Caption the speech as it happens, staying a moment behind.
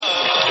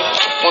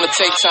want to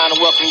take time to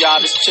welcome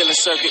y'all to this chilling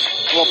circuit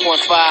 1.5.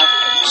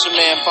 It's your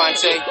man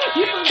Fonte.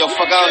 Yo,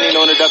 fuck, I don't need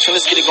no introduction.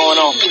 Let's get it going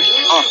on.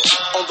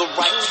 On the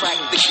right track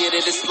to get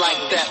it, it's like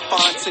that.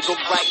 Fonte go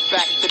right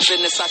back. The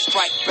business I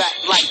strike back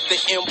like the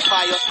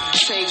empire.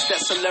 Change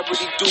that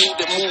celebrity dude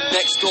that moved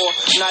next door.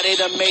 Now they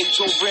done made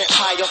your rent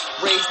higher.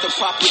 Raise the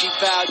property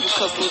value.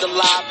 Cause we the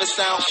livest.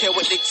 I don't care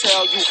what they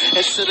tell you.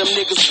 And to them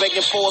niggas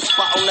begging for a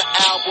spot on the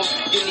album,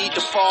 you need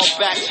to fall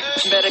back.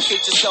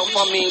 Medicate yourself,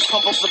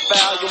 pump up the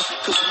volume.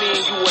 Cause me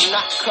and you are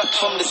not cut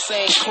from the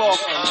same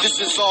cloth.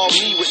 This is all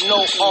me with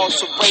no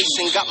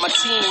alteration. Got my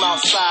team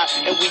outside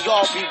and we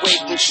all be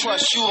waiting.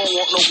 Trust you don't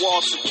want no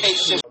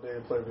altercation.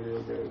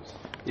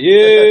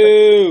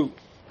 You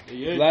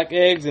Black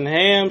eggs and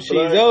ham, she's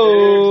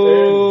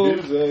old.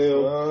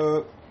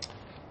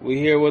 We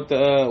here with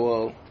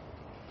the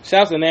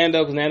shouts to Nando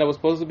because Nando was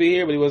supposed to be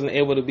here but he wasn't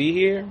able to be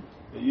here.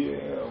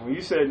 Yeah, when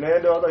you said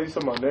Nando, I thought you were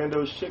talking about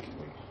Nando's Chicken.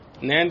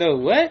 Nando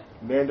what?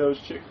 Nando's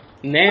Chicken.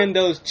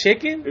 Nando's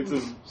Chicken? It's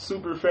a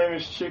super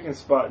famous chicken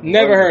spot.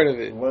 Never heard of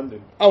it.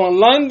 London. Oh, in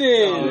London.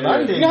 Yeah.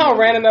 London. You know how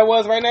random that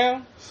was right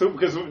now?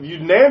 Because you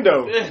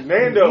Nando.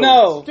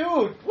 No.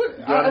 Dude, what?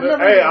 I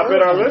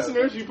bet our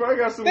listeners, you probably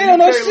got some They don't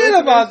know shit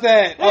listeners. about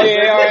that. Oh,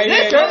 yeah, all right.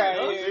 Yeah,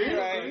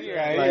 you're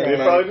right. They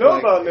probably know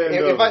about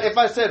Nando. If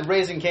I said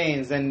Raising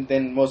Cane's, then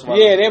most of our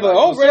they'd be like,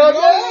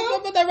 what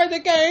about that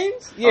Raising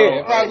Cane's?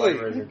 Yeah, probably. I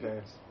like Raising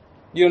Cane's.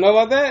 You don't know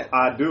about that?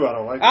 I do. I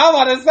don't like it. I'm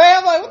about to say,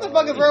 I'm like, what the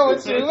fuck is wrong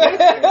with you?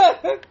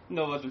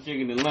 Know about the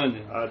chicken in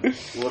London.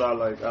 What I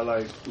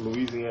like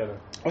Louisiana.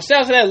 Well,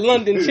 shout out to that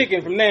London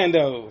chicken from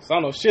Nando's. I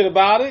don't know shit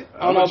about it.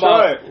 I don't know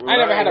about it. I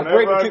never had a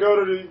Britain I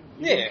go to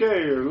the UK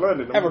or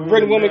London. Have a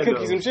Britain woman cook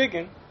you some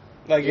chicken.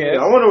 Like, I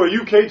wonder what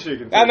UK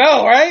chicken tastes. I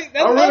know, right?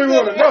 I really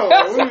want to know.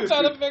 That's what I'm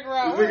trying to figure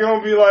out. Is it going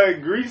to be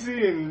like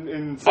greasy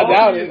and salty? I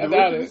doubt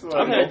it.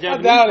 Like, I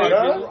doubt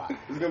it.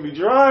 It's going to be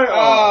dry?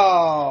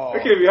 Oh.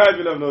 They can't be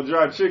hyping up no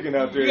dry chicken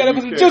out there. You got to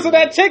put some juice in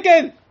that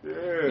chicken.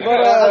 Yeah.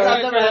 But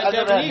I've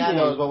never had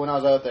Nando's, but when I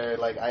was out there,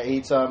 like, I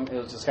ate some. It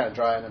was just kind of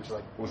dry, and I'm just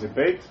like... Was it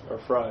baked or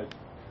fried?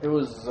 It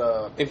was...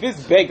 if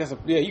it's baked,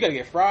 you got to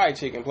get fried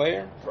chicken,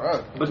 player.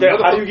 Fried. But then,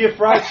 how do you get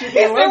fried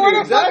chicken in London?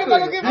 Exactly.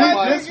 You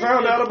just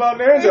found out about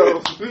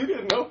Nando's. You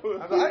didn't know.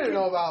 I didn't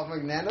know about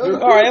Nando's.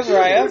 All right, that's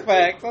right. That's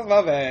facts. That's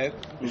my bad.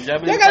 You got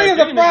to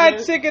get the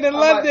fried chicken in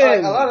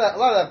London. A lot of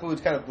that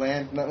food's kind of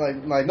bland.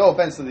 Like no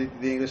offense to the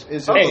English.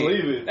 It's I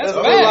believe it. There's a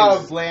lot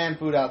of bland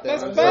food out there.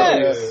 That's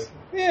facts.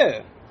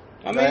 Yeah.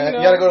 I mean,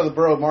 you gotta go to the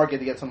borough market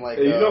to get some like.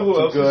 You know who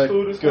else's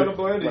food is kind of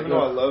bland? Like even though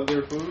I love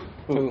their food.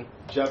 Who?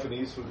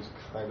 Japanese food is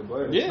kind of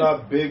bland. Yeah. It's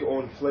not big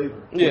on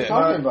flavor. Yeah. What are you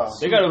talking about?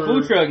 They got a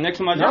food truck next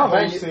to my No, job.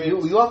 man,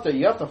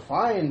 you have to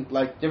find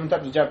like different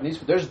types of Japanese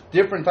food. There's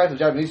different types of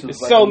Japanese food.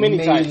 There's like, so many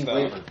types,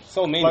 flavors.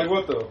 So many. Like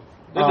what though?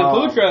 There's a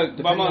food truck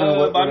by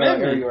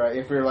area you're at.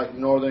 If you're like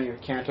northern, you're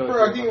Kanto.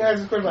 Bro, I think you ask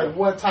this question like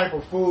what type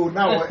of food,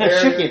 not what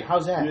area. Chicken.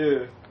 How's that?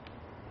 Yeah.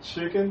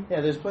 Chicken?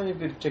 Yeah, there's plenty of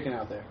good chicken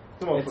out there.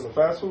 Come on, from the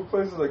fast food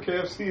places like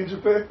KFC in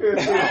Japan. They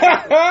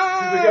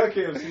got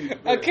KFC.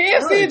 A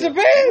KFC in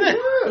Japan?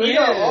 They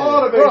got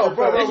all the major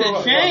It's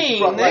a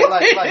chain.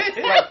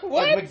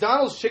 Like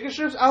McDonald's chicken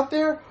strips out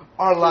there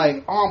are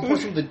like put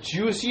some of the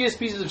juiciest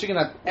pieces of chicken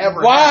I've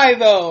ever Why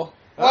had. though?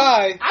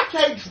 Why?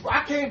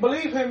 I can't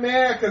believe him,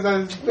 man, because I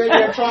was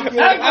thinking of chocolate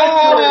They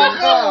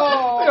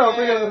don't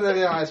bring us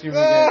the ice cream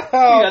again. You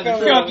got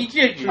the chunky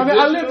chicken. I mean,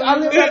 I lived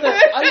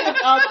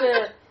out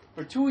there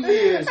for 2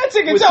 years That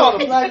chicken with some of talk.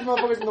 the blackest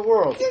motherfuckers in the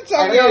world. talking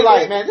And they're about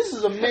like, it. man, this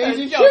is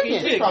amazing Chunky chicken.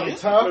 It's chicken. probably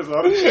tough. That's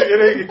all the chicken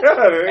they got.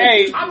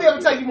 Hey, I'd be able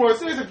to take you more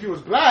serious if you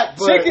was black,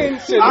 but chicken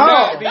should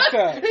not be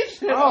tough.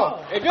 If your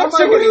I'm like,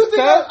 chicken who do you is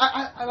think tough,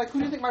 I like, who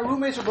do you think my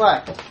roommates are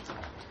black?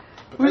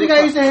 Who do you think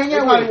I used to hang they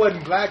out probably with?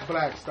 wasn't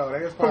blacks, though.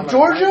 They was From probably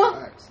Georgia? Like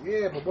blacks.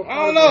 Yeah, but what I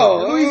part don't of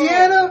know.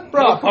 Louisiana?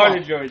 Bro, What come part on.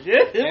 of Georgia?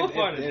 What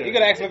part of you Georgia?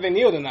 gotta ask if they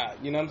kneeled or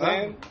not. You know what I'm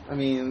saying? I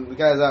mean, the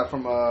guy's out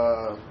from,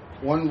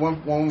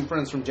 one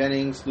friend's from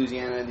Jennings,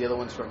 Louisiana, and the other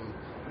one's from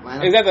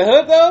Atlanta. Is that the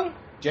hood though?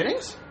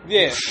 Jennings?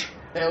 Yeah.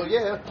 Hell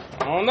yeah.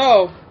 I don't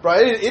know. Bro,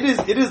 it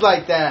is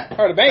like that.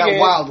 Heard of That Bankhead.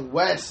 Wild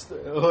West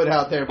hood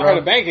out there, I bro. heard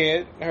of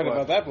Bankhead. I heard What?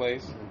 about that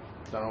place.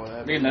 Don't know what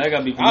that They is. know, they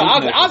gotta be I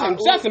was in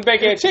Jackson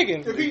Bankhead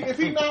chicken. If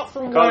he not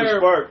from College where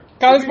Park.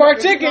 College Park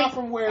if he chicken. not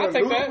from where I'll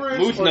take that. Ludacris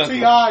Moose or knuckle.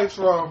 T.I. is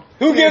from.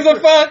 Who gives a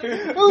fuck? Who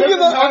gives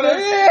matter.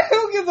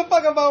 who gives a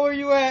fuck about where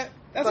you at?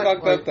 That's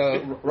fucked up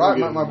though.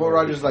 My boy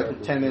Roger's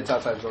like 10 minutes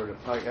outside Georgia.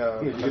 Like,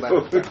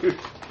 Atlanta.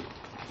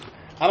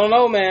 I don't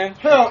know, man.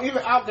 Hell,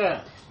 even out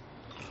there.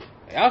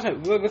 I was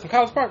with some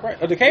College Park, right?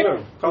 Or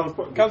Decatur? College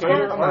Park. College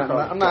Park?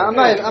 I'm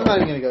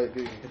not even gonna go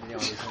continue on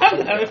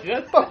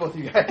this. Fuck both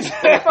you guys.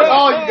 Fuck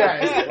all you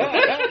guys.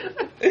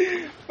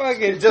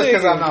 Fucking Just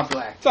because I'm not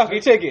black. Talkie I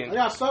chicken.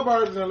 got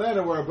suburbs in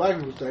Atlanta where black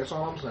people stay. That's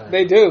all I'm saying.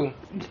 They do.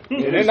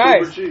 Yeah, They're super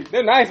nice. cheap.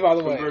 They're nice, by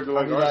the way. Compared to Be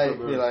like our like,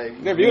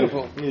 suburbs. They're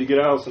beautiful. You need to get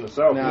a house in the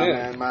south. Nah,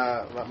 Yeah. man,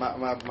 my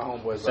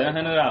homeboys. Like,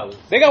 $700.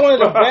 They got one of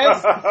the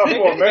best.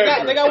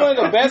 Well, they got one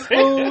of the best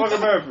foods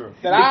Fucking Manfred.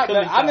 that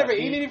I've never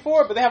eaten it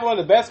before, but they have one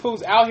of the best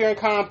foods out here in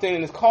Compton,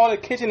 and it's called a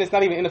kitchen. It's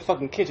not even in the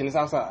fucking kitchen. It's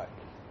outside.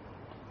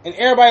 and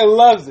everybody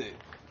loves it.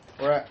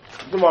 Right.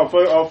 Come on,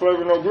 all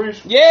flavor, no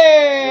grease.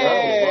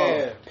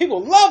 Yeah, wow.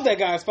 people love that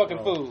guy's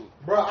fucking food.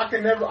 Bro, I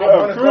can never. I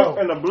want to Crip go.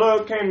 and the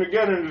blood came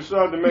together and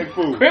decided to make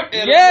food.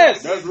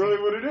 Yes, That's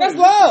really what it is. That's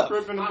love.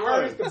 Crip and the I blood.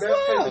 heard it's the That's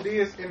best love.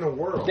 quesadillas in the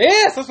world.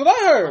 yes, that's what I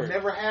I've heard.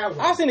 never had one.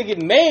 I seen it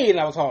get made, and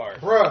that was hard.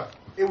 Bruh,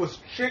 it was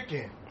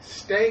chicken,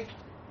 steak,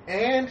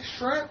 and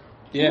shrimp.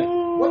 Yeah.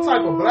 What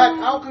type of black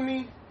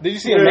alchemy? Did you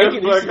see him make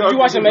it? Did you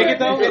watch him make it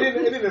though?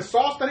 And then the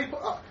sauce that he put.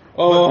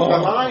 Oh. The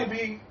line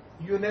be,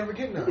 you'll never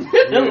get none.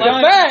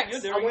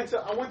 Facts. I went to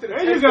the.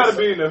 And you gotta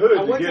be in the hood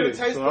I to went get to the it.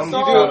 taste So the I'm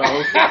sauce.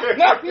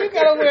 No, you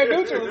gotta wear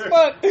neutral as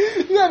fuck.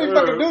 You gotta be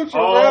fucking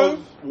neutral, all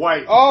bro.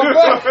 white. Oh,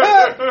 fuck.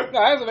 No,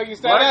 that's to make you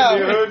stand Black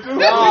out. in the hood too.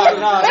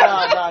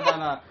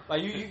 No.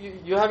 Like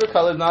you have your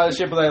colors, not the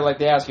shit, but like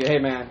they ask you, hey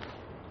man,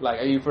 like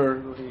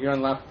you're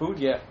on line for food?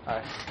 Yeah. All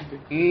right.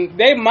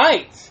 They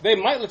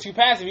might let you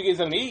pass if you get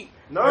something to eat.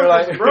 No, They're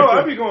like- bro,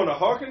 I be going to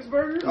Hawkins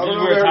Burger. I don't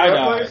know wear that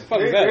tie-dye. place.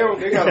 Fuck is that?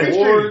 They got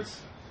awards.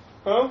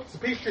 Huh? It's a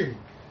Peachtree.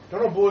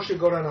 Don't no bullshit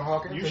go down to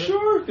Hawkins. You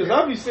sure? Because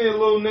I be seeing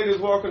little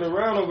niggas walking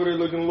around over there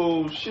looking a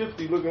little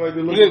shifty, looking like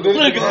they're Did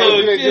looking.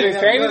 they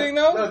say anything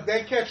though? Look,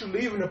 they catch you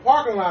leaving the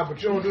parking lot,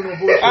 but you don't do no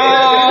bullshit.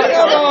 Oh,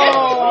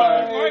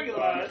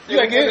 come on. You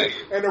gotta get it.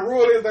 And the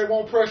rule is they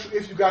won't press you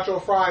if you got your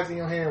fries in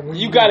your hand. When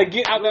You gotta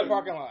get out that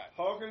parking lot.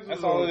 Hawkins That's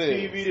is all on it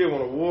is. TV. They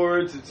won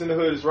awards. It's in the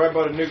hood. It's right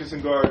by the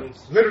Nicholson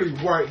Gardens. literally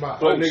right by.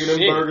 But Oh, nigga, them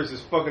shit. burgers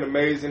is fucking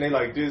amazing. They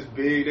like this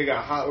big. They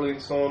got hot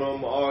links on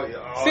them.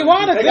 See,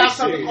 why the They good got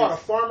something shit? called a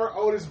Farmer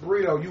Otis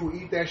burrito. You will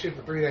eat that shit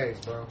for 3 days,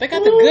 bro. They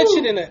got the good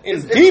shit in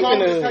It's deep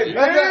long in as the it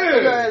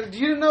Yeah. Do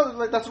you know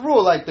like that's the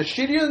rule? Like the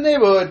shittier the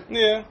neighborhood,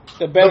 yeah.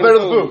 The better better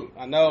the the food. food.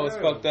 I know it's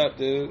Yeah. fucked up,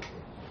 dude.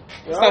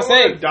 It's not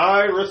safe.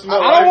 Die. Rest of my I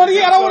don't life wanna- to yeah,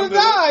 get I don't wanna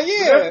something. die,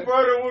 yeah. That's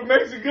part of what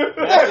makes it good.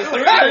 I got it.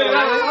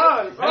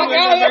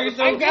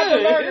 so I got the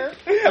good. burger.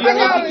 You I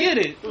got have to it. get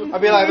it.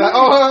 I'd be like,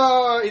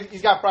 oh,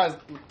 he's got fries.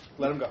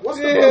 Let him go. What's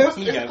Yeah.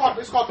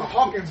 it's called the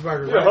Hawkins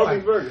burger. Yeah, Right? Hawkins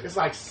Like, burger. It's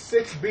like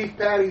 6 beef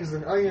patties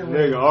and onion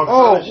rings. Nigga, all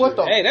Oh, kinds of what shit.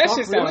 the? Hey, that fuck,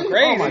 shit sound really?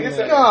 crazy, Oh my It's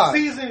man. a god,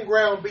 seasoned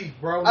ground beef,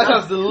 bro. that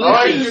sounds I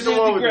delicious. used to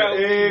go with Ground.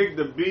 the egg,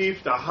 the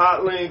beef, the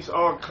hot links,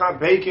 all kind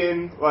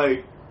bacon,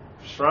 like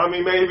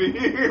pastrami maybe,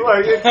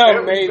 like it's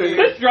Maybe.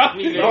 everything. Drop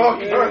me Oh,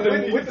 there.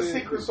 God. with the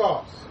secret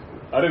sauce.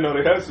 I didn't know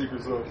they had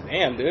secret sauce.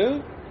 Damn,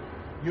 dude.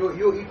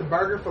 You'll eat the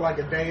burger for like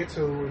a day or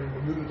two,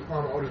 and you eat the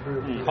Farmer Otis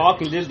burger.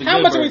 Hawkins is the How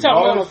good much are we burger.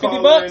 talking I'll about? 50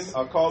 call bucks? in,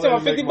 I'll call Talking in about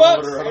and make 50 my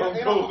bucks? order. I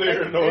don't go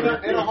there and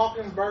order. And a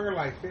Hawkins burger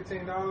like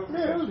 $15.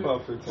 Yeah, it was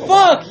about 15.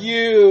 Fuck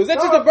you. Is that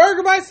just a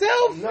burger by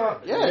itself? No,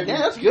 Yeah,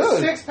 that's good.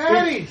 6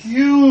 patties,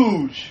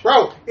 huge.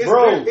 bro. It's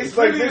Bro, big. it's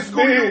like literally this a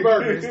Scooby-Doo big.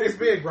 burger. It's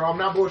big, bro. I'm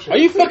not bullshitting. Are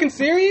you fucking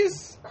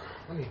serious?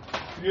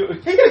 You-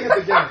 He gotta get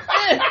the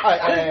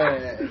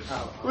game.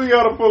 we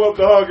gotta pull up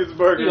the Hawkins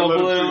burger You and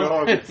gonna let pull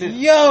them it see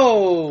the on?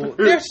 Hawkins.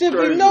 Yo, there should be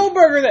Crazy. no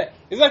burger that.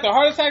 It's like the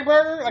heart attack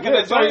burger? Like Yeah, at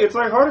it's the like joint? it's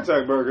like heart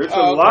attack burger. It's Oh,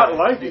 a okay. lot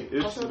like it.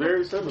 It's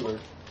very similar.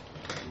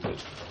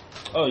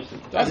 Oh,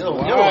 That's The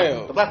wild. other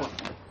one, the black one.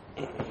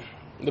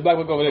 The black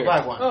book over The there.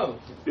 black one. oh.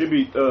 It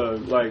be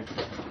like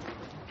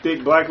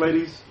thick black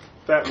ladies,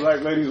 fat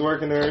black ladies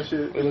working there and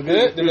shit. They look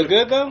good? They look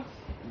good though?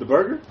 The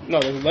burger? No,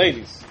 they're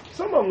ladies.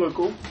 Some of them look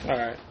cool.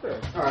 Alright.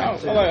 All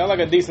I like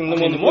a decent I mean,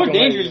 the looking more lady.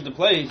 dangerous the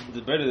place,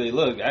 the better they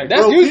look. That's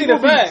Bro, usually the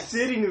people be fact.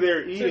 sitting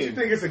there Since you eating.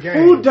 think it's a game.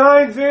 Who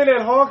dines in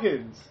at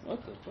Hawkins? What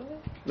the fuck?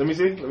 Let me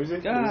see. Let me see.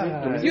 Let me see.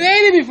 Let me see. You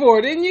ate it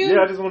before, didn't you?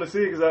 Yeah, I just want to see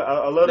it because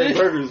I love their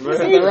burgers,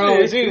 man. What's wrong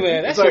with you,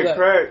 man? That It's shit like like,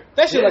 crack.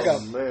 that shit like Oh,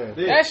 a man.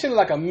 that shit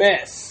like a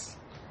mess.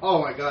 Oh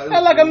my god.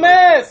 That like a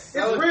mess.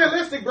 It's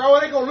realistic, bro.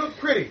 It ain't gonna look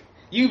pretty.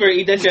 You better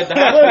eat that shit at the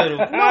hospital.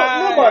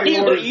 Nobody He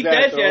gonna orders eat that,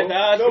 that shit though. at the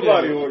hospital.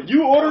 Nobody ordered.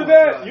 You ordered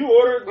that? You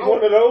ordered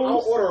one of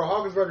I'll those? order a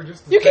Hawkins burger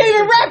just to You can't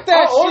even wrap I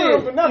that ordered them,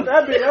 shit. but not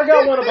that big. I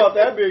got one about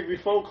that big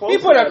before close. He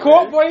put to a that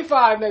Colt big.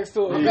 45 next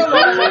to it. Yeah, Come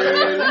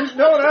on. you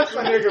know that's a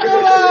nigga.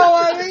 Come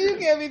on, man. You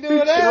can't be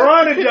doing that.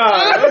 Trying to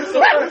die. This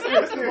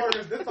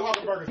the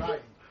Hawkins burgers I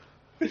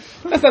eat.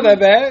 That's not that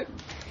bad.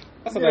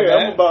 That's not Yeah, that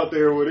I'm bad. about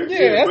there with it.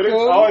 Yeah, that's but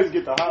cool. I always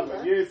get the hot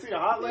link. Yeah, see the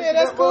hot link? Yeah,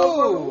 that's in that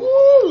motherfucker? cool.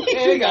 Woo!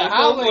 Yeah, they got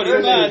hot Colt links.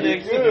 45 That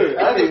next shit good.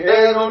 I I think think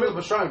they're on the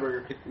pastrami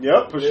burger.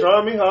 Yep,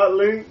 pastrami, hot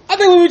link. I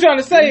think what we're trying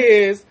to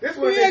say is This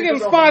we one gotta nigga get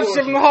is some off the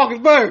sponsorship from the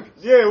Hawkins Burger.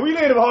 Yeah, we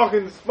need a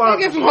Hawkins We sponsor.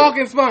 get some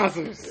Hawkins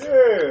sponsors. Yeah,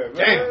 man.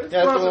 Yeah,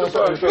 that's Sponsor what the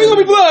I'm podcast. We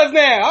gonna be Bloods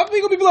now. We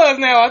gonna be Bloods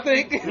now, I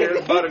think. Yeah,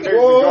 it's by the Nixon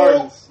Whoa.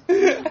 Gardens.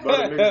 It's by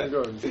the Nixon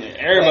Gardens. Yeah,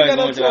 everybody's Ain't got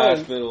no going to the choice.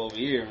 hospital over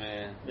here, man.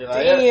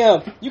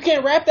 Damn, you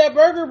can't wrap that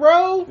burger,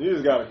 bro. You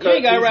just gotta cut. You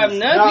ain't got to wrap pieces.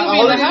 nothing. You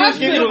be in the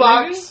hospital,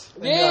 box.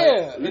 nigga.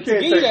 Yeah, You to can't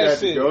give take that that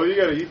shit. to go. You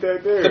gotta eat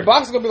that there. The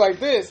box is gonna be like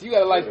this. You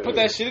gotta like put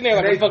that shit in there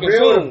like They a fucking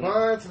grill the tomb.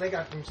 buns and they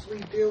got them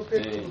sweet dill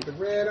pickles Yeah. with the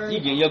red You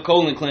onion. get your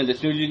colon cleansed as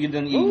soon as you get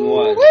done eating Ooh,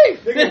 one. wee.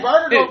 Nigga,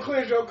 burger don't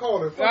cleanse your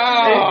colon. Fuck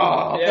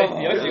Oh, Yeah, come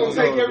on. yeah, It's yeah. gonna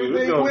take This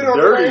everything gonna with be on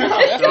the dirty.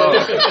 way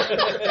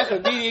out. That's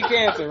immediate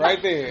cancer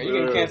right there. You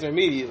get Yeah. cancer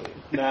immediately.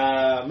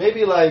 Nah,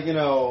 maybe like, you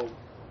know,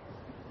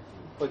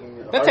 fucking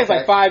That heart takes like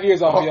attack. 5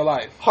 years off of your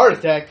life. Heart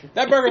attack.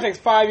 That burger takes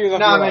 5 years off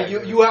Nah, your man,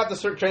 life. you have to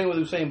start training with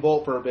Usain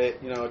Bolt for a bit,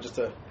 you know, just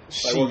to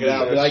Like, work it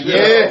out. Be like, You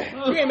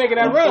ain't making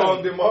that run.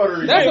 Clogged them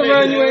arteries. That's a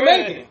run you ain't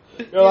making.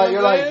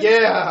 You're like,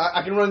 yeah,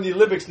 I can run the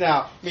Olympics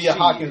now. Me a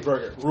Hawkins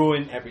burger,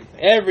 ruin everything.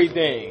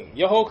 Everything.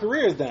 Your whole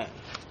career is done.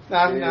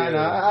 Nah.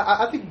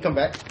 I think you can come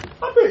back.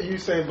 I bet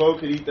Usain Bolt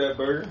could eat that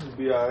burger and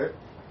be alright.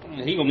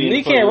 He gonna be in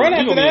He can't run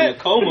after He gonna be in that. a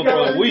coma for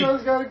a You week.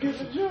 just gotta get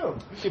the gym.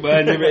 But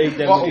I never ate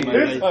that movie.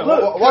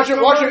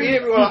 Watch her eat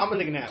it. I'm gonna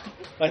take a nap.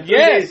 Like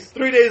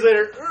 3 days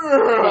later.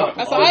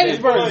 That's an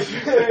iceberg.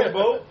 Usain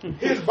Bolt.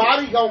 His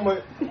body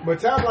gonna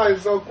metabolize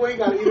so quick,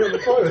 gotta eat it in the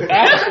toilet.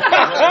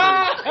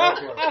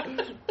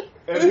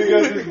 And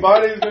because his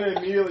body's gonna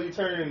immediately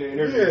turn into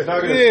energy. It's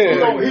not gonna Yeah.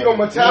 store He it.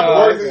 gonna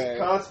metabolize okay. it.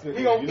 Constantly.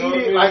 He gonna You know eat what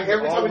I it mean? like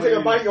every time he take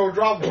a bite, he gonna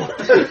drop one.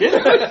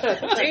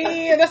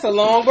 Damn, that's a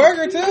long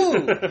burger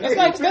too. That's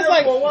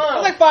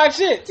like 5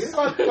 shits.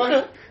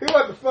 He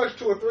like to flush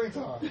 2 or 3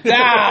 times.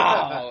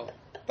 Wow.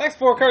 That's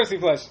 4 courtesy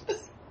flushes.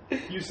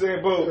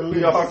 Usain Bolt,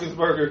 Leah Hawkins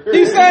burger.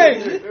 You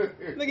say,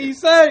 nigga, you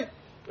say.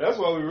 That's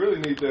why we really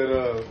need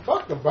that.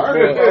 Fuck the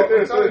burger, bro.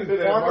 I'm telling you,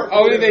 That farmer-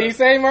 Oh, did you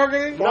say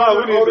marketing? No,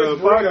 we need Otis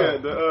the burrito.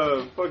 podcast,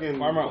 the fucking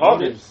Farmer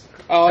Hawkins.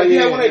 Oh, Have you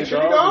yeah. had one of their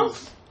chili dogs.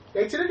 dogs?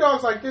 They chili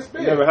dogs like this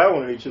big. Never had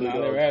one of these chili No, I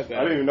dogs. never had that.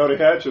 I didn't even know they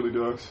had chili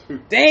dogs.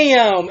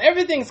 Damn,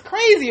 everything's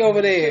crazy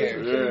over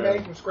there. Chili Yeah.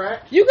 made from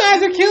scratch. You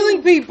guys are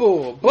killing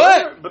people,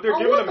 but But they're Oh,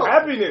 giving what them the-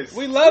 happiness.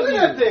 we love Look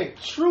at that you. thing.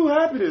 True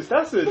happiness.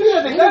 That's it. Look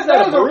at that thing.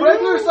 That was a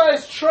regular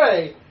sized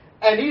tray,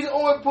 and he's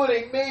only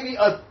putting maybe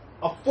a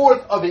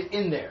fourth of it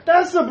in there.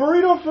 That's a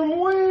burrito from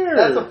where?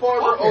 That's a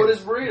Farmer Okay. Otis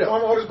burrito.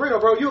 Farmer Otis burrito,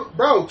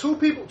 bro. 2 or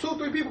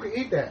 3 people can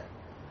eat that.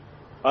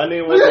 I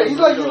need one. Look at of it.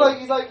 those He's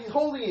burritos. like he's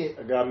holding it.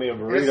 I got me a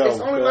It's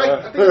burrito. only like,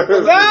 I think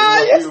it's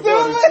Ah, you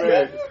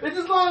stupid. It's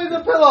as long as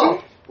a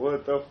pillow.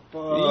 What the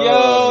fuck?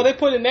 Yo, they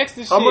put it next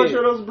to shit. How much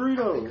are those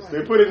burritos?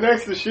 They put it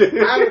next to shit.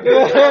 I think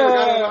it's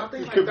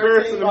like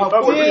Comparison to 13 my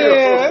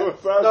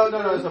burrito.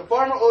 No. It's a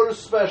Farmer Otis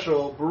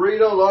special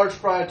burrito, large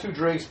fry, 2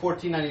 drinks,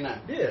 $14.99.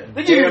 Yeah.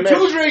 They give you Damn, 2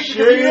 that's drinks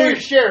because you know you're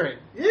cheap. sharing.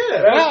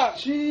 Yeah. Wow.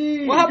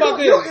 Cheap. Well, how about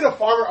You don't this? eat a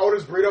Farmer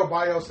Otis burrito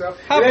by yourself.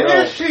 How That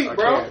about- is cheap, I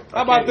bro. can't.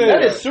 How about I this?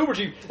 That is super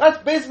cheap. That's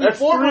basically That's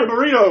 4 3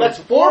 burritos. That's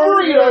 4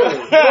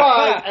 burritos,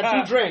 fries, and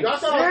 2 drinks. Y'all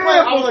thought I was Yeah,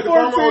 playing. I was like the for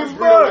Farmer Otis 14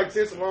 burrito like bucks.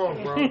 this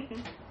long, bro.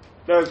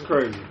 That's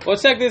crazy. Well,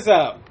 check this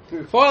out.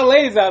 For all the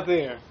ladies out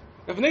there,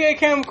 if a nigga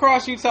came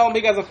across you telling me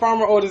he got a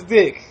Farmer Otis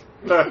dick,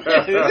 you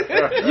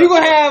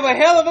gonna have a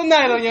hell of a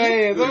night on your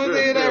hands. I'm gonna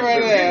tell you that right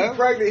If he's now.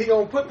 pregnant, he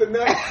gonna put the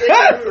nut in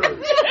the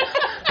uterus.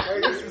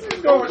 Like,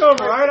 It's gonna come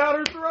right out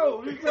her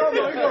throat. You tell me,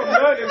 it's gonna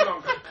nut.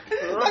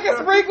 It's gonna Like a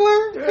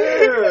sprinkler?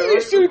 Yeah.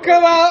 You should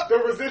come out. The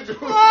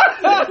residual.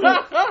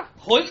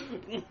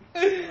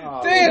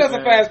 Damn, that's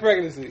a fast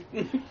pregnancy.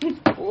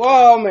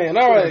 Whoa, man.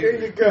 All right. Here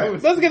you go.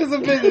 Let's get into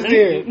some business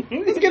here.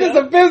 Let's get into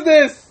some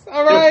business.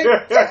 All right.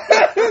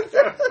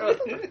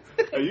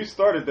 Hey, you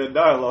started that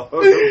dialogue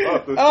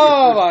about the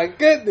Oh my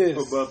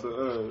goodness. about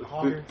the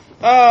Hawkins.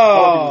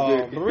 Oh,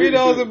 Hawkins dick.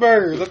 burritos and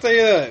burgers. I'll tell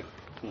you that.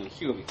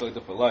 She gonna be fucked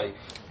up for life.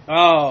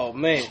 Oh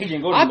man. She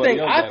can go to I somebody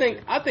think else I after. think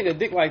I think a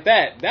dick like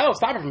that'll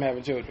stop her from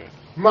having children.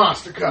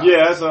 Monster cup.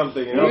 Yeah, that's what I'm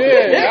thinking. Yeah.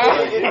 Okay.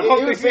 I don't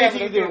It would think she has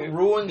basically to do it.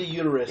 ruin the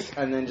uterus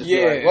and then just Yeah.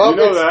 be like, well, You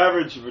know it's- the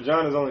average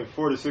vagina is only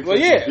 4 to 6 Well,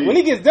 inches yeah. deep. When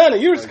he gets done, the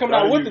uterus Like, coming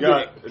out now with you the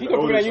got dick. He the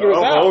gonna bring that oldest- uterus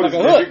oh, out like oldest a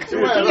hook. dick, too.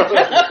 He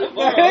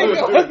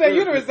gonna hook that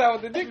uterus out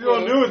with the dick. What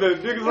you gonna do with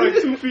that? Dick is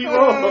like 2 feet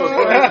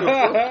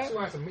long. She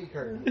wants some meat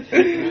curd.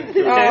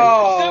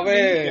 Oh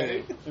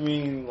man, I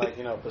mean, like,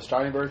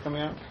 pastrami bird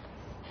coming out?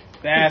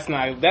 that's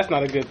not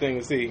a good thing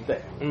to see.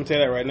 I'm gonna tell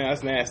you that right now.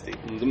 That's nasty.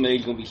 Them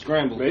eggs gonna be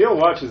scrambled. Man, your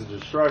watch is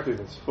distracting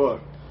as fuck.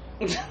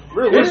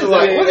 Really? What is that?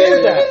 What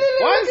is that?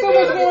 Why is so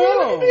much going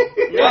on?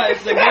 Yeah,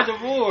 it's like bunch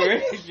of war.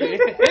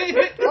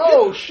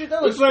 Oh, shit,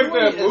 that looks It's like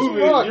that sweet as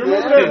movie. fuck, You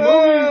remember man. that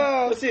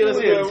movie? Let's see it.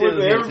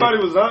 Where everybody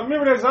was zombie.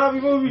 Remember that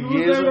zombie movie? Who was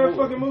Years that, that ago.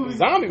 fucking movie?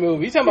 Zombie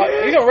movie? You talking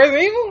about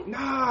Resident Evil?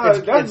 Nah,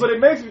 but it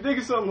makes me think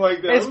of something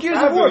like that. It's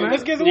Gears of War, man.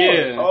 Let's get some more.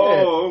 Yeah.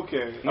 Oh,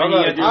 okay. Now I'm you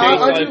not- got your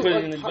I thing, do- put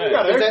it in the you back.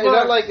 got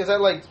Is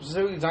that like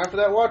specifically designed for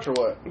that watch or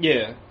what?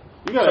 Yeah,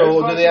 You got So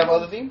Xbox? do they have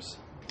other themes?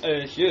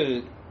 it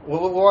should.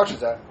 What watch is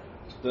that?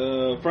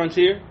 The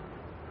Frontier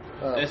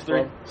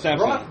S3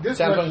 Samsung. This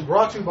Samsung. is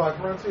brought to you by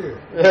Frontier.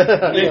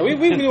 Yeah, we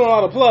be doing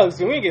all the plugs,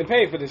 so we ain't getting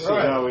paid for this shit.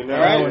 Right. No, we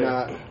never. Right. No, we're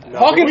not. No,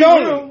 Hawkins we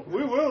only. will.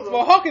 We will. though.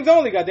 Well, Hawkins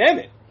only,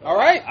 goddammit. All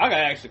right? I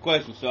gotta ask the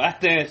question, so I have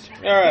to answer.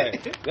 All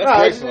right. That's Nah,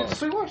 great it's song. a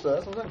sweet watch though.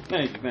 That's what I'm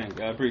saying. Thank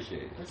you. I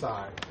appreciate it. It's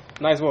alright.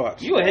 Nice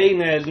watch. You a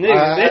hating ass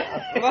nigga.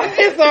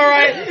 It's all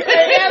right.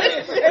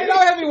 Ain't no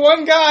have to be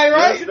one guy,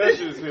 right? That's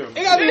just him.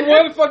 It gotta be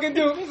one fucking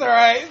dude. It's all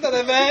right. It's not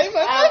that bad. It's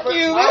like, fuck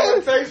you, I have a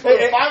man. taste for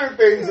the finer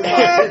things in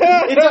life.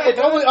 It's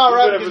only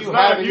alright But if because it's you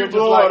not have it. you, You're just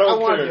blow, like, I don't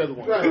I want care. the other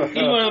one. Right.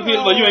 You want to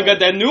feel, but you ain't got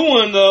that new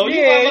one though. You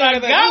Yeah, but you I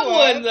got that got new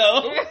one one.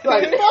 though.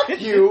 Like,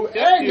 fuck you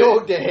and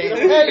your day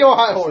and your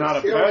high horse. Not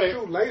a You don't paddock.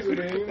 shoot laser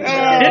beams.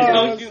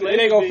 It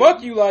ain't gonna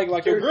fuck you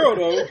like your girl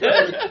though.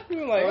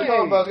 You like, What are you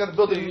talking about? It's got to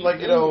build it like,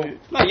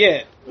 not yet.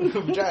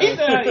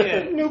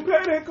 vagina. New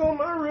paddock on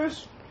my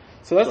wrist.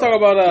 So let's talk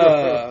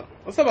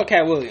about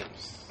Katt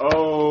Williams.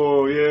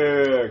 Oh,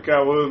 yeah.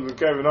 Katt Williams and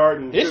Kevin Hart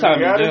and His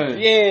Tiffany time is Haddish? done.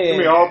 Yeah. You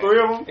mean all three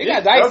of them? It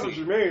got That's dicey. what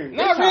you mean.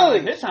 Not really.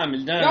 His time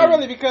is done. Not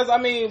really, because I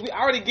mean, we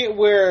already get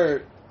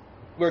where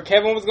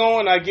Kevin was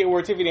going. I get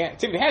where Tiffany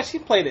had. She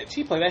played it.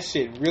 She played that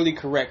shit really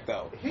correct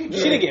though. He She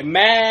did. didn't get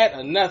mad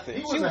or nothing.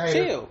 He She was a was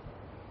hater. chill.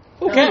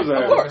 Who He cares? was a Of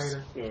hater. course,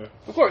 Yeah.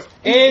 of course.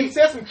 He And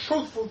said some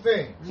truthful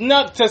things.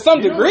 not to some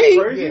You know degree.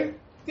 what's crazy?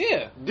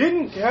 Yeah.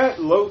 Didn't Katt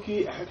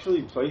low-key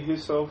actually play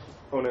himself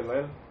on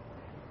Atlanta?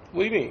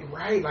 What do you mean?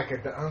 Right, like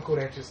the uncle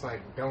that just like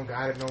don't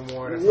got it no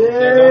more. That's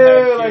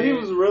Yeah, like he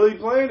was really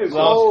playing himself.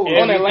 Lost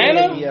On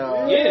Atlanta?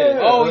 Yeah.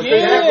 Oh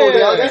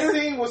yeah. That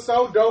scene was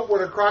so dope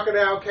where the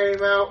crocodile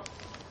came out.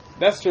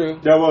 That's true.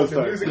 That was The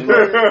tight. music Yeah,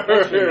 played.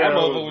 That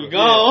motherfucker was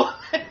gone.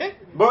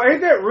 But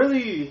ain't that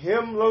really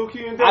him low-key?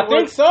 Ain't that I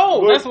think what- so.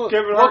 what That's what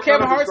Kevin Kevin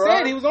kinda Hart said.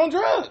 described? He was on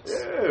drugs.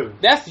 Yeah.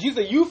 That's you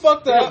said you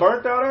fucked He a up.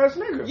 burnt out ass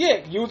nigga. Yeah,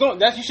 you was on.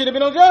 That's you should have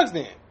been on drugs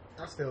then.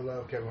 I still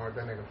love Kevin Hart.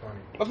 That nigga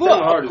funny.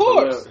 Kevin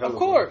Hart is Of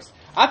course.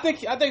 I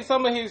think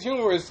some of his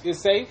humor is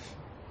safe,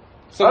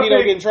 so I he don't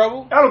think- get in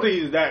trouble. I don't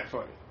think he's that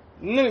funny.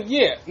 No,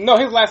 yeah, no,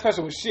 his last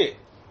special was shit,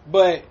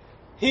 but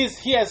he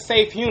has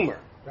safe humor.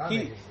 Y'all He,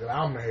 niggas,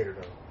 I'm the hater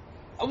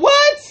though.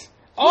 what?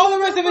 All the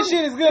rest of his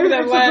shit is good. But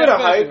that It's a last bit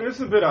of hype. special, It's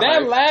a bit of that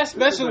hype. last It's a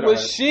special bit of was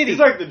hype. shitty. He's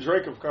like the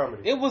Drake of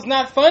comedy. It was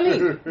not funny.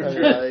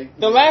 Like,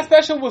 The last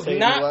special was Table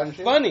not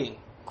luncheon? funny.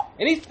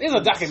 And it's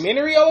a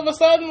documentary all of a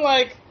sudden.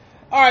 Like,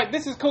 all right,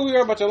 this is cool. You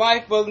heard about your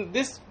life, but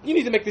you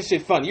need to make this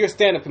shit fun. You're a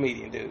stand-up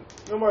comedian, dude.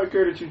 Nobody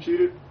cared that you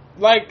cheated.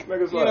 Like,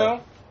 Make us you laugh. know,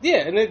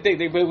 yeah. And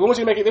they want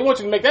you to make it. They want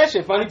you to make that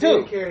shit funny I too.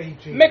 didn't care he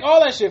cheated. Make all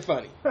that shit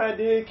funny. I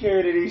did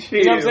care that he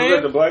cheated. know what I'm saying?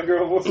 Was that the black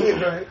girl voice?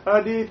 Right.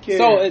 I did care.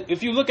 So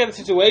if you look at the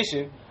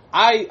situation,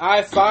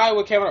 I side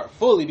with Kevin Hart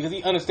fully because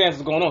he understands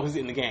what's going on because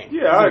he's in the game.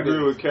 yeah, I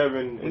agree with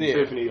Kevin and Yeah.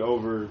 Tiffany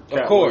over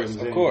Katt course, Williams.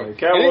 of anyway. course.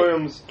 Katt And it-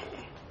 Williams.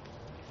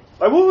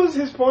 Like, what was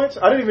his points?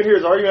 I didn't even hear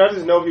his argument. I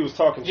just know he was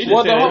talking He shit. just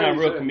Well, said the they're whole-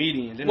 not real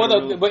comedians. They're Well,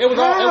 not real- but it was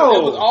How?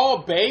 it was all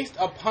based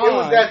upon. It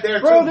was that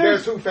they're Bro, they're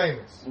there's- too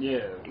famous. Yeah.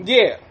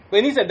 Yeah,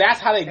 but he said that's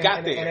how they got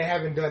and there. they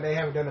haven't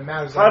done the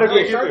matters. How did they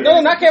no, get certain there?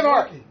 No, not niggas Kevin is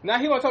Hart. lucky. Now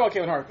he want to talk about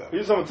Kevin Hart though. He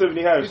was talking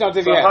Tiffany Haddish. He's talking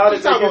Tiffany so Haddish. how He's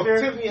did they talking get about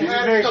there? Tiffany Did you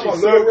Haddish, think talking she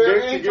about Little sucked Red, dick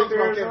and to he get talking there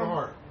about or Kevin something?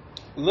 Hart.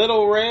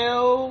 Little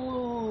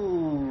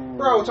Rail.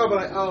 Bro, talking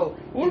about like, oh,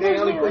 What they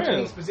was only Little put you in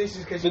Red? these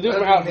positions because The you dude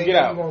from ugly, House of they Get know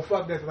Out. you gonna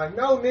fuck that. Like,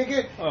 no,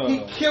 nigga, he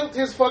killed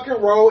his fucking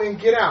role in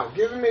Get Out.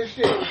 Give him his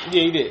shit. Yeah,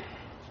 he did.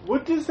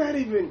 What does that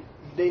even...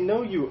 They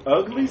know you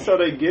ugly, so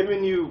they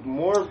giving you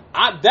more...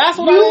 That's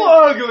what You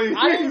I ugly!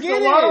 I didn't get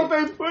so why it. don't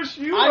they push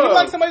you I up? look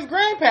like somebody's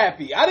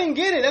grandpappy. I didn't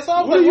get it. That's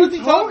all. What are What's you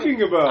he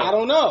talking about? I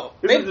don't know.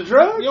 Is it the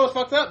drugs? You know what's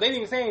fucked up? They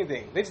didn't even say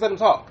anything. They just let him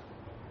talk.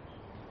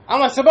 I'm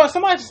like, somebody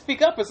just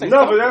speak up and say No,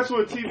 something. but that's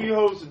what TV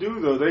hosts do,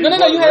 though. They No, you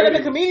want had another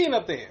ratings. comedian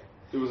up there.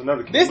 It was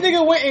another This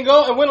comedian.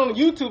 nigga went on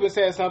YouTube and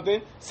said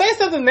something. Say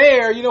something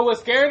there. You know what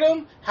scared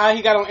him? How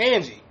he got on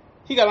Angie.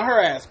 He got on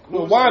her ass. Who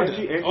was Wanda.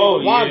 Angie?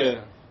 Oh, Wanda.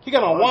 yeah. He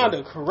got on Wanda.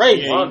 Wanda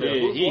crazy. Yeah, Wanda. he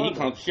did. Who's He Wanda?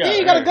 come shot. Yeah,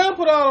 he got a gun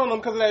put out on him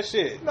because of that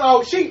shit.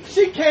 No, she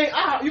came.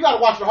 You gotta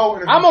watch the whole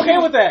interview. I'm okay She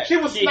was- with that. She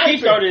was She sniping.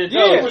 started it,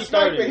 though. She She was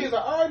started sniping. it. He's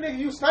like, all right, nigga,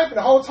 you sniping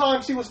the whole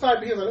time. She was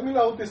sniping. He's like, let me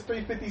load this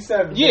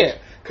 357. Yeah.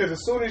 Because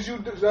as soon as you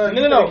done,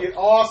 No, you no. gonna get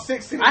all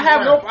 6 of these I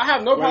have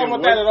rounds. no problem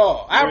with that at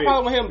all. I have a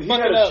problem with him He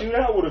fucking had a up.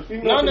 shootout with a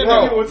female. No.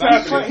 comedian? What's He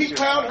happening? He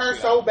clowned her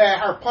so bad.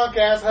 Her punk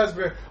ass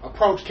husband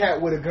approached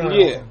Katt with a gun.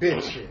 Yeah. On some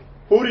bitch shit.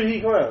 Who did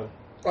he clown?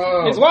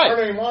 His wife.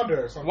 Her name Wanda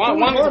or something.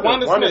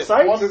 Wanda Smith.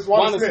 Sykes?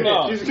 Wanda Smith.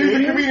 Smith. She's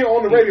a comedian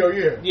on the radio.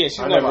 Yeah. Yeah, she's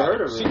I never nobody.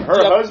 heard of her. She-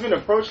 Her yeah. husband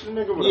approached the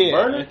nigga with a Yeah.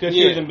 burner? Because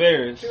she was Yeah.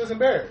 embarrassed. She was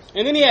embarrassed.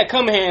 And then he had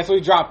cum hand, so he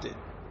dropped it.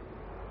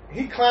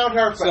 He clowned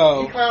her.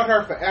 So- He clowned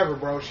her forever,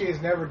 bro. She is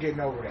never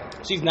getting over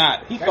that. She's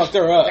not. He That fucked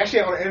shit- her up. That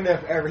shit on the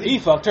internet forever. He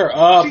fucked her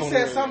up. She on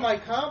said the something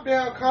like, calm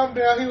down, calm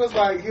down. He was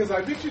like,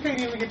 bitch, you can't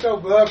even get your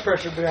blood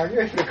pressure down.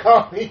 You ain't gonna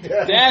calm me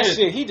down. That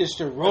shit, he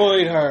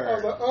destroyed I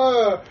was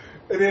her. like,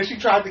 And then she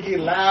tried to get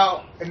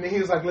loud, and then he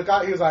was like, look,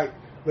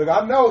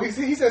 I know. He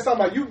said something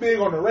like, you big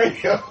on the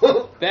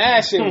radio.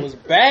 That shit was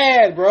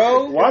bad,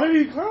 bro. Why did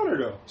he clown her,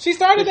 though? She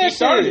started that She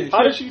started shit. it.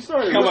 How did she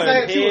start it? She was on,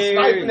 saying she was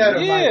sniping at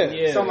him,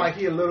 Yeah. something like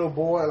he a little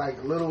boy,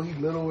 like little, he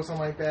little or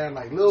something like that,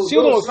 like little. She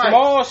was little doing snipe.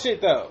 small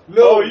shit though.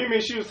 Little, Oh, you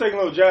mean she was taking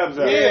little jabs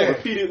at Yeah. him?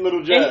 Repeated little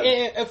And, jabs.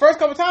 and the first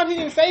couple times he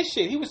didn't say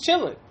shit. He was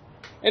chilling,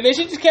 and then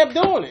she just kept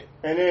doing it.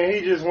 And then he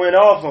just went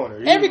off on her.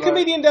 He Every was like-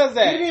 comedian does He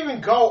that. didn't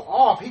even go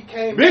off. He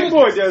came. Big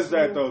Boy does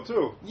that, though,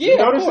 too. Yeah, You of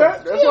notice course.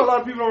 that? That's Yeah. why a lot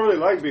of people don't really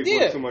like Big Boy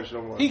Yeah. too much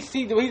no more. He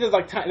does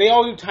like they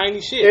all do tiny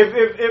shit.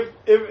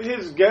 If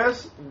his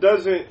guest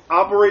doesn't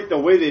operate the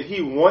way that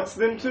he wants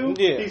them to,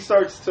 Yeah. he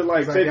starts to like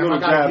He's like, take damn, little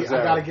I gotta jabs get, I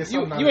at gotta him. get you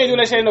something. ain't doing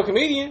that shit. Ain't no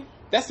comedian.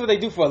 That's what they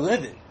do for a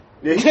living.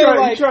 Yeah, he They're tried,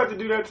 like- he tried to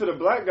do that to the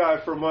black guy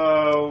from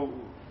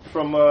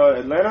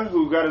Atlanta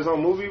who got his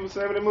own movie. What's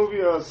the name of the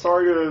movie?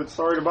 Sorry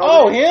to bother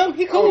Oh, you. him?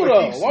 He cool Oh,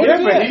 though. he's- Why would Yeah, you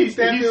do but that? he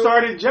Stanfield?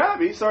 started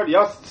jabbing. He started,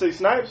 y'all say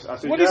snipes. I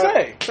said What'd he jab.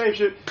 say? Same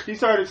shit. He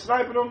started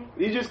sniping him.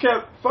 He just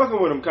kept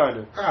fucking with him, kind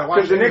of. I gotta watch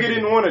Because the the nigga interview.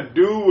 didn't want to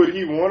do what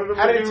he wanted him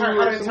How to did it do. turn- or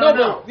how did it something. turn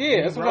No, out? but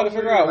yeah, that's what I'm trying to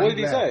figure out. What did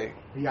he say?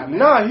 He got mad.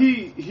 Nah,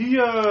 he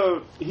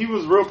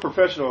was real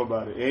professional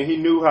about it, and he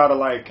knew how to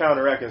like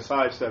counteract and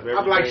sidestep everything.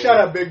 I'm like, shut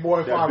up, big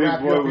boy. Before I That wrap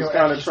big you boy up was your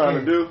kind of extra trying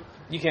to skin. do.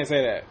 You can't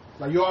say that.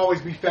 Like, you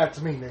always be fat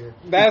to me, nigga.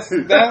 That's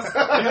You can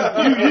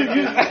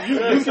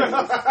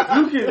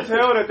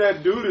tell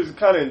that dude is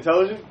kind of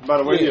intelligent by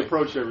the way he Yeah.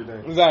 approached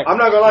everything. Exactly. I'm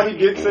not gonna lie, he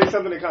did say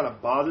something that kind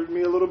of bothered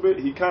me a little bit.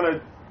 He kind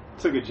of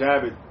took a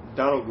jab at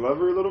Donald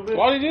Glover a little bit.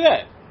 Why did he do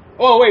that?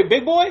 Oh wait,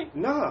 Big Boy,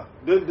 Nah,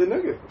 the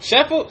nigga.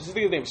 Sheffield. I think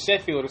his name was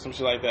Sheffield or some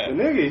shit like that. The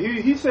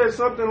nigga, he said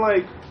something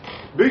like,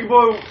 Big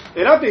Boy,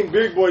 and I think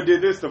Big Boy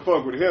did this to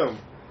fuck with him.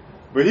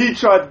 But he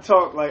tried to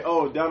talk like,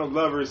 oh, Donald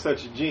Glover is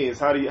such a genius.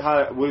 What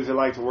is it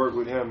like to work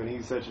with him? And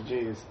he's such a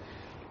genius.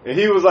 And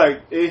he was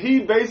like, and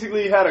he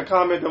basically had a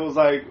comment that was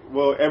like,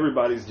 well,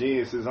 everybody's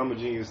geniuses. I'm a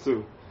genius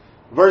too.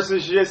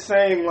 Versus just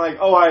saying like,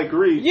 oh, I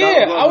agree.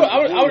 Yeah, Donald I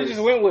would Glover's a have just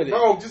went with it.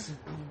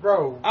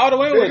 Bro. I would have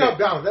went with Big up it.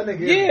 Donald. That nigga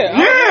Yeah,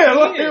 Yeah,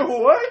 like Yes.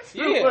 what?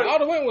 Yeah, I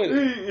would have went with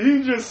it.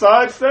 He just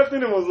sidestepped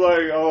it and was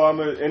like, oh,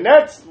 and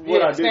that's what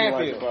Yeah, I didn't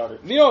Stanfield. like about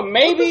it. You know,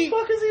 maybe.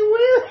 What the fuck is he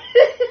wearing?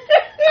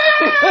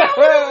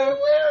 What is he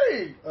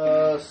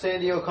wearing? San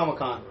Diego Comic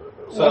Con.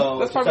 That's So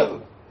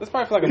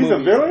probably for like a He's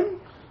movie. a villain?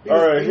 He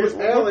was- Alright, he was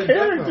what L in Death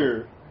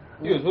character?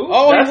 You was who?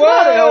 Oh, That's he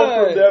was. not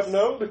L from Death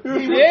Note.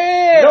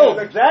 Yeah. No,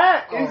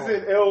 that Oh.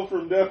 isn't L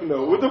from Death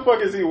Note. What the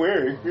fuck is he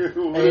wearing?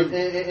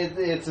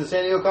 It's the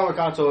San Diego Comic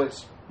Con, so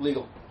it's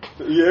legal.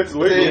 Yeah, it's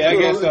legal. Yeah, I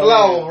guess It's so.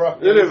 allowable, bro.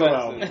 It is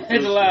allowed.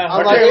 It's alive. I'm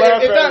I like, can't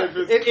laugh if, at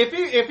it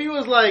if he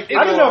was like, I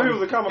didn't know he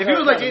was a Comic if he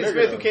was like Ian Con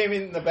Smith nigga, who though. came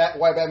in the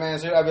white Batman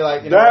suit, I'd be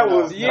like, That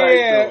was Yeah. tight,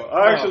 though. I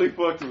No. actually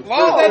fucked with Why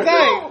was that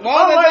tight? Why was I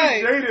that like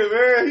tight? Jada,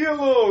 man. He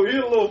a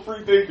little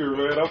free thinker,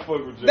 man. I fuck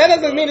with Jada. That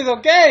doesn't mean it's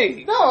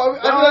okay. No,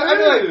 I'd be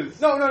it like,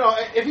 is. no.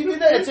 If he did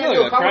that at San He's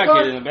Diego like a Comic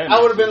crackhead in a Con, Batman I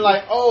would have been suit.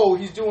 like, oh,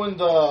 he's doing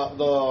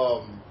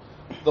the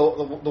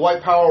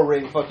white power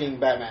ring fucking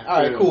Batman. All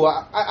right, Yeah. cool.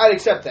 I'd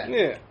accept that.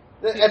 Yeah.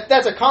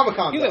 That's a Comic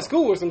Con. He was at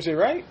school or some shit,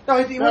 right? No,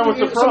 he That went was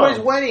to the somebody's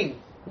prom. wedding.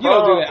 You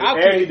don't do that. I'm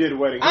And he kicking, did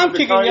wedding. He I'm went to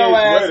kicking your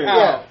Kanye's ass wedding.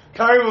 out.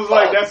 Kanye was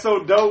like, that's so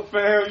dope,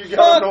 fam. You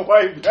got Fuck. no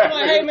white back. I'm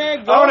like, hey,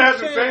 man, go I would have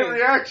the change. same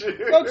reaction.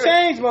 Go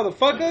change,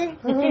 motherfucker.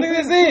 What the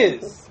nigga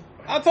this is?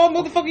 I told him,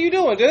 what the fuck are you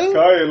doing, dude?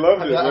 Kanye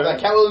loved I'd it, be man. like,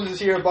 Cat Williams is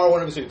here, borrow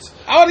one of his suits.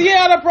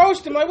 I'd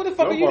approached him, like, what the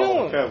fuck are you Nobody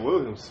doing? Cat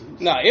Williams suits.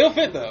 Nah, it'll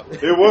fit, though.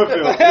 It would feel.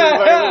 He was like a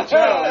little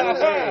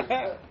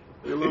child.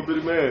 You're a little bitty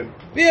man.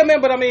 Yeah,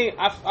 man, but I mean,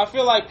 I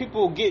feel like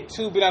people get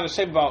too bent out of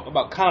shape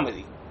about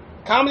comedy.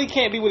 Comedy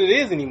can't be what it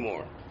is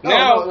anymore.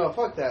 No,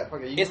 fuck that. Fuck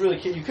it. You It's- really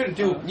can't. You couldn't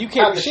do. You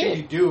can't half do the shit shit.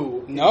 you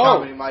do. In No.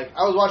 comedy, Mike.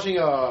 I was watching.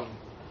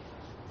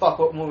 Fuck,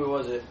 what movie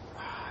was it?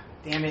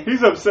 Damn it.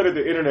 He's upset at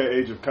the internet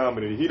age of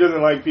comedy. He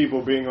doesn't like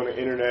people being on the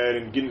internet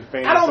and getting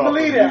famous. I don't off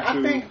believe of that.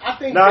 YouTube. I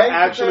think Not Dave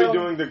actually Chappelle-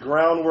 doing the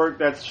groundwork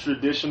that's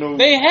traditional.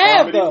 They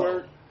have, comedy though.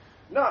 work.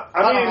 No,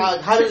 I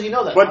mean, how does he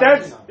know that? but How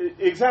does that's he know?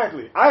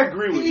 exactly. I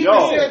agree with He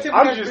y'all. even said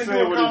I'm Tiffany just has been saying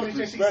doing what comedy his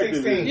since she's perspective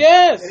 16. is.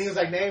 Yes. And he was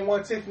like, name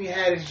one Tiffany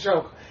Haddish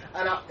joke.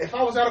 And if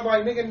I was out, I'd be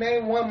like, nigga,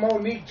 name one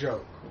Monique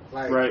joke.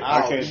 Like, Right,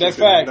 I can't. That's think of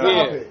fact, none.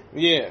 yeah. Stop it.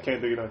 Yeah.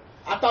 Can't think of none.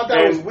 I thought that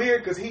And- was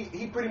weird because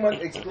he pretty much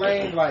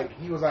explained, like,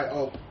 he was like,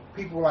 oh,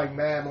 people were like,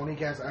 mad, Monique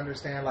has to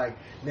understand, like,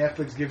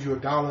 Netflix gives you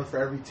 $1 for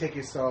every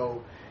ticket,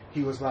 so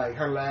he was like,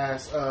 her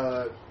last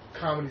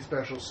comedy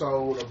special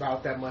sold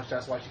about that much,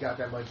 that's why she got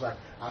that much. Like,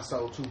 I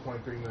sold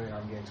 2.3 million,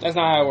 I'm getting That's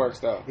not how it works,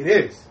 though. It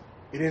is,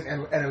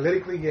 and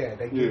analytically, yeah,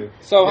 they Yeah. get.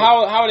 So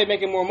how are they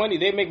making more money?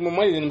 They make more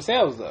money than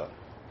themselves, though.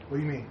 What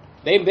do you mean?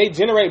 They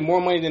generate more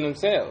money than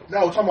themselves. No,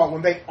 I'm talking about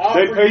when they offer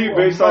They pay you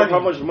based money, on how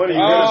much money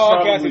you're Oh,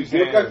 gonna okay, I see probably what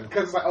you're get. saying.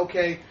 Because it's like,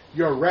 okay,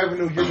 your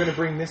revenue, you're going to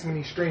bring this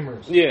many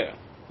streamers. Yeah.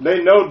 They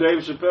know Dave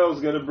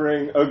Chappelle's gonna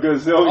bring a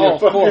gazillion Oh,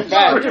 for a fucking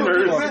fact.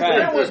 streamers. For a fact.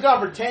 Man was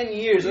gone for 10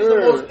 years. He's Yeah. the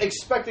most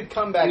expected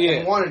comeback Yeah.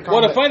 and wanted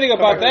Well, comeback. the funny thing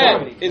about comeback that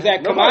comedy. is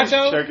that Nobody's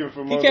Camacho, checking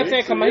for he kept Monique,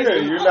 saying so Camacho.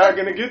 yeah, you're not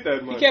gonna get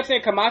that He much. kept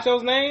saying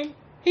Camacho's name.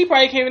 He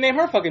probably can't even name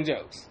her fucking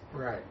jokes.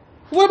 Right.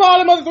 What about all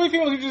them other 3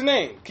 females you just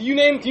named? Can you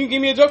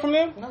give me a joke from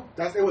them?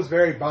 It was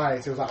very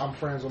biased. It was like, I'm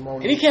friends with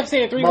Monique. And he kept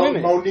saying 3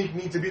 women. Monique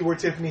needs to be where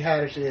Tiffany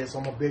Haddish is, so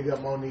I'm going to big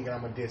up Monique and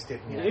I'm going to diss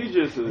Tiffany Haddish. He's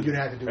just You didn't an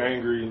have to do it.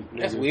 angry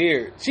That's nigga.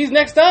 weird. She's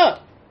next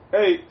up.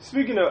 Hey,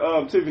 speaking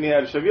of Tiffany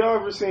Haddish, have y'all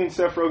ever seen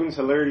Seth Rogen's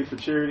Hilarity for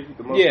Charity?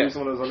 The most Yeah.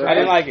 recent one that was on I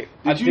didn't Netflix? like it.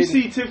 I Did you didn't-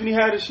 see Tiffany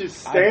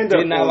Haddish's I stand-up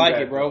did not on like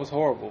that? it, bro. It was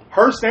horrible.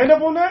 Her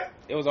stand-up on that?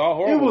 It was all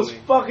horrible. It was to me.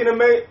 fucking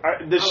amazing.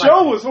 The I show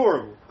liked it. was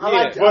horrible.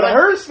 Yeah.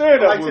 Her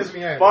stand-up I like was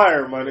Tiffany Haddish.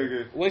 fire, my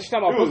nigga. When she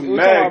talking It about was pussy, when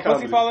she mad talking about pussy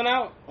comedy. falling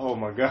out, Oh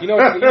my god. you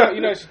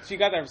know she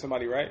got that from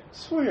somebody, right?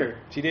 Swear.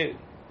 She did.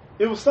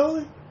 It was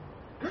stolen?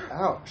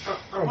 Ouch.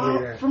 I don't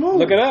believe that. From who?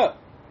 Look it up.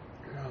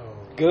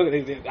 No.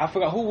 Good. I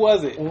forgot who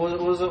was it. What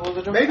was the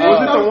joke? Maybe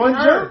Was it it was the one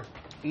her. joke?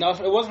 No,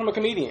 it wasn't from a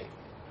comedian.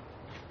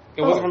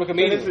 It Oh, wasn't from a then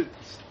comedian. is it-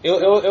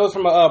 It was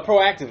from a pro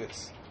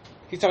activist.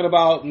 He's talking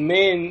about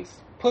men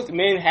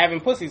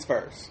having pussies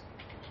first,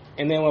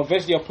 and then when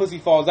eventually your pussy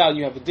falls out,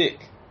 you have a dick.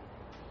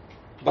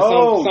 But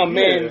Oh, some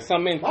yeah. men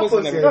My pussy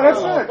pussy never No, that's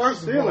Oh, not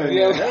first of all, stealing.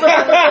 Yeah. No,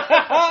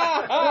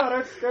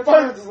 that's not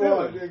First of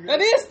all, stealing. nigga.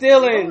 That is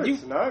stealing. No, you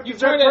it's not. you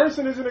 'Cause turn that it.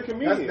 person isn't a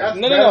comedian. That's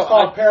No,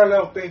 called I-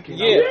 parallel thinking.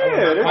 Yeah,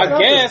 that's I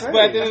not guess, the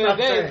but at the same. end of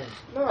the That's day, not the same.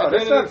 No, At the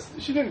that's end of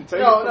not. She didn't take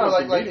it No, from no, a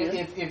like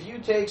comedian. if you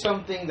take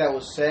something that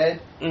was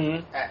said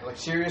mhm. like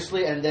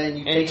seriously and then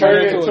you And take turn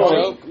it it into a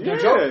joke. the Yeah.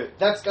 joke,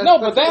 that's No,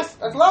 but that's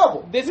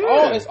laughable. It's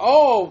Yeah. it's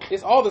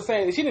all the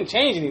same. She didn't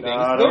change anything.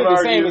 Nah, It's literally don't the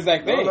same argue.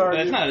 exact thing. Don't argue.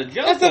 That's not a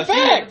joke. That's a though. She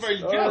had fact. the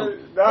first joke.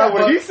 Nah,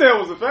 what but- he said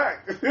was a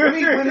fact. When he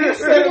She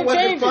said it didn't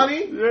wasn't change it.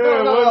 funny,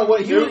 No.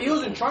 What he it,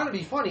 wasn't trying to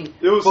be funny.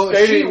 it was but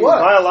she stating was.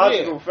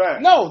 biological Yeah.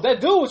 fact. No, that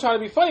dude was trying to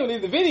be funny when he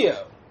did the video.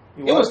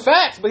 He It was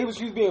facts, but he was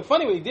being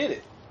funny when he did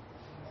it.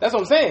 That's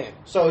what I'm saying.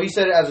 So he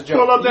said it as a joke.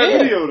 Pull up that Yeah.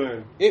 video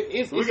then.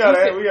 It's We he gotta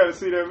said-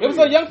 see that video. It was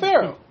a Young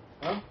Pharaoh.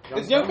 Huh?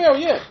 It's Young Pharaoh,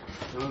 yeah.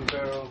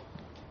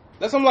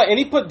 That's what I'm like, and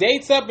he put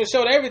dates up and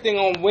showed everything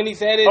on when he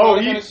said it. And all Oh,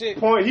 that he kind of shit.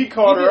 he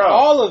called He her did out.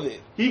 all of it.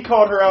 He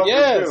called her out for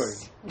stealing.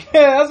 Yes.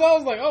 Yeah, that's why I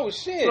was like, oh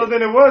shit. So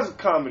then it was a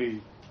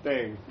comedy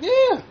thing.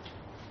 Yeah.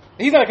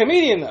 He's not a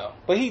comedian though,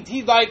 but he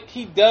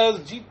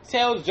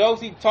tells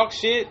jokes, he talks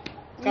shit.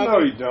 No,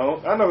 you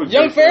don't. I know who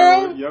Young Jay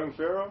Pharaoh? is. Young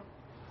Pharaoh.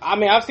 I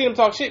mean, I've seen him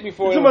talk shit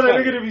before. You It talking was about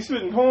that funny. nigga that be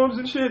spitting poems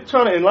and shit,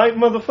 trying to enlighten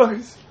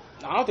motherfuckers?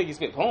 I don't think he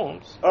spit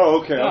poems.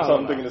 Oh, okay. No,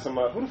 I'm no. thinking of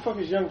somebody. Who the fuck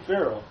is Young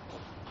Pharaoh?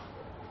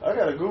 I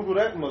gotta Google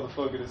that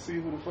motherfucker to see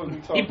who the fuck we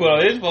He talking put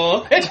on his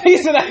phone. He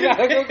said, I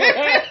gotta go.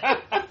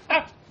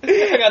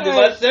 I got to do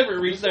my separate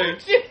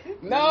research.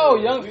 No,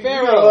 Young We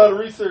got a lot Pharaoh. of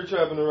research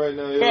happening right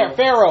now, yo.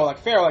 Pharaoh,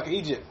 like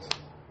Egypt.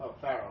 oh,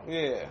 Pharaoh.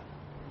 Yeah.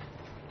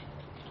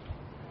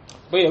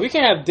 But yeah, we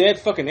can't have dead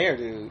fucking air,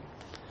 dude.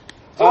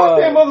 Fuck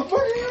that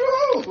motherfucker,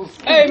 you know.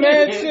 Hey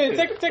man, shit,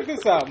 check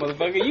this out,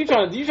 motherfucker. You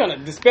trying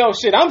to dispel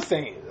shit I'm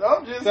saying.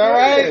 I'm just It's all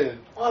right. saying.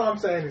 All I'm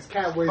saying is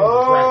Katt Williams is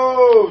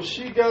Oh,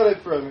 she got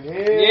it from him.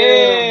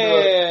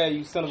 Yeah,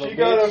 you son of a She bitch.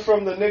 got it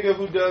from the nigga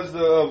who does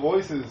the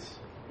voices.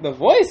 The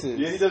voices.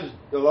 Yeah, he does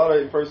a lot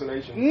of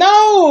impersonation.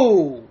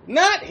 No,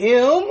 not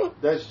him.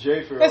 That's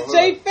Jay Farrell. That's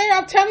Jay Fair.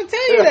 I'm trying to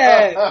tell you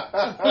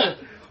that.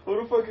 Who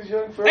the fuck is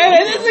Young Farrell?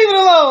 Hey, just leave it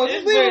alone.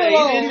 Just leave it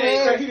alone,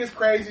 great. man. He this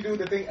crazy dude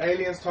that think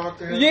aliens talk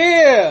to him.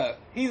 Yeah,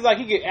 he's like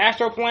he get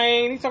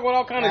astroplane. He's talking about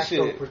all kind of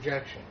Astral shit.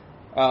 projection.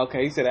 Oh,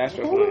 okay, he said Who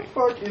the astroplane.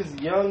 fuck is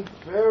Young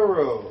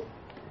Pharaoh?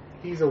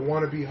 He's a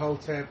wannabe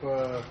Hotep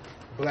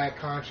black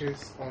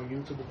conscious on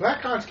YouTube. The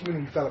black conscious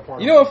community fell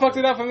apart. You know what fucked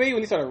it up for me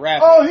when he started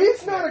rapping? Oh,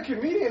 he's not a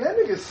comedian. That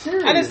nigga's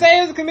serious. I didn't say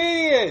he was a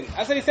comedian.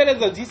 I said he said it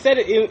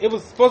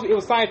was supposed to be, it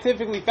was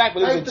scientifically fact,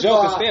 but it was a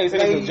joke instead. He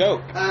said it was a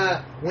joke.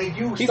 When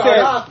you He start said-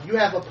 off, you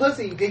have a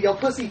pussy, then your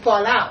pussy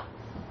fall out.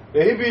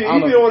 Yeah, he be I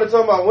don't the know. one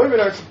talking about women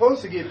aren't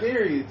supposed to get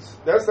periods.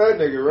 That's that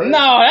nigga, right?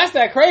 No, that's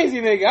that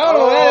crazy nigga. I don't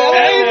know what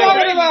that's you that talking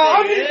crazy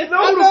about. nigga.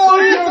 I I know what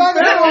you're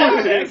talking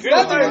about. That's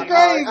That's what's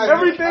crazy.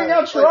 Everything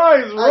I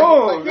try is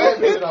wrong.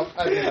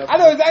 I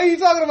know exactly who you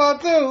talking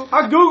about too.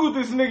 I googled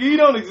this nigga. He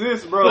don't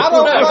exist, bro. I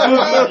don't fuck- Like,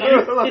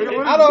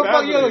 what I is don't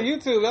fuck you on happening?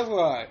 YouTube. That's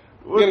why.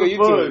 What You on the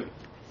YouTube.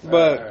 fuck?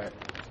 But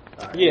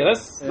yeah,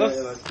 let's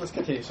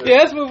continue. Sir. yeah,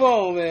 let's move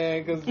on,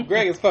 man, because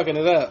Greg is fucking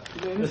it up.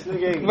 This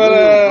nigga ain't But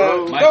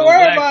good, bro. don't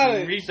worry about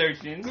it.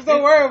 Researching. Just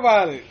don't worry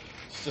about it.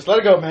 Just let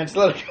it go, man. Just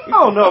let it I go.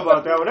 don't know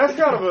about that one. That's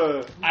kind of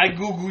a. I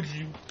googled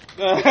you.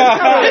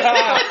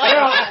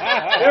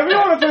 If we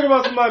want to talk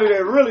about somebody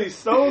that really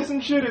stole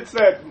some shit, it's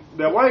that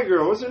white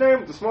girl. What's her name?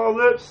 With the small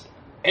lips.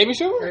 Amy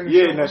Schumer?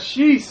 Yeah, now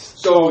she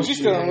stole. She's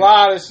shit. stealing a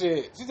lot of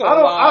shit. She's stealing a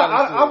lot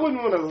of shit. I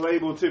wouldn't want to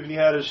label Tiffany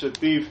Haddish a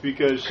thief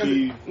because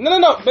she. No.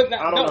 But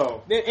I don't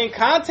know. In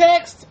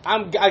context,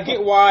 I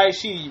get why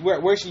she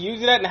where she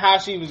used it at and how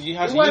she It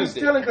used wasn't it.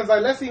 stealing because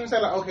like let's even say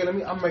like okay, I'm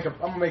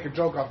gonna make a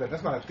joke off that.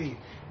 That's not a thief.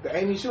 The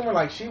Amy Schumer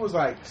like she was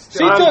like She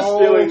stealing took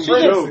stealing she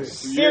took jokes.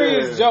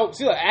 serious Yeah. jokes.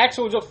 She took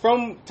actual jokes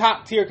from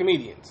top tier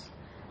comedians.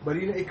 But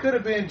it could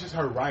have been just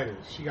her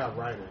writers. She got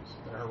writers.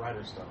 Her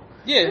writers stuff.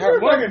 Yeah, Remember her,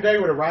 back in the day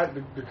where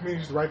the comedians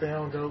used to write their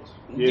own jokes?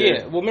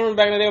 yeah. Well, remember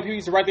back in the day when people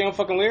used to write their own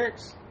fucking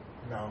lyrics?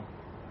 No.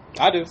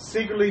 I do.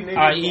 Secretly, niggas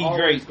I.e. always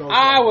Drake. go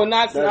I for it. will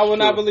not. That's I will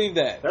not true. believe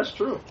that. That's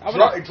true. I will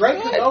not-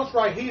 Drake can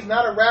ghostwrite. He's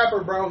not a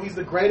rapper, bro. He's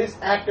the greatest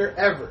actor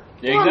ever.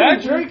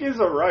 Exactly. Drake is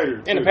a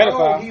writer. And a too.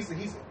 pedophile. Oh,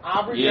 he's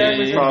Aubrey Yeah,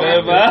 Graham is Probably.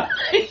 a rapper.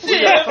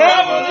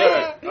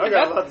 I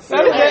got a lot to say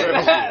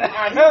about that.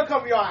 Alright, he'll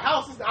come to your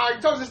house. I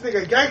told this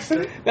nigga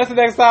gangster. That's the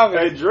next topic.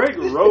 Hey, Drake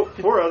wrote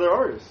for other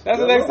artists. That's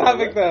the next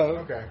topic, though.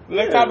 Okay. The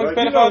next topic is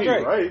pedophile He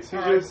Drake. writes. He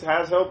Alright. just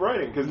has help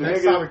writing because the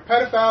Next nigga. topic,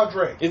 pedophile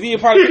Drake. Is he a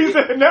part of? He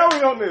said, now we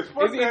on this.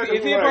 Fuck that,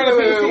 Is he a right. part of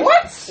PC?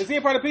 What? Is he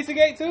a part of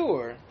Pizzagate too,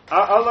 or?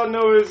 All I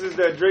know is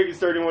that Drake is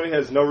 31. He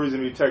has no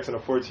reason to be texting a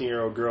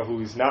 14-year-old girl who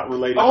he's not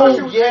related Oh,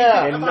 to.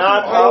 yeah. And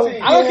not I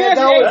I don't care if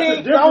that was- she's 18. that's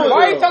a different Why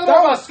are you girl. talking That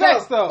about was sex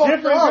tough. though? Fuck.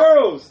 different up.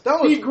 girls. That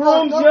was He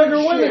grooms fucked up younger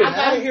as shit, women. I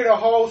gotta hear the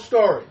whole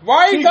story. Why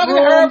are you He talking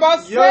to her grooms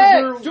about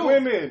younger sex?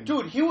 women.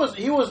 Dude, he's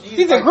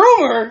He's a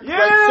groomer.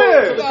 Yeah.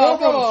 So the girl Oh,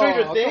 come from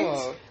Stranger on, Things,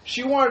 come on.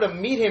 she wanted to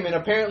meet him, and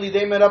apparently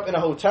they met up in a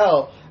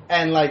hotel,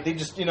 and like they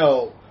just,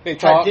 They had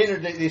talk. dinner.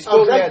 They Oh,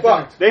 spoke. They Drake had dinner.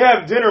 fucked. They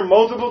have dinner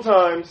multiple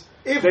times.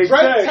 If They Drake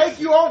text. take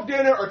you on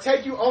dinner or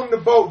take you on the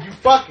boat, you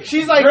fucking.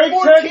 She's like Drake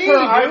 14, texts her,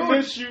 "I dude.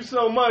 miss you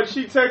so much."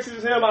 She texts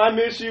him, "I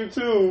miss you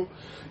too."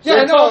 Yeah,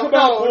 They no, talk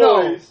about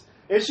no. boys.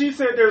 And she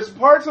said there's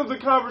parts of the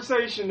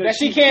conversation that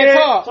she can't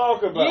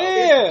talk. about.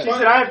 Yeah. She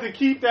said, "I have to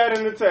keep that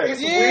in the text."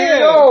 It's Yeah. weird.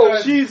 Yo,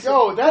 because She's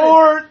Yo, that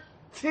is-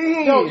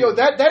 14. Yo,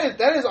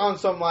 that is on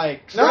some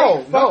like Drake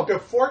no. fucked a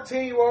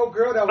 14-year-old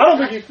girl that was I don't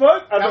think he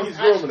fucked. I that think was he's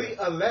grooming actually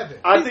her. 11.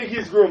 I think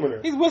he's grooming her.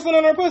 He's whistling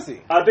on her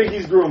pussy. I think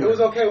he's grooming It was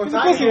her. okay when He's a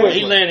Tiger pussy had whistler.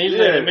 He's letting Yeah,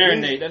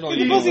 marinate. That's all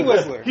he's a he pussy doing.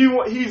 whistler.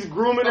 He's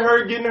grooming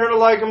her, getting her to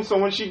like him, so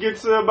when she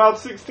gets to about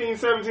 16,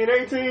 17,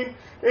 18,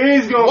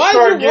 he's going to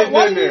start getting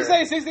why in did you there.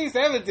 say 16,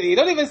 17?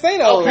 Don't even say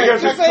those. Okay,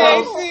 Just Because say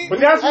it's close. 18. But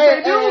that's what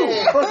they do.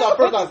 Hey, first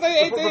off, Say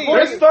 18. before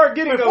They start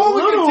getting a before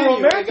we little continue,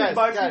 romantic hey, guys,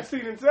 by guys.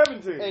 16 and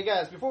 17. Hey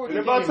guys, before we And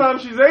then by continue, the time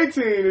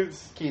she's 18,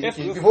 it's... Yes,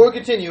 yes. before we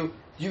continue,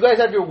 you guys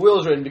have your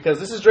wills written because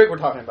this is Drake we're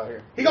talking about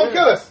here. He gonna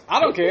kill us. I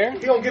don't care. He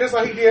gonna get us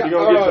like he did. You're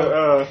going to get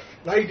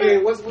like he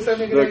did. What's that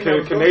nigga? the name that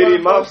was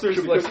Canadian going to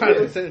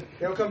mobsters.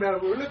 They'll come down.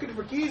 We're looking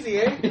for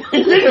Keezy, eh?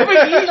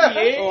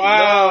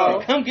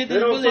 Wow. Come get They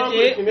this don't bullet, talk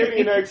with a yeah.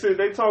 Canadian accent.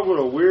 They talk with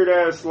a weird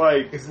ass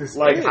like Is this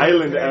like Spanish?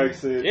 island Canadian?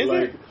 accent. Is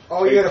like it?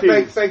 Oh yeah, the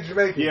Keys. fake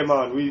Jamaican. Yeah,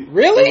 man. We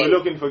Really? We're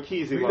looking for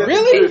Keezy, We man. looking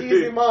Really? for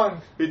Keezy, man.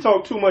 He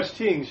talk too much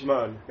things,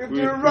 man. If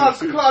We- the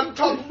Ross Club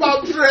talk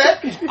about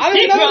Drake, I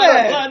didn't know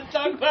that.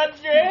 Talk about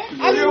Drake. I you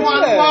didn't know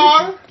want that.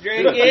 more?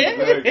 Drake, yeah.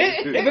 But they're in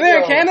Do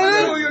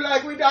Canada? you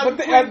like we done But,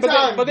 quick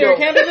they, but they're in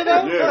Canada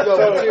though? Yeah. Yo, So-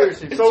 but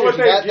seriously, so what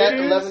seriously, they that get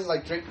is 11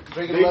 like Drake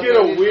They 11 get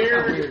a is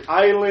weird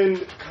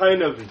island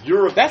kind of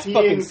European That's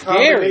fucking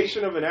scary.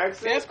 combination of an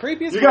accent. That's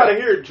creepy as You fuck. gotta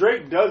hear it.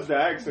 Drake does the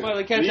accent. Well,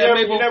 they catch You that ever-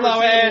 maple you never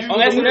flower seen him ass use On a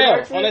weird SNL.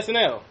 accent? On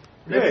SNL.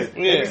 Yeah.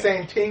 They be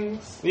saying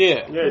tings.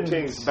 Yeah. Yeah,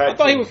 things. I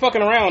thought he was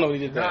fucking around when he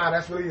did Nah, that.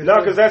 that's what he is. No,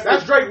 'cause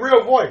that's- Drake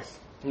real voice.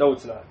 No,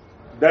 it's not.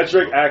 That's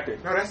Drake acting.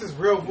 No, that's his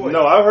real voice.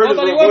 No, I heard I his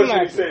thought he real voice wasn't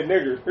when he said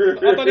nigger. I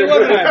thought he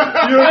wasn't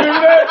acting. You remember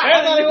that? I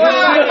thought he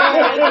wasn't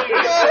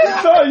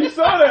You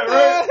saw that,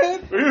 right?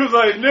 He was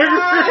like, nigger.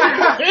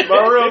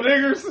 My real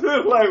niggers.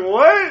 Like,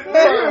 what?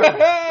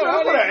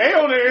 I put an A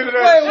on the end of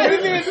that Wait, was he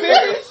shit. being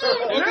serious? Was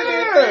he being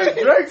Yeah,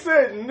 serious? Drake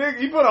said nigga.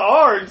 He put an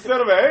R instead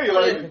of an A.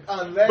 Like,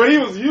 Unless, but he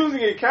was using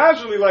it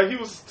casually, like he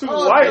was too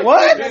Oh, white.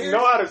 what? He didn't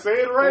know how to say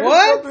it right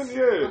What? or something.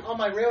 Yeah. all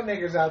my real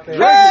niggas out there.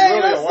 Drake Hey, is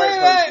really don't a white say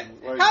that. person.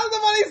 Like, How does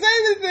somebody say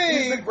He's the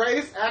anything?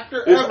 greatest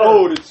actor it's ever.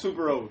 old. It's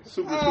super old.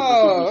 Super,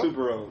 Oh.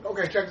 super old.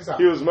 Okay, check this out.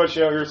 He was much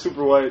younger,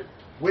 super white.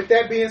 With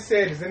that being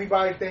said, does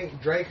anybody think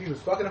Drake, he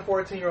was fucking a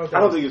 14-year-old? I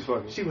don't think he's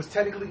fucking. She was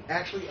technically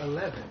actually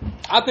 11.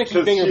 I think she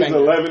Because finger she's banged.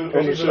 11 on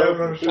the She's show.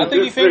 11 on the show. I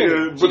think he This fingered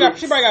nigga- her.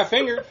 She probably got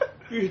fingered.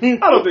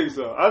 I don't think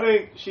so. I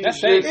think she's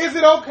That's just. safe. Is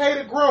it okay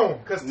to groom?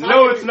 Because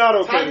No, it's not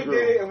okay Tiger to groom.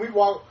 did it, and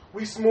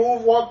we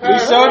smooth walked We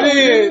past. sure it.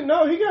 did.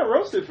 No, he got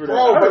roasted for that.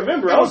 Bro, I but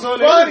remember. It I was was on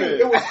the funny.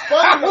 internet. It was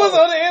funny. I was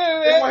though. on the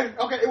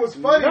internet. It was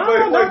funny, No, but it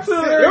not wasn't to,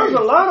 serious. there was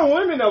a lot of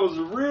women that was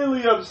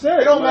really upset.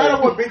 It don't Like-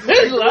 matter what bitches There's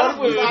think. a lot of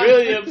women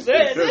really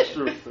upset. That's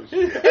true. That's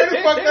true. And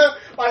it's fucked up.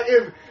 Like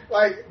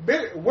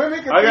if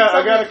women can I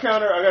got a think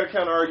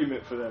counter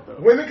argument for that though.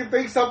 women can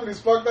think something is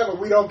fucked up, but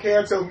we don't care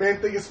until men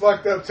think it's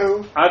fucked up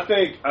too. I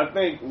think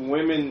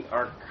women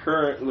are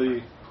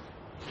currently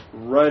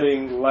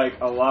running like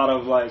a lot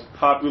of like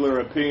popular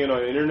opinion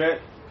on the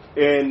internet,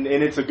 and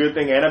it's a good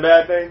thing and a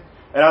bad thing.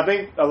 And I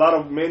think a lot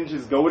of men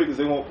just go with it because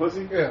they want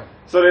pussy. Yeah.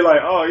 So they're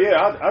like, oh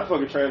yeah, I'd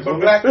fuck a trans But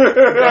woman. black- You know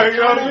black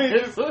what I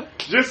mean?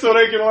 Just so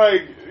they can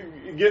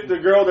like get the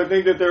girl that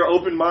think that they're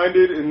open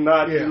minded and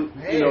not Yeah.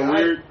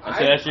 weird.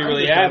 So that shit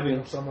really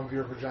happened. Some of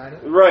your vagina.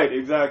 Right,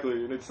 exactly.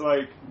 And it's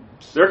like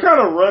they're kind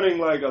of running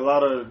like a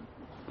lot of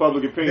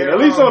public opinion, They're, at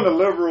least on the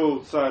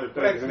liberal side of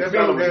things. And they're it's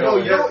not being-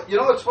 a they're- result. you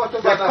know what's fucked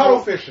up Like about cuddle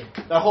fishing.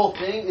 that whole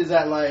thing is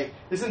that like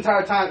this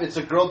entire time it's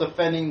a girl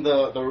defending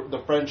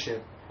the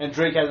friendship and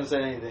Drake hasn't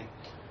said anything.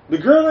 The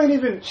girl ain't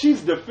even,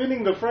 she's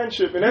defending the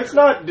friendship, and that's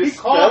not He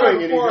called her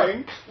dispelling before.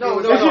 anything. No,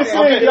 It's just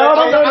saying, y'all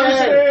don't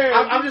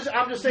understand.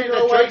 I'm just saying You know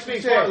that what Drake you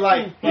speaks said. for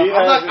like He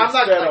hasn't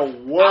said a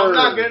I'm word.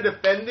 not gonna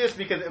defend this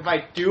because if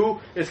I do,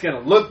 it's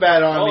gonna look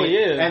bad on Oh, me.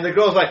 yeah. And the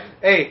girl's like,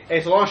 hey,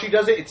 so long as she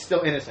does it, it's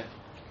still innocent.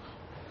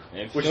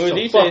 Which is some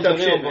he fucked said up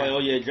to shit, him, man. oh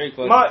yeah, Drake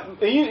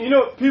fucked. You know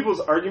what people's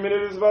argument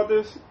is about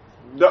this?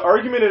 The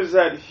argument is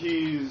that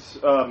he's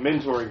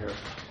mentoring her.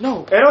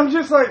 No, And I'm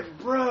just like,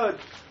 bruh,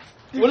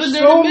 What is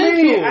there so to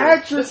many mentor?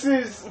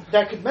 actresses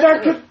that could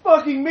that could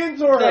fucking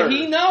mentor her. That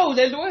he knows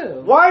as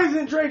well. Why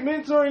isn't Drake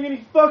mentoring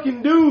any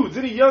fucking dudes,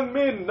 any young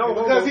men? No,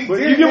 Because he but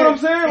did. you get what I'm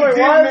saying? He Like,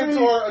 did why is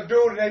mentor a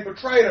dude and they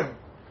betrayed him.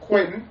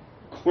 Quentin.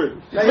 Quit.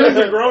 He's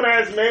a grown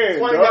ass man.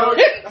 dog.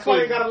 That's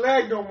why he got a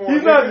leg no more.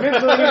 He's not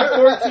nigga. mentoring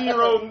any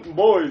 14-year-old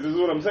boys, is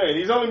what I'm saying.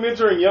 He's only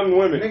mentoring young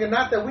women. Nigga,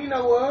 not that we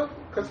know of.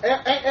 Because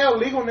ain't L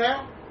legal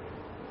now?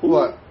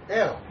 What?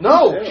 L.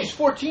 No, Yeah. she's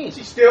 14.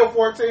 She's still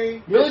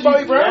 14. Millie Bobby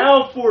She's Brown.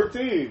 now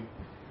 14.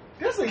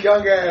 That's a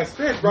young ass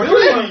bitch, bro.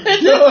 Really? No.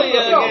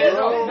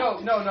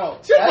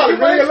 She was probably As a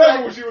matter of 11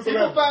 fact, when she was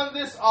people 11. found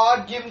this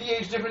odd given the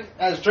age difference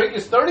as Drake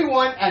is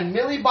 31 and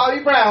Millie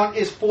Bobby Brown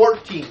is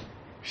 14.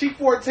 She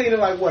 14 in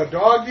like what,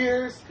 dog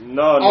years?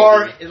 No,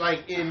 Or nigga.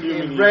 like in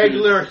Human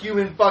regular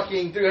human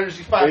fucking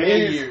 365 And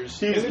years.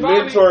 He's Is it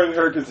Bobby? mentoring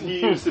her because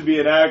he used to be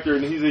an actor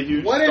and he's a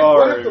huge What if,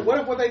 star. what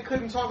if they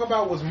couldn't talk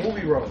about was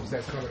movie roles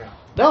that's coming out?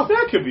 No,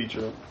 that could be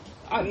true.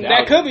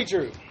 That could be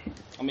true.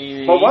 I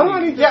mean, But why do I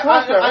need to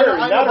talk to her,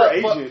 not her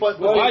agent? But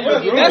why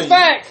you That's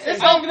facts.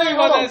 It's I don't okay think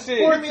about hold on, that shit.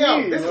 hear me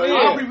out. This is Yeah.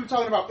 all we were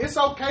talking about. It's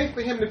okay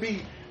for him to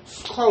be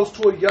close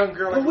to a young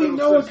girl. But Like we little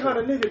know what sister. kind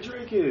of nigga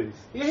Drake is.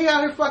 Yeah, he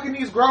out here fucking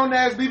these grown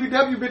ass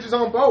BBW bitches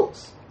on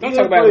boats. Don't Yeah,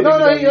 talk about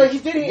but- it. no,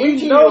 he's dating We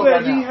 18 know years that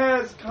right he now.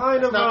 has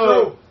kind of That's not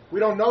true. We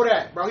don't know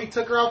that, bro. He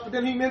took her out, but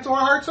then he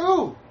mentored her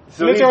too.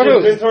 So he's Mentor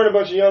who? mentoring a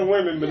bunch of young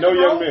women, but Yeah, no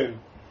bro. young men.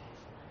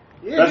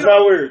 Yeah, That's you know,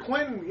 not weird.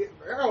 Quentin,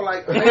 Arrow,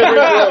 like Bro.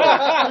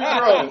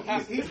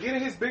 he's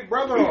getting his big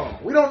brother on.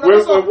 We don't know.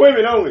 With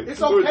women only. It's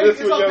With- okay. just It's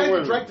with young okay for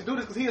women. Drake to do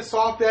this because he a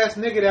soft ass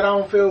nigga that I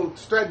don't feel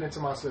threatening to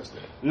my sister.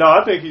 No,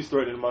 I think he's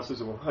threatening my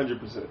sister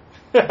 100%.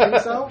 Think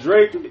so?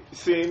 Drake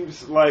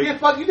seems like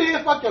You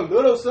didn't fuck your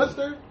little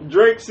sister.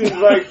 Drake seems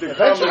like the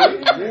Eventually.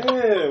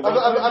 Yeah,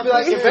 I'll be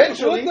like,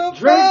 eventually. What the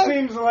Drake fuck?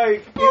 seems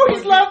like Oh,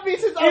 he's loved me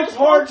since I was it's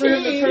hard for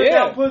him to 14. turn Yeah.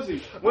 down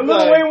pussy. When Lil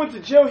Like- Wayne went to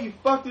jail, he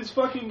fucked his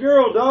fucking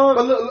girl, dog.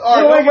 But Lil look,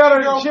 all right, Wayne got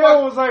her girl in jail fuck-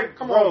 and was like,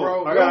 Come on,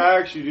 bro. I gotta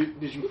ask you,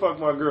 did you fuck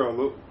my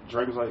girl?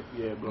 Drake was like,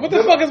 yeah, bro. What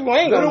the fuck is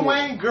Wayne gonna Little do?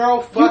 Wayne girl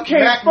You fuck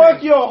can't Mac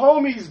fuck Man. your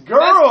homie's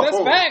girl. That's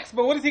facts,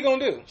 but what is he gonna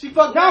do? She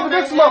fucked No, Mac but Man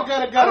that's and my.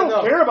 gotta I don't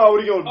go. care about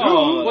what he gonna do.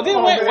 Oh. Well, then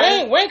Come on,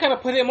 man. Wayne kind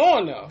of put him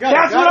on though.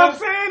 That's what I'm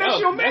saying. That's Oh,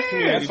 your that's man.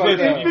 community That's fucked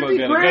business. up. You fuck 50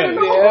 gotta grand.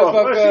 go. Yeah, that's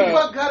fucked She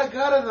up. fuck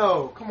gotta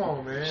though. Come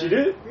on, man. She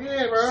did?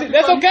 Yeah, bro. See, She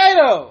that's fuck- okay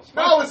though.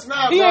 No, it's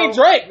not. He bro. ain't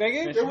Drake,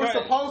 nigga. It was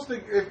Right. supposed to.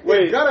 If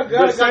Wait, gotta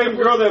the same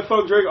girl that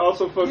fucked Drake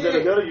also fucked Yeah.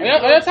 that other. And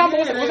that time,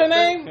 what's her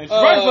name? She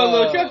probably fucked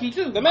Lil Chucky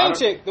too. The main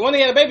chick, the one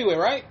he had a baby with,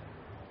 right?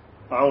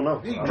 I don't know.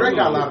 Drake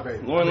got a lot of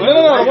babies. Lauren No,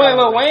 the one Wayne.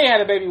 Lil Wayne had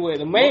a baby with,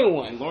 the main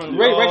one. Lauren-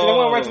 Reggie, the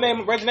one Oh.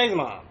 Reggie's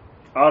mom.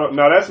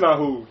 No, that's not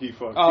who he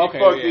fucked. Oh, okay.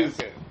 He fucked Yeah, his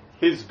okay.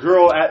 his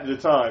girl at the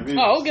time. His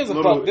Oh, who gives a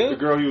little- fuck, dude? The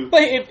girl he was.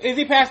 But is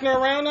he passing her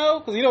around though?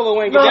 Because you know Lil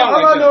Wayne No, get down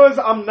all like I know that. is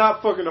I'm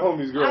not fucking the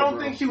homie's girl. I don't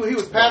bro. think he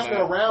was passing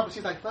it around, but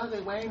she's like, fuck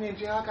it, Wayne in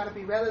jail. I gotta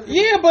be relevant.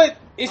 Yeah, but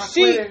is I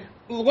she? quit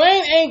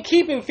Wayne ain't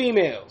keeping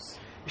females.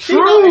 She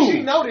True. know,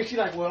 she know that. She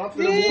like, well, I'm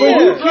finna Yeah. move But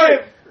on. you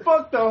can't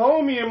fuck the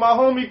homie, and my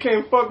homie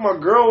can't fuck my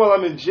girl while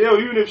I'm in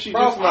jail, even if she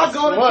Bro, just if my I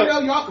go to slut.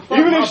 jail, y'all can fuck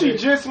Even my if she bitch.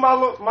 just my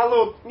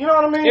little, you know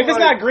what I mean? If it's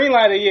Like, not green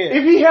lighted, yeah.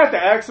 if he had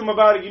to ask him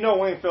about it, you know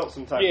Wayne felt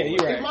some type Yeah, of way. you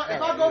right.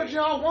 If I go to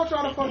jail, I want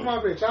y'all to fuck my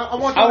bitch. I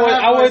want I y'all to wouldn't.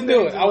 have I nice wouldn't do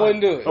things it. in I life.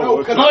 wouldn't do it. Oh, No,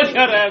 it's because I want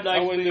y'all to have I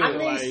nice wouldn't things. do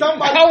I it. need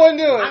somebody. I wouldn't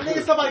do it. I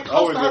need somebody I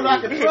close to wouldn't her do that I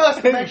it. can trust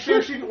to make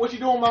sure what she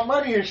doing with my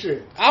money and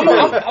shit. I'm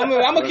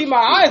gonna keep my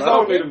eyes I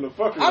don't need him open. to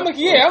fuck her. I'm gonna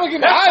keep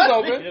my eyes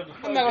open.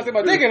 I'm not gonna stick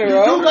my dick in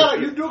her.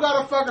 You do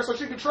gotta fuck her so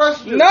she can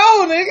trust you.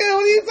 No, nigga,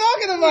 what are you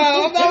talking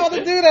about? I'm not about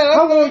to do that.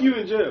 How long you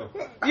in jail?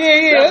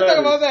 Yeah, let's talk matters.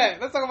 about that.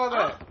 Let's talk about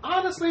that.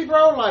 Honestly,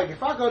 bro, like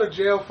if I go to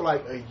jail for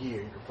like a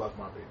year, you can fuck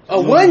my bitch. A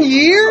 1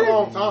 year? That's a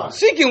long time.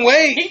 She can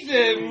wait. He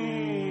said,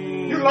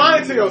 You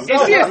lying to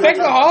yourself. Is she a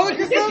sexaholic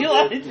or something? you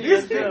lied to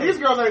These yourself.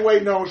 girls ain't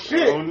waiting on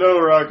shit. Oh no,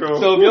 Rocco.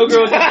 So if your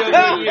girl just goes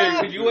a year,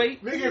 could you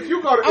wait? Nigga, if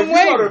you go to, I'm if you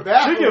go to waiting. the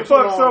bathroom, She can too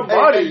fuck long,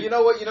 somebody. Hey, you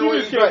know what? You know She what?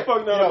 just He's can't right.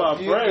 fuck none You of know, my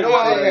you friends. know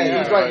what? Yeah, Hey, yeah,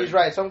 he's yeah. right. He's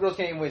right. Some girls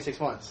can't even wait 6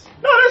 months.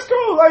 No, that's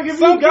cool. Like if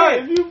Some you got,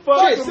 kid. if you fuck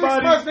Shit, 6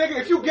 somebody, months,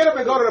 nigga. If you get up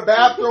and go to the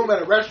bathroom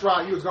at a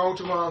restaurant you was going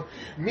too long,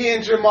 me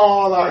and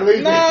Jamal are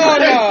leaving. No.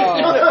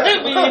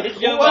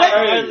 Yo, What?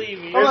 I'm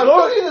leaving. I'm As like,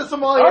 long- fuck you in I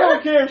Somalia.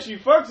 don't care if she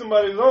fucks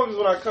somebody as long as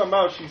when I come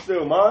out she's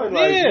still mine.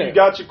 Like Yeah. you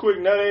got your quick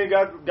nut, ain't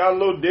got a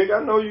little dick.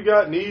 I know you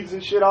got needs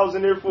and shit. I was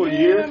in there for a Yeah,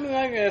 year. I mean,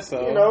 I guess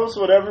so. You know, it's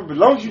whatever. But as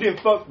long as you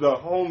didn't fuck the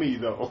homie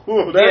though,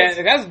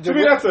 Yeah, that's to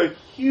me that's a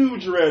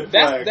huge red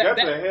flag.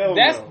 That's a hell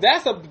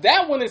no.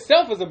 that one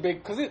itself is a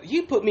big because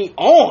he put me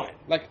on.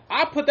 Like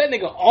I put that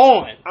nigga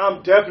on.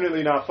 I'm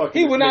definitely not fucking.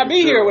 He this would not nigga's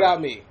be here girl.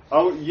 without me.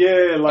 Oh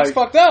yeah, like That's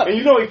fucked up. And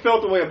you know he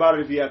felt the way about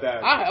it if he had to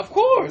ask. Of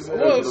course.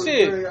 Well,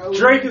 shit.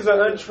 Drake is an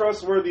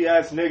untrustworthy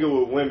ass nigga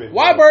with women.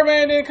 Why bro.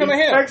 Birdman didn't come He's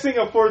at him? texting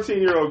a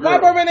 14-year-old girl. Why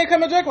Birdman didn't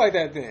come at Drake like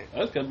that then?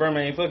 That's because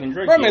Birdman ain't fucking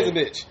Drake. Birdman's a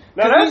yet. bitch.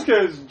 Now that's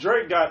because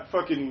Drake got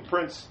fucking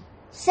Prince.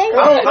 So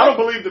I what? don't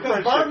believe the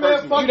Because Prince shit Birdman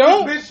personally. fucked You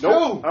don't? this bitch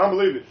Nope, too. I don't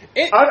believe it.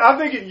 It- I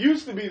think it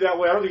used to be that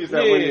way. I don't think it's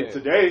that way Yeah.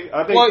 today.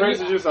 I think Well,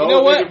 Prince is just a you whole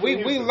know what? nigga from We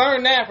Houston.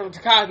 learned that from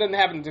Tekashi. Doesn't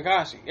happen to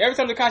Tekashi. Every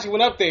time Tekashi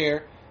went up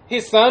there,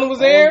 his son was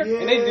there, Oh, yeah,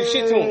 and they didn't do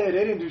shit to him. They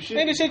didn't do shit.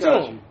 They did shit to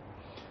Tekashi. him.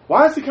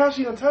 Why is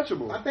Tekashi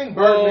untouchable? I think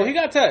Well, Birdman. he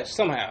got touched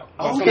somehow.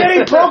 Oh, yeah,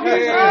 he broke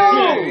his Yeah,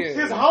 nose.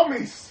 yeah. His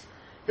homies.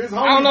 His homies.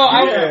 I don't know.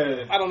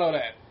 Yeah. I don't know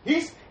that.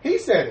 He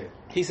said it.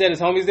 He said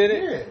his homies did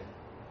it.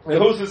 Yeah.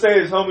 And who's to say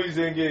his homies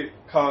didn't get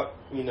caught?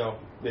 You know,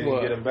 they didn't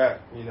What? get him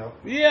back. You know,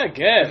 Yeah, I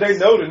guess. they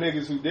know the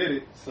niggas who did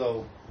it.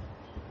 So,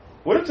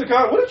 what if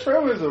Tekashi? What if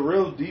Trevor is a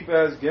real deep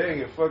ass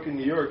gang in fucking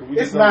New York? And we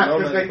It's just don't not know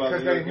because nothing they about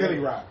the Millie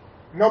gang? Rock.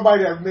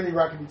 Nobody that Millie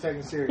Rock can be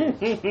taken serious.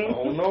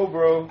 Oh no,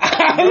 bro.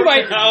 I was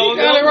like, you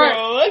got it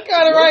right. You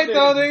got it right,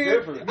 though, nigga.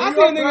 Different. I New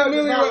seen York niggas Bloods is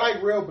Millie not Rock.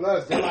 like real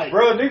bloods. They're like,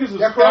 Bro, niggas was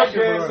They're crack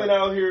cracking dancing blood.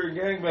 out here and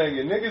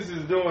gangbanging. Niggas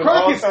is doing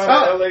Crack all is kinds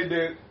tough. of LA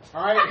dance.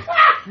 all right,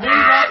 Millie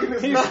Rock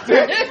is not.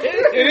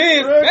 It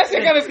is. That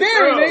shit kind of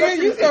scary, nigga.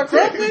 You start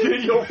Get crumping.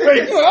 in your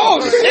face. Oh,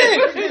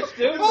 shit.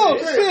 Oh,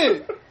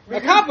 shit. A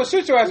cop will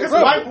shoot your ass. This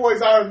Bro. white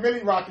boys out here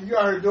Millie Rock and you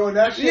out here doing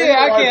that shit. Yeah,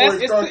 I White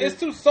can't. boys It's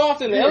too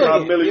soft and Got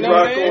elegant. Millie You know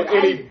Rock what I mean? on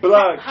any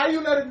block. How you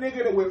let a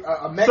nigga that with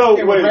a Mexican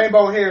wait. with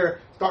rainbow hair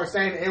start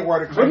saying the N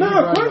word? But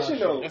no, question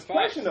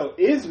though,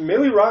 is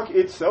Millie Rock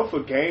itself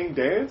a gang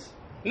dance?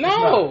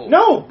 No.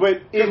 No, but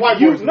if white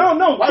you boys no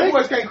white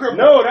boys can't crip walk.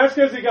 no, that's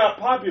because it got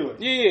popular.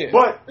 Yeah.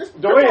 But It's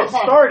the way crip it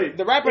walk started,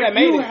 The rapper if that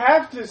made you it.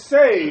 have to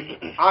say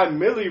I'm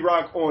Millie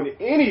Rock on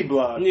any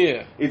block.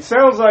 Yeah. It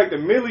sounds like the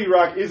Millie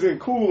Rock isn't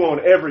cool on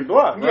every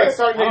block, Yeah, right?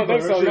 certain I don't niggas,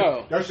 think so, that shit-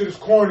 no. That shit is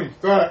corny.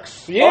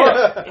 Facts.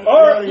 Yeah.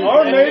 Or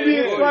maybe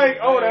it's like,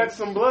 oh, that's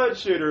some blood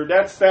shit, or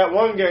that's that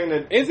one gang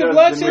that Is it does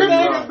blood the shit, Millie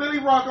though? Rock. Millie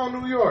Rock on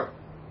New York.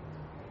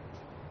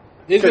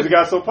 Is Because it- it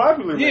got so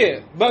popular.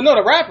 Yeah. But no,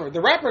 the rapper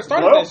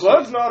started that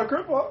Blood's shit. not a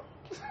crip walk.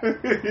 You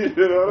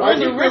know Why what I you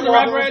mean? Where's crip the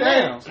rapper walking right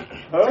down?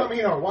 now? Tell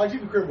me, why you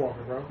be crip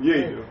walking, bro? Yeah,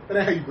 you do. That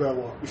ain't how you blood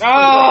walk.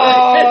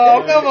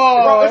 Oh, come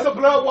Bro, it's on. a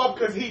blood walk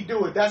because he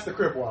do it. That's the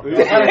crip walk. Bro.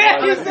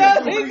 Yeah, you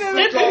said He he did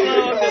switch it. on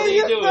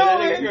You do it. said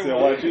That it. ain't He said,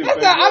 "Why you That's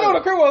say not, I know what blood?"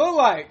 a criminal look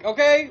like,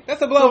 okay?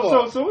 That's a blood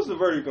walk. So what's the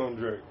verdict on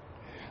Drake?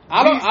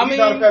 I don't, He's not a I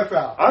mean,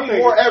 pedophile. I I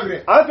think- more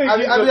evident. I think I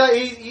he's mean, a- like,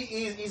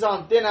 he's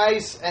on thin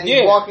ice and he's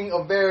Yeah. walking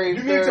a very, You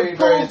need very, to very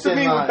prove to thin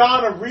me line.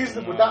 beyond a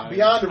reasonable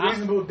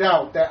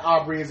doubt that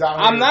Aubrey is out here.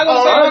 I'm not Oh,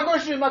 gonna my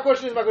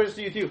question is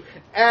to you too.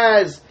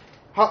 As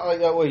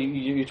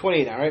you're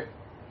 28 now, right?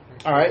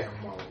 All right.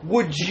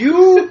 Would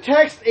you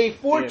text a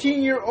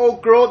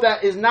 14-year-old girl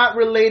that is not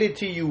related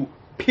to you?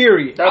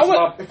 Period. That's I would-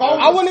 my- If I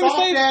I was wouldn't a even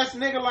say- soft ass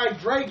nigga like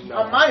Drake,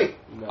 I might.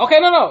 No. Okay,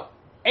 no.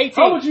 18.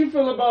 How would you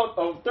feel about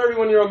a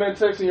 31-year-old man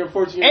texting your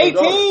 14-year-old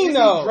daughter? 18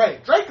 though.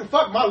 Drake can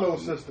fuck my little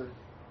sister.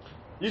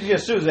 You just get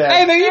Sue's ass.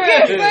 Hey, man, you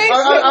can't say shit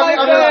like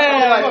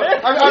that.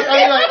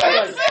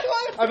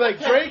 I'd be like,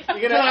 Drake, you're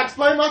Can I gonna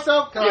explain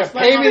myself? Can I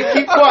explain pay me to myself?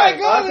 keep quiet.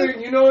 God. I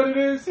think you know what it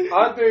is.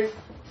 I think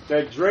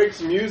that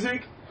Drake's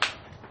music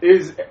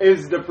is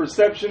the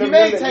perception He of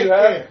may him that take you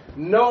have. care.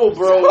 No,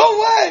 bro. So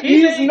what?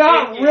 He's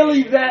not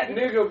really that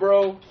nigga,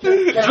 bro.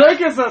 Drake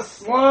is a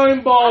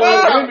slime ball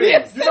with women.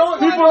 yes, You know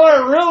what? People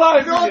aren't You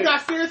realizing know what it.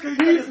 got serious because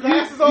he took his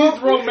glasses He's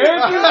off?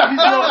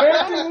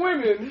 romancing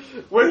women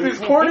with his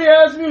corny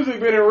ass music,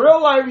 but in real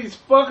life he's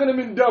fucking them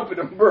and dumping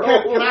them, bro.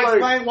 Can I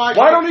explain why Why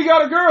Drake- don't he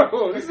got a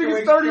girl? This Can nigga's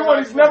we- 31.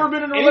 He's never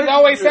been in a And relationship. he's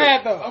always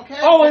sad though. Okay.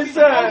 Always He's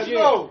sad.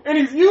 emotional. And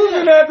he's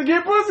using that to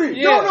get pussy.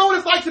 You don't know what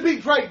it's like to be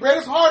Drake, man.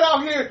 It's hard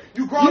out here.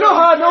 You grown You know up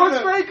how I in know it's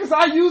Canada. fake? Because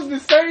I used the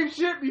same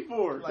shit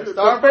before. Like, The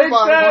start from fake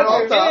bottom, sadness.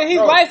 going on top. And he's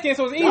Bro. light skinned,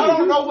 so it's easy. I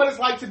don't know what it's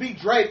like to be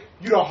Drake.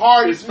 You the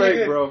hardest It's fake,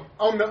 nigga bro.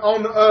 on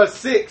the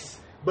 6,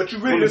 but you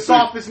really On the the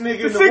softest nigga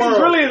The in the six world.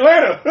 is really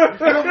Atlanta.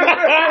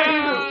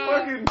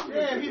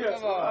 Yeah, he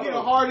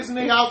the hardest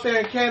nigga out there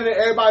in Canada.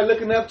 Everybody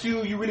looking up to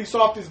you. You really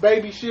soft as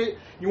baby shit.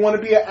 You want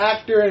to be an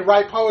actor and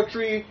write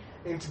poetry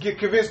and to get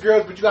convinced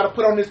girls, but you got to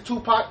put on this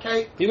Tupac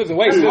cake. He losing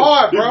weight It's too.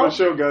 hard, He's bro. my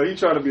show guy. He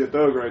trying to be a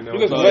thug right now. He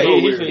looks It's great. so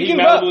He- weird. he- He he can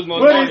Malibu's buck.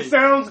 most But wanted. it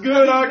sounds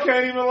good. I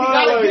can't even You lie.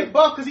 gotta Like, get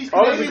buff because he's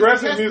all Canadian. this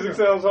aggressive He's music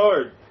testing sounds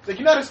hard. them. Like,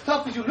 you're not as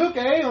tough as you look,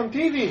 on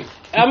TV.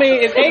 I mean,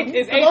 it's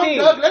 18.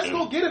 Doug, let's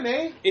go get a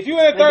name. If you in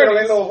your And get on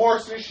that 30s, little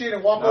horse and shit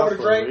and walk Not over to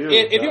for Drake. real,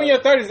 if you in dog. your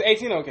 30s, it's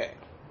 18 okay.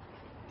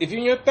 If you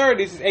in your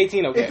 30s, it's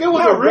 18 okay. If it was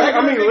Not a really. regular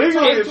I mean, nigga legally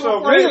talking it's to so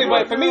a crazy, Really,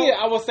 but for me,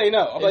 I will say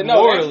no. I'm like, no,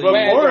 Morally. But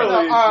man, morally,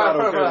 it's not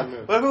Alright, okay.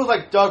 man. but if it was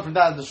like Doug from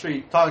down the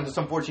street talking to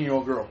some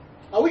 14-year-old girl.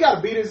 Oh, we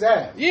gotta beat his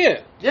ass. yeah,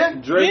 Yeah.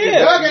 Drake Yeah.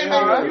 is Doug ain't making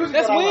Alright. no music.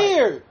 that's but I like it.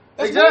 weird.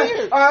 That's Exactly.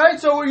 weird. All right,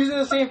 so we're using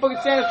the same fucking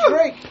standard as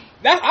Drake.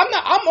 I'm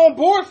on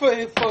board for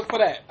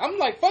that. I'm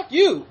like, fuck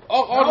you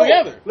all No,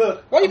 together.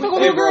 Look, Why you fuck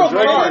with Hey, little bro, girls,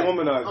 Drake is a man?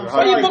 womanizer. I'm Why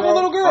sorry, you bro. fuck with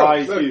little girls? High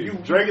Look, key. you-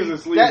 Drake is a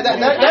sleep. That- We that-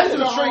 have that's to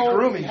some straight hold-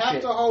 grooming We have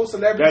shit. to hold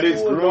celebrities That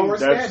is to a grooming. lower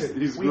standard.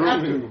 He's We have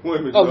grooming to.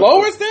 women. A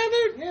lower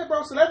standard? Yeah,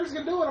 bro, celebrities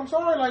can do it. I'm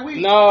sorry, like we.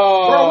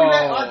 No. Bro, we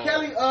let R.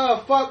 Kelly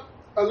fuck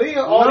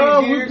Aaliyah all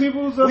No, these we years.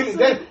 people was We-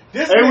 upset.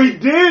 this And nigga- we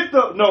did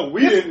the. No,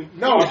 we didn't.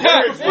 No.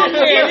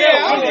 Yeah,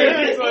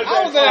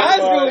 I was in high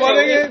school, my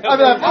nigga. I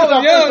mean, I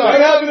was young. That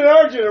happened in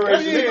our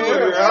generation. Yeah.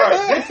 Nigga, all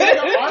right. This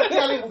nigga R.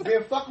 Kelly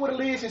been fucking with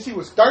Aaliyah since she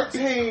was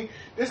 13.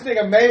 This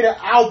nigga made an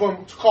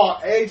album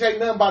called Age Ain't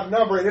Nothing But a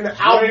Number, and then the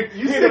album Drake,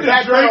 you hit see the the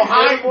background Drake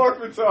high.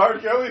 metamorphosis to R.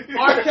 Kelly?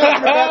 R. Kelly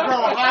in the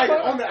background high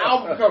on the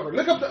album cover.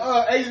 Look up the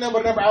Age Ain't Nothing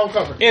But a Number album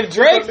cover. If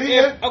Drake,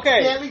 Aaliyah,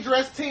 okay, scantily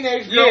dressed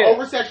teenage girl, Yeah.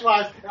 over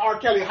sexualized, and R.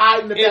 Kelly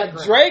hiding in the if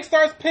background. Drake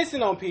starts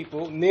pissing on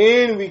people,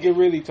 then we can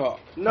really talk.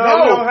 No,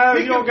 you don't have.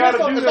 he You don't can gotta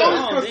piss on- do as long as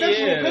that. it's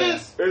consensual Yeah.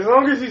 piss. As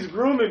long as he's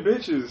grooming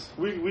bitches,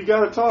 we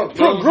gotta talk.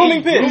 Bro,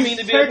 grooming piss. grooming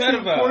to be a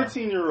Texting pedophile.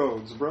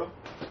 14-year-olds, bro.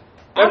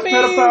 I That's mean,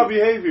 pedophile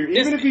behavior.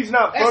 Even if he's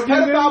not That's fucking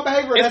pedophile them,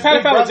 behavior. It's That's Big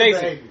pedophile Brother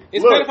adjacent. behavior.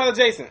 It's Look. pedophile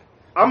adjacent.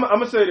 I'm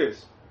gonna say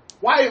this.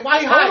 Why he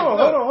Hold hiding?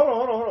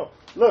 on.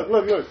 Look.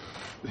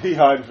 He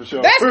hiding for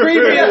sure. That's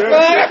creepy as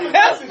fuck.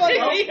 That's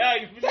fucking.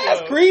 That's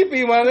That's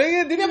creepy, my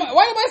nigga.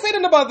 Why nobody say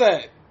nothing about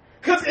that?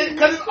 Cause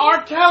it's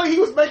R. Kelly, he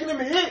was making them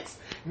hits.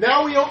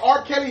 Now we on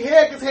R. Kelly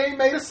head because he ain't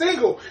made a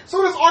single.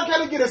 Soon as R.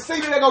 Kelly get a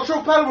single, they go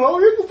triple platinum. Oh,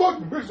 you can fuck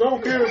the bitch. I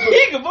don't care.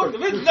 He can fuck the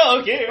bitch. No,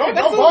 okay.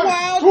 That's a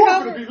wild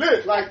cover. Be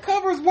lit. Like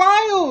cover's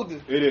wild.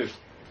 It is.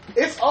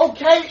 It's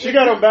okay. She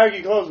got on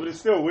baggy clothes, but it's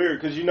still weird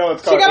because you know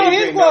it's She called got on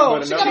his anything nothing clothes.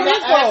 but She a got on number.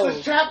 his Assless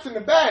clothes. chaps in the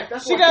back.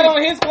 That's She what got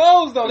on his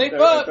clothes though. They They're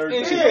fucked 13.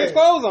 and she put his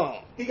clothes on.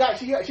 She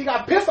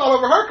got pissed all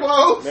over her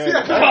clothes. Man,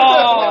 Yeah.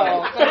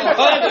 Oh,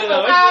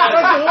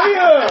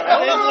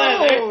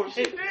 Oh,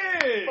 she did.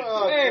 Hey,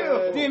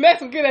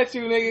 DMX will get at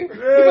you, nigga. You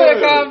better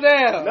calm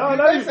down. No,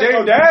 not even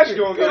Dame Dash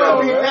gonna get Come on,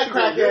 on beat man. that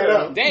crackhead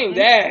up. Dame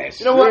Dash.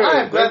 You know what? Yeah, I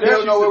am glad they Dash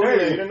don't know where used to we're date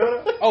her. You at. didn't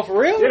know that? Oh, for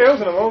real? Yeah, they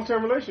was in a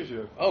long-term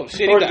relationship. Oh shit.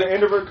 He Towards got the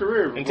end of her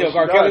career. Until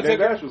Before R. she Kelly died, took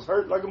Dame her? Dash was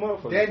hurt like a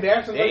motherfucker. Dan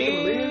Dash and Lisa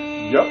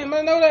Malia? Damn,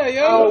 I know that,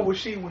 yo. How old was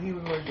she when he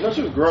was like? No,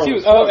 she was grown. She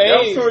was as fuck. of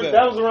age,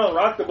 That was around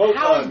Rock the Boat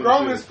How time. was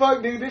grown as fuck,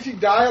 nigga? Did she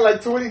die at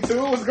like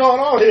 22? What's going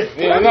on here?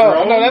 Yeah,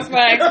 no, that's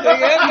facts. Nigga,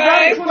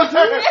 that's facts.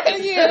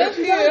 Yeah, that's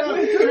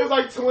She was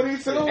like 22.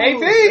 18.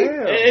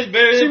 It's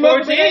better She than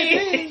must have 14. been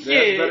 18. That's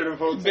Shit. better than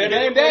 14.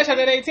 Dame Dash had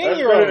that That's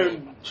 18-year-old. better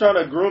than trying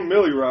to groom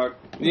Millie Rock.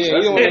 Yeah,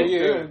 you don't want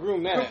to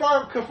groom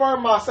that.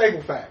 Confirm my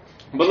Sable fact.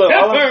 But look,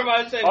 all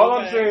Everybody say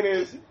I'm that. saying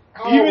is,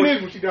 How old even was she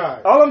if when she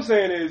died? all I'm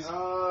saying is,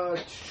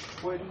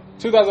 20.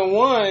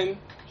 2001,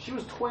 She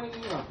was 20.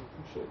 Oh,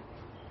 shit.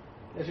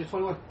 Yeah, she was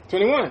 21.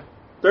 21.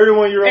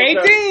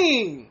 31-year-old.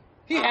 18.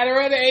 He had her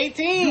at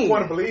 18. You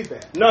want to believe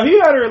that? No, he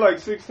had her at like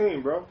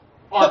 16, bro.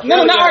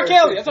 No, not R.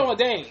 Kelly. That's all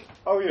Dame.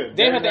 Oh yeah,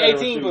 Dame had the her when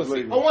 18 she was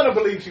pussy. legal. I want to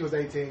believe she was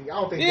 18. I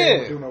don't think Dame Yeah.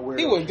 would do no weird.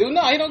 He wouldn't do.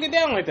 No, he don't get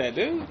down like that,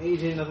 dude.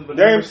 Age ain't nothing but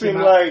Dame numbers seemed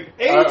came out. like.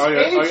 Age, are you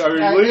age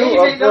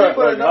legal? ain't nothing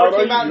but a Like, number how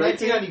came out in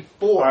old are you?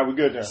 1994. Alright, we're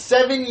good now.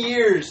 7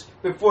 years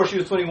before she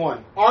was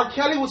 21. R.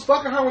 Kelly was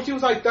fucking her when she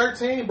was like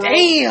 13, bro.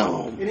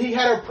 Damn. And he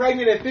had her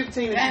pregnant at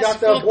 15, and That's she got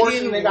the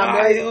abortion. And they got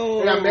married.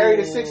 wild. They got married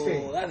at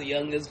 16. That's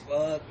young as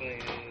fuck, man.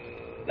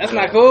 That's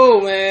not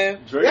cool, man.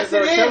 Drake Yes, is it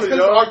R. is Kelly, because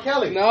dog. R.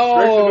 Kelly. No.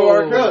 Drake can do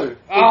R. Kelly.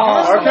 Oh.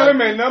 R. Kelly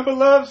made number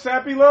love,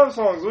 sappy love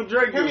songs. What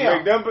Drake do? Hear me Make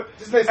out. number.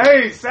 Just listen.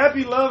 Hey,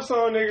 sappy love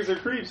song niggas are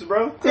creeps,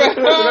 bro. That's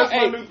my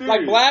Hey, new theory.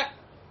 like Black,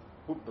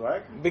 Who,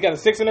 Black? they got a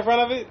 6 in the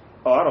front of it.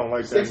 Oh, I don't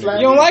like that. Six nigga. Black?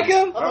 You don't like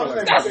him? I thought it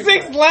was That's like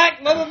 6 Black,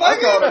 I call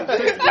motherfucker. him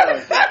Six Black.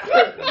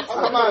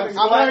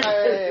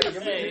 Hey,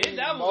 his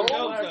album was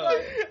dope, though.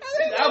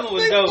 His album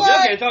was dope. Y'all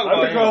can't talk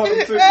I've been about calling him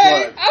Hey, Six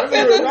Black. I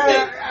said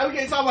that's We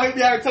can't talk about him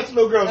being out touching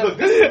little girls. Look,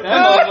 this is, him.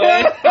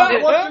 That motherfucker.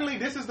 unfortunately,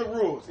 this is the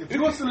rules. If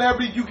you're a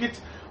celebrity, you get.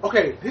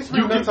 Okay, this is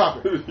You another get-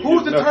 topic. you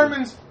Who get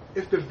determines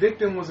if the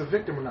victim was a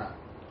victim or not?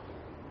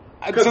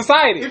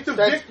 society. If the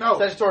That's victim, no.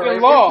 statutory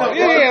In law. No,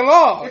 Yeah, in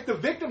law. If the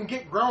victim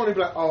get grown and be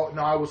like, oh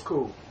no, I was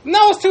cool.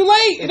 No, it's too late.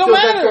 It It's don't still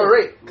matter.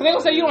 statutory rape. Because they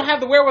gonna say you don't have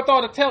the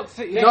wherewithal to tell.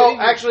 No,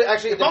 actually,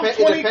 it If I'm depends.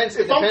 20, It depends.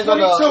 It if I'm depends on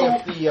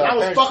 22, if the I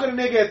was parents- fucking a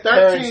nigga at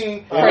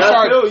 13. And I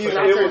Charge. feel you. But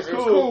I'm It saying was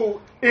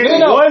cool. It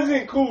No.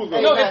 wasn't cool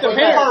though. No, if the Hey,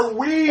 parents. Her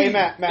weed. Hey,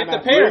 Matt, If the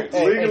Matt. parents-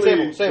 Hey,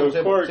 Legally, Sable,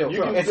 the court,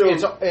 you can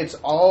it's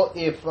all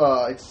if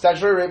it's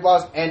statutory rape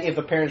laws and if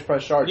the parents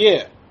press charges.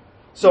 Yeah.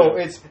 So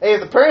it's hey, if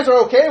the parents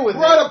are okay with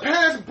Bro, it. the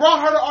parents brought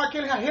her to R.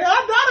 Kelly. Here,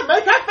 I gotta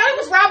make her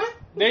famous, Robin.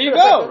 There you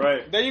go.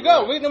 Right. There you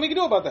go. What we can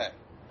do about that?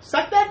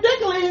 Suck that dick,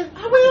 Lynn.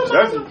 I will.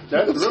 That's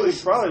really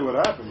probably what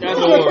happened. That's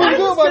bro. What we can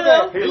do about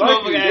that? He This like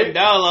motherfucker you. had No,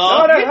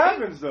 dialogue. that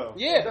happens though.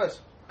 It Yeah. does.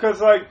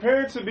 Cause like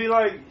parents would be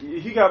like,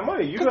 he got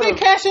money. You Because they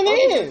gotta. cashing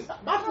in.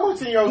 My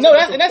 14-year-old. No,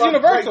 that's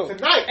universal.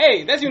 Tonight.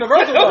 Hey, that's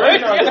universal. though.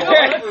 Drake not going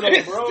after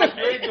them, bro.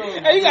 Drake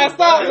going- Hey, you gotta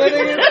stop, man.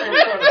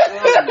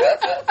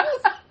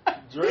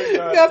 Drake You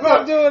not- gotta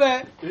stop doing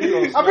that. he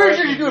gonna I'm pretty smash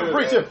sure you do it good. for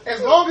free too. As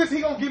long as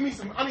he gonna give me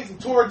some, I need some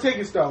tour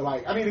tickets though.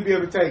 Like I need to be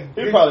able to take.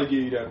 He probably give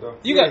you that though.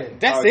 You Yeah. got.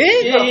 That's Yeah,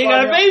 it. Yeah, you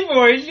gotta pay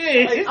for it.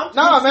 Shit. Hey, I'm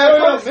Nah, man, Tell a your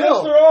couple mil.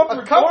 sister off A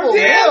for couple torture?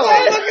 mil.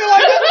 looking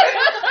like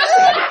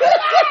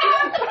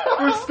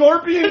For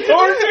Scorpion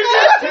torture?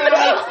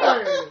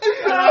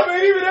 Nah,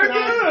 man, even that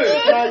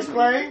good. Can I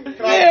explain?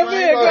 Can I Yeah,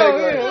 explain? man, Go go, ahead,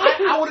 yeah. go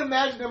ahead. I would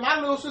imagine that my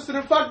little sister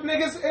done fucked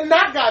niggas and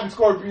not gotten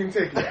Scorpion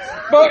tickets.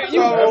 But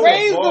you That's a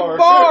raise the bar.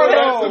 bar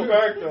That's though. a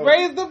fact, though.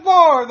 Raise the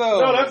bar though.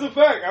 No, that's a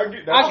fact. I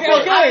get that.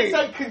 Okay. I didn't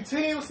say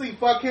continuously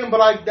fuck him, but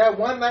like that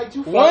one night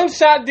you One fucked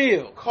shot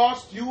deal.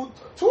 cost you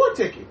tour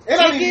tickets. And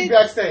I need to be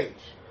Tickets? backstage.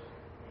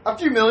 A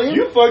few million.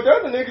 You fucked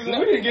other niggas and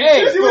we didn't get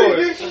Hey, shit You for ain't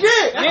it. get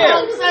shit. That's Yeah.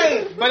 what I'm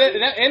saying. But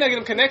and they get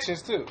them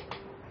connections too.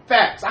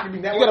 Facts. I can be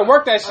that. You gotta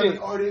work that I'm an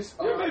shit. artist.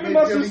 Yeah, maybe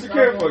my sister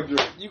can fuck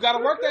Drake. You gotta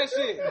work that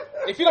shit.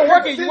 If you don't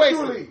work it, you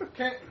waste it. Consensually.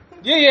 Can't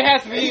Yeah, it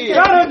has to be.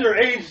 Not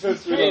underage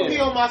sister. can't though. pee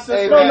on my sister.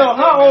 Hey, No, man. no,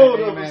 how Hey, old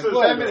man, of a man. sister?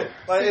 Look, though? like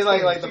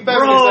the Bro,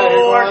 feminist side is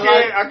going I can't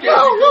like, I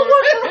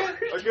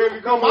can't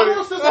become My with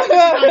little it. sister is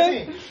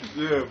 19,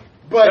 Yeah.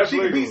 but That's she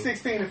could be legal.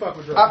 16 and fuck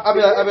with Drake. I'll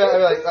be like,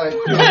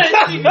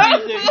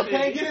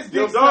 Can't get his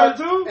Your dick daughter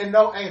sucked too? and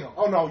no anal.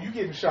 Oh no, you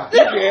getting shot.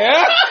 Yeah. No, I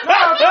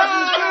thought you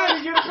said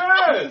you get a He ain't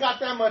pass. got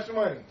that much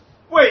money.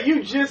 Wait,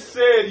 you just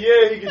said,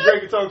 he can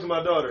Drake and talk to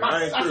my daughter.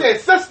 I said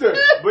sister.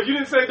 But you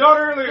didn't say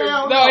daughter earlier.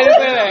 Hell No, he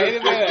didn't say that. He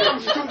didn't say I'm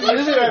that. shooting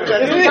the shit out of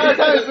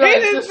that. He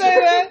didn't say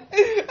that.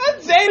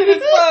 I'm jaded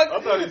as fuck.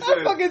 I thought he said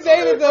I'm fucking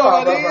jaded though, Oh,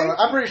 my bro, nigga.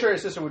 I'm pretty sure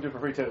his sister would do it for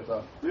free too.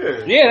 So,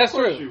 Yeah, That's of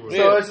course true. she would. Yeah.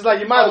 so it's just like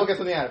you might as well get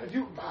something out of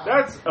it.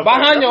 That's a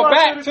Behind fact. your That's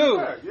why I back said it's a too.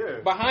 fact,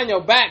 Yeah. Behind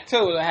your back too,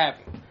 it'll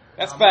happen.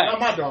 That's Not fact.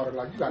 my daughter.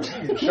 Like, you got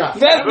to get shot.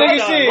 That's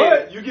nigga shit.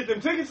 But you get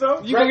them tickets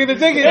though. You gonna get the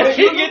ticket?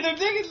 You get them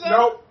tickets, though?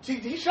 No,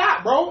 he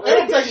shot, bro. They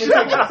don't take me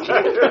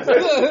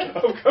tickets.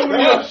 I'm coming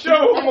to your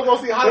show. I'm gonna go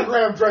see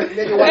hologram Drake.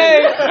 Nigga,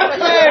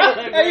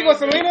 Hey, you gonna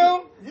Selena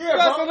him? Yeah, You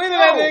gonna bro. Selena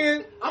that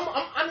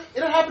nigga?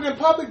 It'll happen in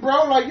public,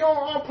 bro. Like, you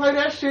don't play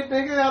that shit,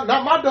 nigga.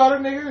 Not my daughter,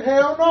 nigga.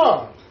 Hell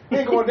no.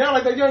 Ain't going down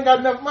like that. You ain't got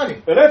enough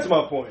money. And that's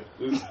my point.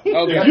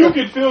 If you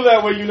can feel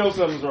that way, you know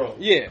something's wrong.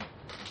 Yeah.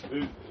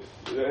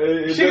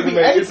 It She could doesn't be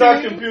 18, it's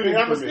not computing. and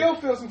I'ma for me. still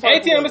feel some type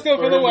 18, I'ma of still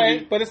For feel him to away,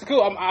 be- but it's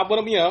cool. I'm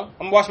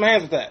gonna wash my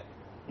hands with that.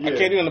 I Yeah.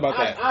 can't do nothing about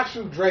that. I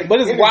shoot Drake. But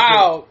it's in his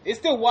wild. It's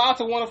still wild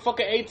to want to fuck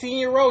an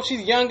 18-year-old.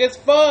 She's young as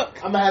fuck.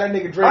 I'm gonna have that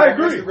nigga Drake I on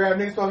agree. Instagram.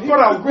 Niggas going, he But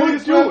was I the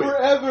greatest would do rapper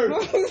it. ever.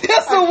 That's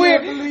I so can't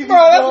weird, believe bro.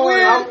 he's That's going.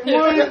 weird. I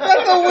would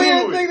That's a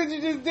weird do it. thing that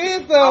you just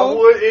did, I though.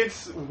 would.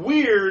 It's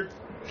weird,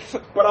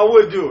 but I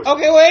would do it.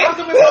 Okay, wait. How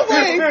come it's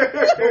okay?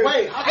 Wait. But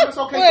wait, how come it's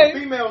okay Wait. for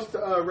females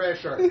to red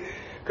shirt?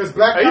 Because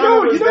Black Hey,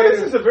 Power you know,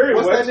 this is a very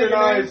what's that nigga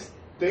name? westernized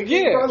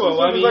thinking. Yeah. process.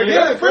 Well, I It's mean, like Yeah,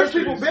 other the French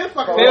countries, people been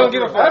fucking. They don't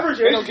give a fuck. Average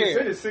They age don't of care.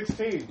 consent is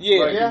 16.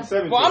 Yeah. Like, Yeah. in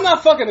 17. Well, I'm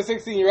not fucking a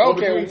 16-year-old.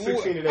 Well, between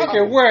 16 and I don't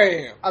care 18. where I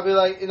am. I'd be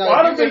like, you know, Well,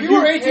 I don't if think you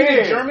were you 18 in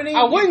can. Germany,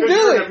 I wouldn't Because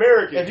do you're it. an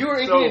American. If you were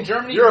 18 So in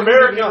Germany, your you wouldn't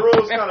American be young.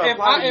 rules kind of If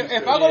apply to you.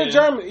 I go to Yeah.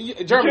 Germany, You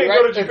can't go to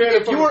right? Japan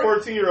If for you a were-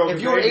 14-year-old.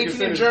 if you were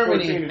 18 in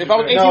Germany- If I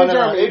was 18 no, in no,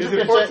 Germany, age is of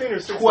it 14 or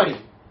consent 16? 20.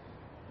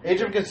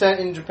 Age of consent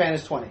in Japan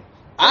is 20.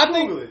 I Google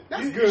think it.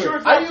 That's You good. sure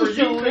it's I not for used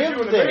you to because live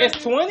you're an there. American?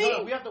 it's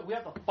 20. We have to I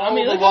mean, follow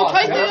look the how laws.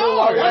 tight they That's the are.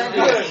 law. That's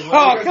That's good.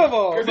 Oh, come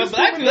on. For Because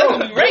black people, that's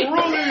gonna be the rape.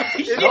 rule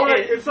is,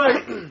 Shit. it's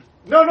like,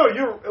 no,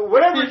 you're,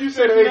 whatever you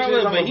say the age is,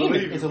 I'm going to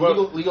believe you. It's a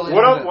But legal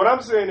what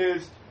I'm saying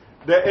is,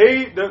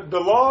 the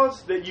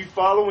laws that you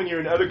follow when you're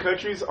in other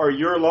countries are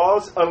your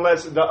laws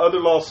unless the other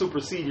laws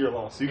supersede your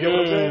laws. You get what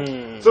I'm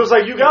saying? So it's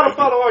like you got to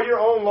follow all your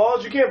own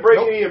laws. You can't break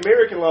any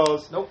American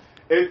laws. Nope.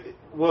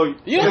 Well,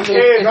 Yeah. you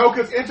can. No,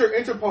 because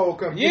Interpol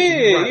comes. Yeah.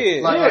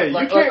 You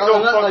can't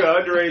go fuck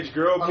an underage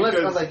girl unless,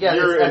 because like, yeah,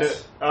 you're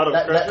that's- out of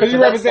country. Because you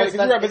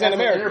represent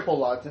America. Interpol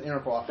law. It's an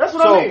Interpol law. That's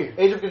what so, I mean.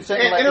 Age of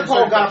consent. And like, in Interpol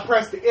certain got to countries.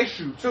 press the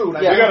issue too.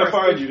 Like, Yeah. They gotta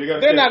find you. They gotta.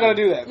 They're catch not you. gonna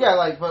do that. Yeah,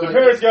 like, but The like,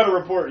 parents gotta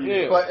report you.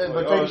 Yeah. but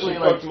Like, technically, she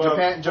like fucked my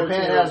Japan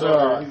 14-year-old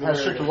daughter. He's has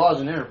stricter American. laws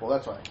than Interpol.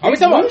 That's why. Are we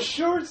talking Are you about?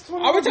 sure it's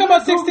 20? Are we talking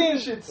about I've Googled 16?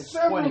 this shit It's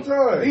several 20.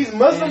 times. These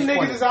Muslim It is niggas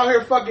 20. is out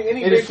here fucking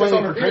any It is bitch that's 20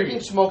 on for the drinking,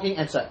 period. smoking,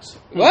 and sex.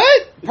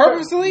 What?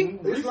 Purposely?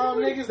 Islam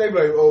niggas, they be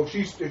like, oh,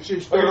 she's Like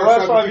the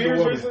last 5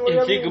 years recently.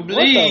 If I she mean? could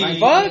bleed,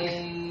 fuck?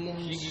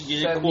 she could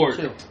get in court.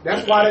 72.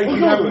 That's why they be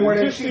having more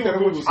than Just see sheets what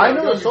than what you Google say. I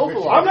know the sofa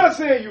law. I'm not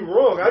saying you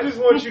wrong. I just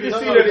want you to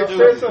see that it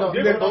says something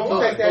different.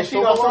 don't take that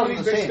shit off. Some of these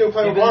bitches still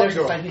play with Barbie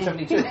dolls.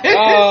 1972.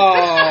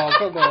 Oh,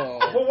 come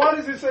on. But why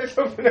does it say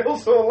something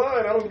else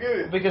online? I don't get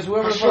it. Because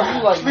whoever the fuck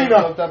you like Clean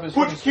up. hooked up is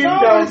Put fucking Kitty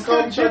stupid. down. It's Come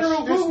a touch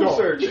general this Google dog.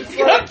 search. It's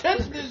You like, gotta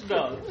touch this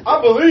dog.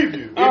 I believe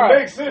you. It All right.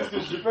 makes sense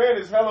because Japan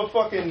is hella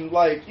fucking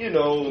like, you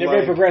know, They're very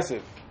like,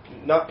 progressive.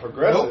 not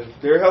progressive.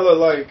 They're hella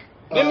like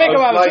They make a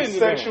lot of like shit in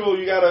Japan. sexual.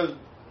 You gotta.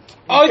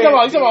 Oh, you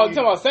talking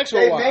about sexual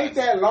They wise. made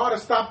that law to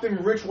stop them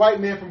rich white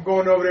men from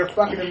going over there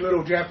fucking them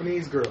little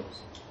Japanese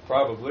girls.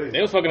 Probably.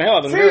 They was fucking the hell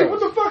out of them See, girls. what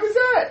the fuck is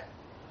that?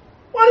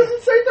 Why does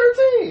it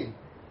say 13?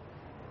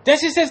 That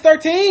shit says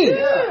 13.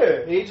 Yeah.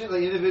 Age of the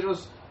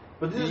individuals.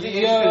 But this is the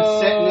age of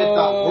consent in that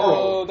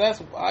world.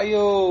 That's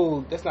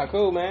wild. That's not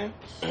cool, man.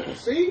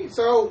 See,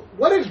 so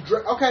what is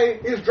Drake? Okay,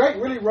 is Drake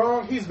really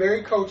wrong? He's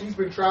very coached. He's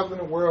been traveling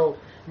the world.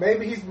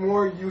 Maybe he's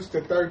more used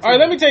to 13. All right,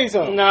 let me tell you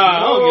something. Nah, I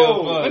don't give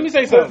a fuck. Let me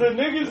say Because something.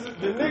 the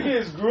nigga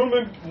is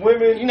grooming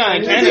women. You not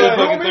in and Canada, he's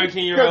fucking like,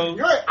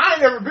 13-year-old. I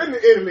ain't never been to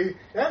Italy.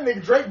 That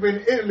nigga Drake been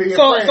to Italy and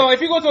So, France. so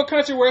if you go to a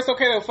country where it's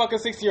okay to fuck a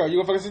 16-year-old, you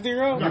gonna fuck a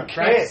 16-year-old? You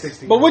can't.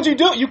 16. But what you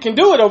do? You can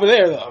do it over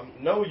there though.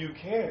 No, you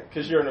can't,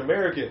 because you're an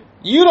American.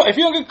 You don't. If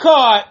you don't get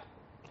caught,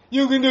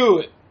 you can do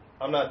it.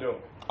 I'm not doing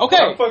it. Okay.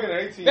 I'm fucking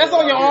 18. That's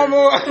on your arm.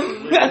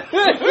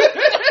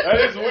 That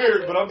is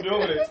weird, but I'm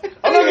doing it.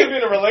 I'm not gonna be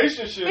in a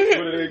relationship with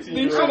an 18-year-old.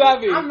 You should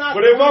not be. I'm not.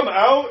 But if I'm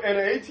out and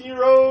an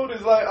 18-year-old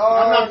is like, oh,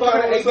 I'm not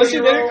fucking an Does she,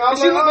 18-year-old. does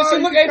she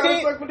look you kinda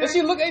 18? suck my Does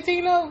dick. she look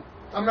 18 though?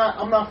 I'm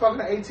not fucking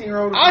an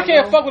 18-year-old. I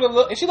can't fuck with a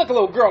little. If she like a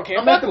little girl, I can't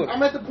I'm fuck at, with the, her.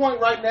 I'm at the point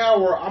right now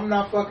where I'm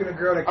not fucking a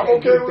girl that I'm can't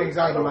okay do with things it.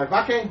 out of life.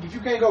 If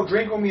you can't go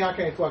drink with me, I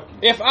can't fuck you.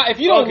 If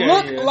you don't Okay,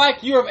 look yeah.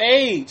 like you're of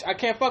age, I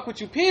can't fuck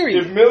with you.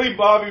 Period. If Millie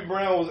Bobby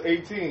Brown was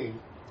 18,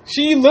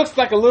 She looks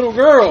like a little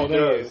girl. she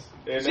nigga. does.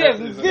 And She that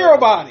has is zero enough.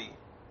 body.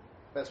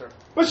 That's her.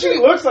 But she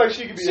looks like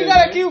she could be She 18.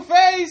 got a cute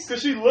face.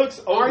 Because she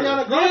looks older.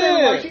 Ariana Grande,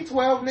 Yeah. like she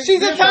 12, nigga.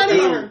 She's a Bitch, tiny.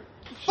 I'm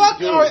Fuck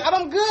good. her.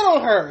 I'm good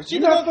on her. She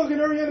You got not fucking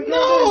Ariana Grande?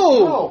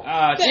 no.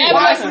 She Yeah,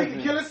 Why but- so he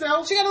can kill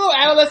himself? She got a little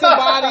adolescent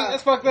body.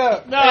 That's fucked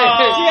up. No. She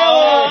got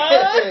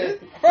a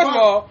little. First of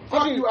all,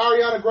 fuck you,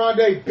 Ariana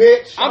Grande,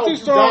 bitch. I'm I hope too you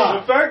strong. The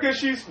die. fact that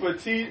she's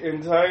petite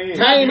and tiny,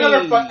 Tiny.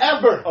 Miller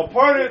forever. a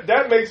part of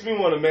that makes me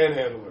want to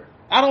manhandle her.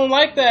 I don't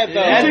like that though.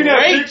 Yeah, You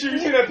That's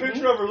seen that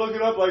picture of her looking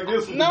up like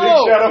this with No, the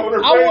dick shadow on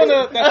her I face?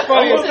 wanna. That's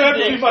funny. I want that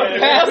to be my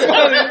dick. That's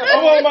funny. I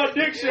want my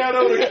dick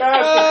shadow to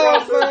cast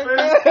across her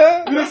face.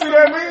 You didn't see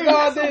that meme? No,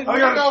 I didn't. I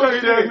gotta show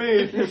you that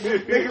meme.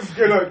 Niggas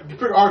gonna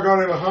put our gun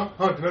in a huh?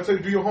 Did I tell you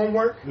to do your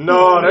homework?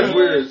 No, that's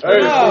weird.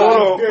 Hey,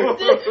 No. hold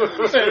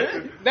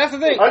on. That's the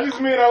thing. I just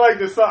mean I like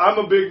this. I'm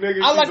a big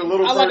nigga. I like She's a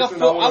little I like a person.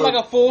 full I like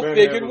a full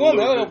figured manhandle woman.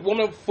 I a like a little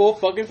woman full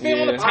fucking fit. I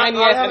want a Yeah. tiny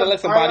ass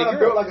adolescent body Ariana girl.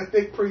 built like a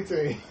thick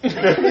preteen.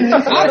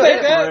 I'll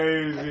take that.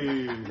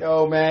 Crazy.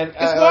 Yo, man.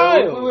 It's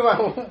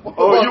wild.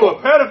 Oh, you a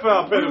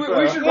pedophile?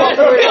 We should Pedophile. walk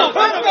away.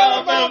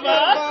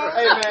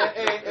 Hey, Hey, man.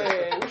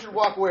 Hey. We should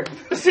walk away from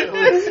this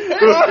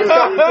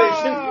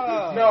conversation.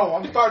 No,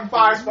 I'm starting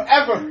fires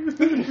forever.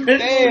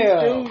 Damn.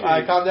 All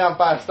right, calm down,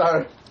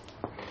 5-star.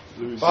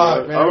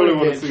 Fuck, man, I really we're want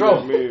gonna to see get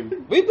in that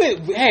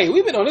meme.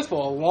 We've been on this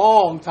for a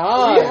long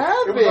time. We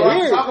have It was a lot to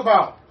Weird. talk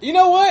about. You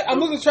know what? I'm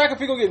losing track if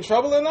we gonna get in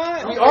trouble or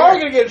not. We are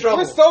going to get in trouble.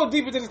 We're so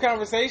deep into this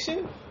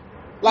conversation.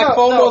 Like No,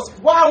 for almost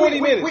Why 40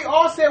 minutes. we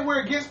all said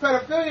we're against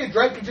pedophilia.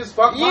 Drake could just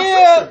fuck my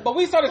Yeah, sister. but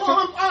we started.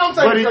 I'm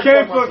But he Drake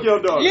can't my fuck sister.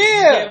 your dog.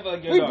 Yeah, can't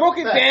fuck your we dog. broke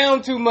it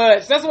down too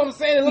much. That's what I'm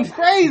saying. It looks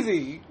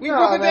crazy. We Nah,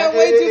 broke it man, down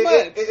way too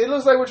much. It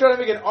looks like we're trying to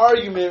make an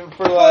argument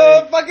for For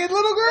like. fucking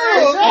little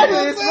girls.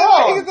 Exactly, it's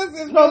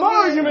wrong. No, my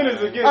argument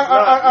is against. My We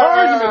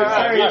argument is don't right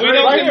condone. here, We right,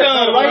 don't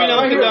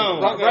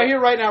right, here,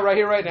 condone. right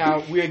here, right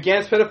now. We're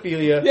against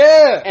pedophilia.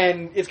 Yeah.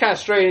 And it's kind of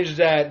strange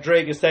that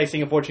Drake is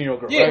texting a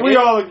 14-year-old girl. Yeah, right? We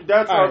all.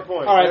 That's All our right,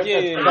 point. all right, That's-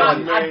 yeah, that's-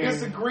 I man.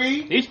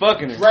 disagree. He's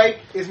fucking her. Drake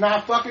is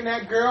not fucking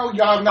that girl.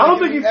 Y'all I not don't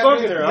think giving he's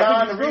fucking evidence her. I beyond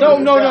think the he's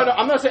reasonable No. doubt.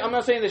 I'm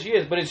not saying that she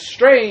is, but it's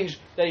strange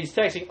that he's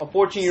texting a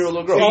 14-year-old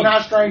little girl. He's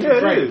not strange Yeah, to it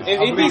Drake. is. I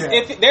believe that.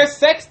 If they're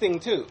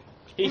sexting too.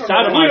 He's We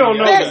sodomizing don't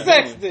know her. They're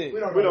that. sexting. We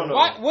don't We don't know.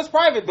 What? What's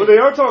private? But Then?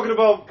 they are talking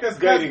about Because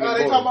dating.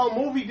 they talk about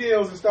movie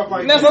deals and stuff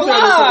like That's that. a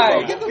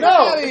lie. Get the fuck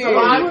out of It's a here.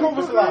 lie. Proof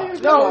it's a lie.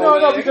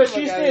 No, because Get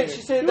she the fuck outta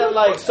said that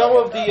like some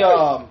of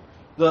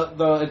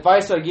the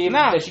advice I gave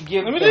Nah. that she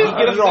give Let me that do he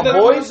it. gives her on Let me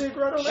boys, do she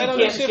That other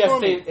can't. shit She has for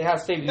to me. save, it has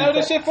to save No,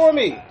 this shit for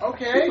me.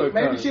 Okay, Look,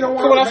 maybe she don't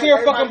So want. when I see her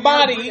fucking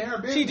everybody body, in her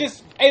she business.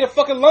 just ate a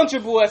fucking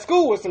Lunchable at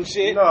school or some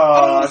shit. I don't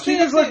Nah, want to see she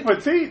just that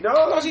look shit. petite, No,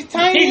 dog. she's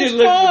tiny. He as just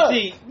looks fuck.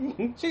 petite.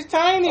 She's I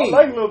tiny.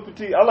 like little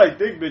petite. I like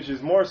thick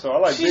bitches more so. I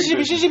like She big should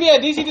be bitches.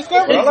 at DC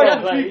Discovery. I like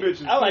I petite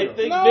bitches, I like too.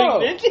 thick, No.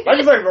 big bitches. I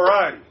just like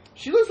variety.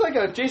 She looks like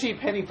a JC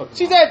Penney fucking.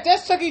 She's mom.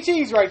 that's Chuck E.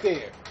 Cheese right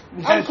there.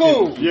 I'm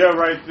cool. Yeah,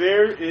 right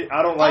there.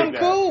 I don't like I'm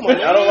that. cool,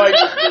 man. I don't like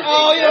this.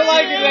 Oh, you don't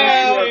like it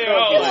now?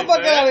 Yeah, Get the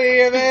fuck out of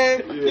here,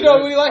 man. Yeah. You know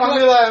what we like?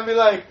 I'll be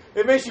like,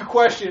 it makes you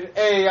question.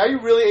 Hey, are you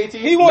really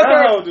 18? He wants Now,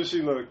 her. how old does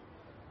she look?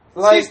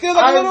 Like, She's still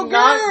like a I'm little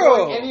not girl.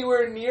 going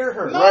anywhere near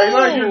her. No. Right,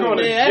 like you're going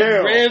to man,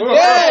 jail.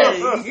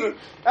 that's Yes.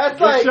 That's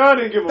Good like shot,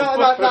 didn't give a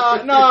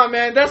fuck. no,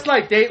 man. That's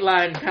like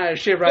Dateline kind of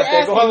shit right They're there.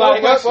 asking Going no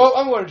like, questions. well,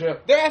 I'm going to jail.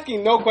 They're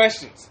asking no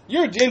questions.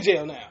 You're in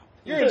jail now.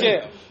 You're in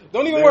jail.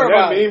 Don't even Man, worry that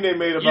about meme it. they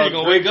made You about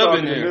gonna Drake wake up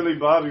talking in to there. Millie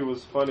Bobby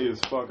was funny as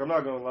fuck. I'm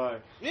not gonna lie.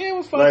 Yeah, it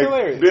was fucking Like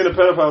hilarious. being a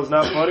pedophile is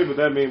not funny, but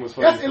that meme was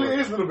funny. Yes, as fuck. it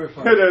is a little bit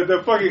funny.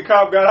 the fucking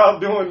cop got out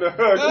doing the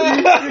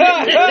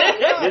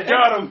you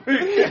got him.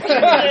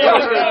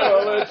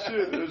 All that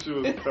shit. That shit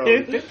was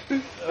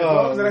tough. As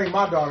long as it ain't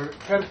my daughter,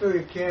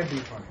 pedophilia can be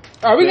funny.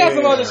 All right, we got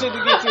some Yeah. other shit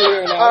to get to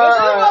here now.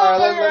 All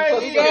right,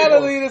 We gotta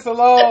leave this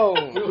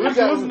alone. What's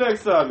the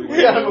next topic?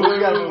 we gotta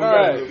move. All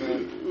right.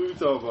 What we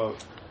talking about?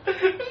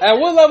 At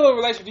what level of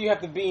relationship do you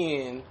have to be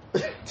in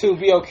to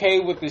be okay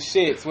with the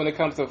shits when it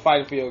comes to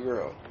fighting for your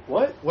girl?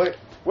 What? What?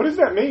 What does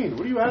that mean?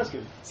 What are you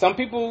asking? Some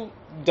people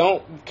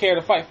don't care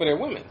to fight for their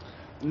women.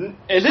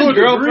 Is To this a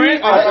girlfriend?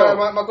 degree, I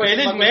don't. My question,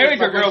 Is this my marriage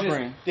question or is,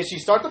 girlfriend? did she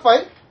start the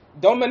fight?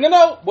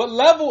 No. What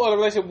level of the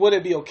relationship would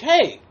it be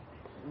okay?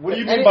 What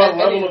do you mean by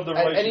level of the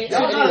any- relationship?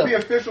 Y'all Any gotta level. be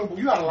official.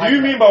 You gotta like Do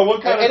you her. mean by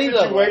what kind At any of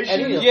level, situation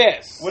any level.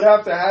 Yes. would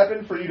have to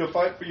happen for you to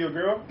fight for your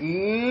girl?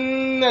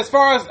 As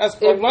far as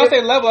when I if-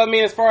 say level, I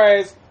mean as far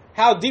as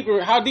how deep in a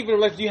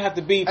relationship you have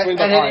to be for At you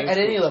to fight.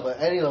 any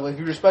level, if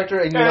you respect her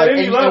and you At like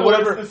any and level,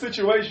 whatever. that's the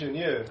situation,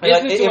 yeah.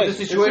 Like, It's if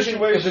the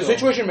situation.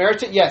 situation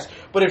merits it, yes.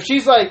 But if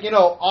she's like,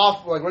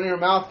 off, like running her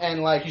mouth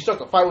and like you start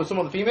to fight with some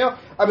other female,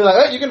 I'd be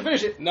like, hey, you can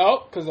finish it.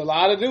 No, because a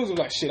lot of dudes are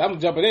like, shit, I'm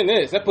jumping in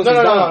this. That pussy's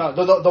No. done.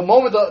 The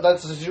moment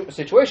that's the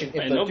situation,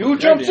 if Ain't the no dude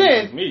pretending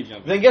jumps in, me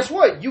jumping. then guess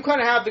what? You kind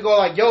of have to go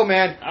like, yo,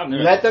 man, I've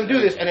never let them do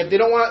done this. And if they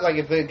don't want, like,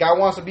 if the guy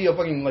wants to be a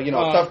fucking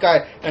Uh, tough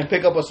guy and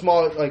pick up a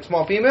small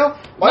female,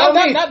 by all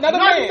means, Not a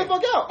knock man. it the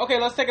fuck out.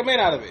 Okay, let's take a man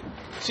out of it.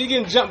 She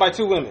getting jumped by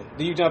two women.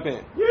 Do you jump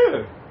in?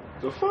 Yeah.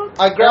 The fuck?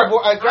 I grab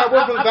one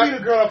from the I beat back.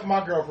 a girl up for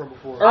my girlfriend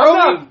before. I'm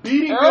not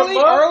beating them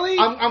up. Early?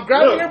 I'm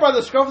grabbing Look. her by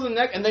the scruff of the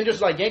neck and then just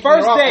like yanking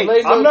First her off. date. And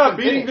letting I'm them not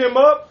continue. beating them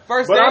up,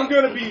 First but date? I'm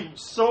gonna be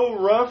so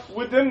rough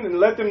with them and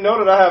let them know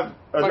that I have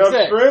enough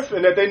sex. strength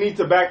and that they need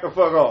to back the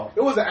fuck off.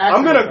 It was an I'm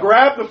accident. gonna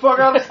grab the fuck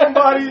out of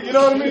somebody, you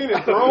know what I mean,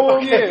 and throw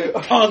them. Yeah.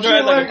 Paul's Shit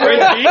dressed like a like crazy.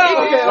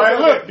 that. Like,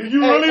 look, do you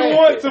really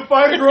want to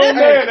fight a grown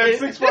man at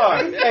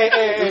 6'5"?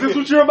 Hey, Is this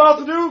what you're about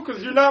to do?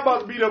 Because you're not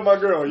about to beat up my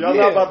girl. Y'all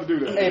not about to do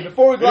that. Hey,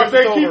 before we And if gloss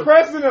they this keep over,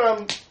 pressing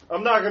it,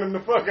 I'm knocking them the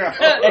fuck out.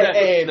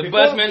 hey, The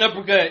before- Busman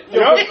uppercut.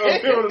 Yup,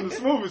 I'm giving them the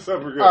smoothest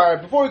uppercut. all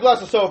right, before we gloss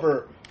this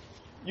over,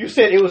 you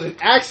said it was an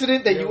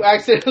accident that you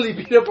accidentally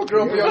beat up a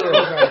girl for your girl.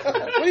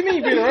 What do you mean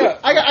you beat her up?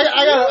 I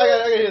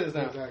gotta hear this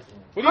now.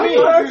 What do How you you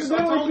mean?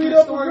 accidentally beat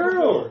up a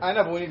girl? I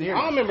know, but we need to hear I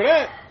it. don't remember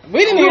that. We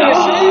didn't hear that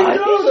shit.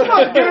 Yo, you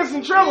about to get us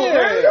in trouble, man. You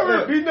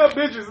ever beating up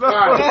bitches? No.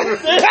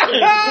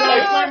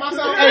 Explain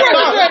myself. Hey,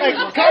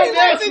 stop. Calm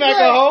down,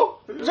 smacker hoe.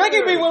 Drake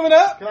can beat women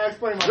up. Can I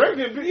explain myself? Drake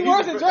didn't beat. He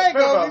worse than Drake,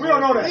 though. We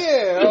don't know that.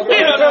 Yeah. We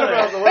don't know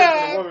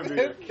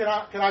that.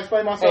 Can I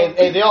explain myself?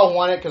 Hey, they all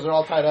want it because they're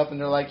all tied up and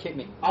they're like, hit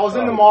me. I was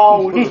in the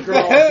mall with this girl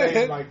I was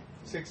dating like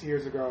 6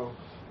 years ago.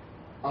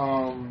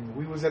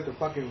 We was at the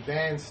fucking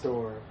van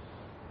store,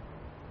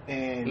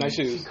 and Nice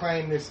shoes. she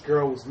claimed this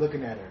girl was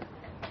looking at her,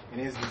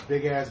 and it's this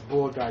big ass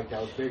bull dyke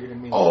that was bigger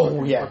than me. Oh,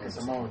 fucking, yeah. fucking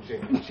Samoan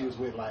chick. And she was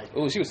with like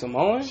Oh, she was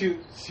Samoan? she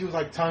was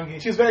like tonguing.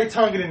 She was very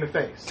tonguing in the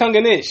face.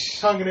 Tongue-in-ish.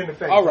 Tonguing in the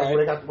face. All Like, right.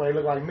 where they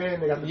look like men.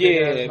 They got the big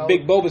Yeah, ass nose.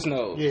 big bulbous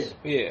nose. Yeah.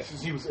 Yeah.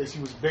 She was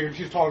bigger.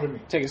 She was taller than me.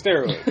 Taking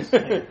steroids.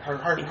 And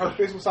her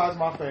fist was size of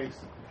my face.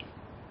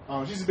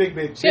 She's a big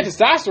bitch. She had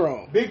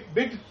testosterone. Big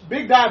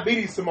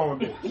diabetes Samoan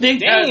bitch.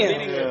 Damn.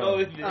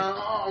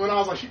 Yeah. When I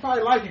was like, she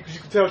probably liked you because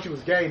you could tell she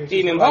was gay. And she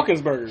Eating them was like,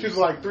 Hawkins burgers. She was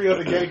like 3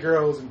 other gay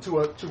girls and two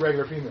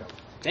regular females.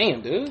 Damn,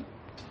 dude.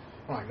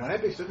 I'm like, no,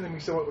 that bitch looking at me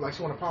so like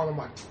she want a problem.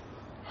 I'm like,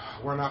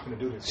 we're not gonna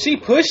do this. She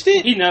pushed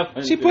it?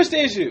 Enough. She pushed the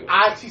issue.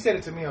 She said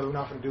it to me. We're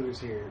not gonna do this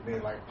here. And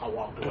then like I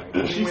walked away.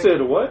 She said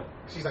what?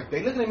 She's like,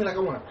 they looking at me like I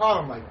want a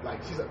problem.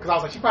 Like she's because I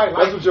was like, she probably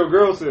That's liked what your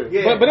girl said.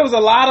 Yeah, But it was a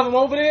lot of them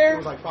over it there?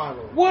 was like 5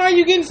 of them. Why are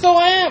you getting so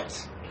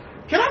amped?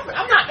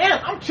 I'm not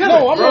amped. I'm chilling.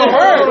 No, I'm Bro, not I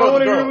her. don't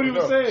want to hear what he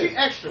was She saying.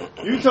 extra.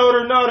 You told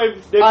her no.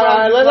 They All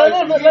right, probably let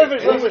like me you.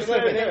 finish. They Let me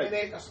said finish.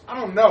 that. I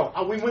don't know.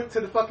 We went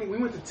to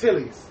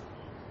Tilly's.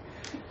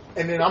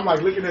 And then I'm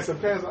like looking at some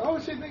pants. Like, oh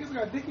shit, niggas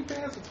got dicky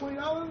pants for $20.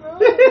 No.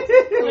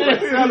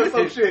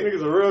 Some shit.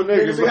 Niggas a real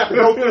Niggas, nigga. you have to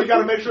go through. You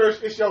gotta make sure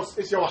it's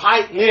your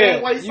height. Yeah,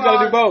 and waist you gotta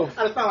size. do both.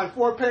 I just found like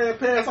 4 pair of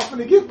pants. I'm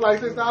finna get for like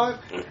 $6.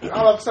 And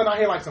all of a sudden I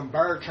hear like some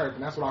bird chirping.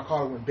 That's what I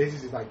call it when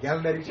bitches is like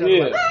yelling at each other.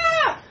 Yeah. Like,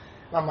 ah!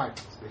 And I'm like,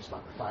 this bitch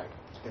about to fight.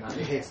 And it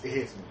hits me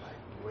like,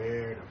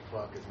 where the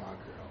fuck is my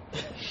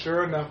girl?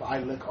 Sure enough, I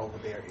look over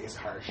there. It's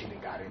her. She done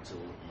got into it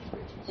with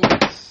these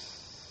bitches.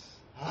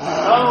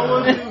 How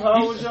old was you? How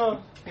old was y'all? I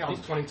think I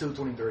was 22,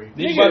 23.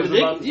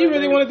 You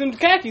really wanted them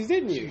khakis,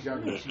 didn't you? She's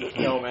younger.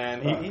 Yo,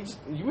 man,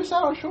 you missed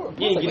out on short.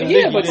 Yeah, you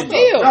Yeah, but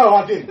still. No,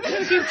 I didn't.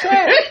 Keep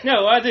track.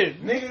 No, I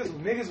didn't.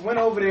 Niggas went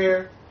over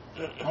there.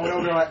 I went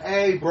over there like,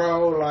 hey,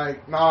 bro,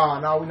 like,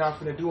 nah, we're not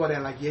finna do all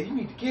that. Like, yeah, you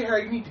need to get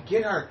her.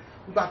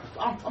 I'm about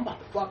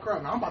to fuck her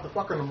up. Now I'm about to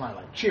fuck her. And I'm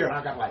like, cheer. And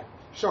I got like,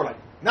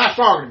 not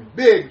stronger than me,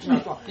 big, but you're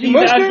not strong. You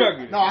mushed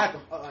her? No, I had to,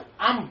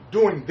 I'm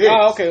doing this.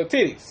 Oh, okay, well,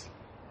 titties.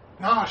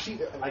 Nah, she,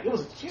 like, it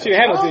was, She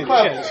didn't have no titties.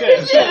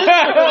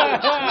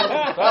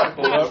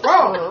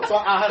 Wrong. So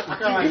I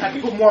kind of like had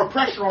to put more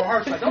pressure on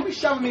her. She's like, don't be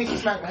shoving me and she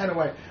smacked my hand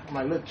away. I'm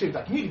like, look, chill.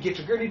 Like, you need to get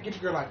your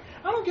girl. Like,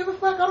 I don't give a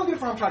fuck. I'm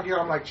trying to get her.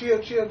 I'm like,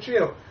 chill.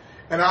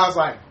 And I was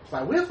like,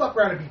 we'll fuck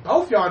around and beat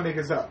both y'all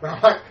niggas up. And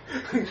I'm like,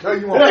 no,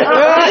 you won't.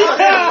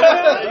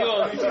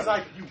 And she's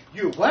like,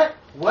 you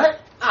what?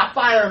 I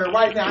fire on her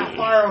right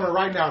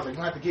now. I was like,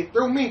 you have to get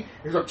through me.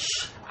 He's like,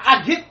 shh,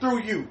 I get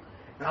through you.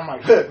 And I'm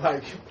like, look,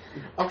 like,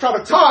 I'm trying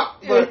to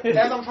talk, but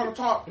as I'm trying to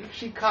talk,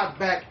 she cocked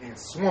back and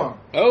swung.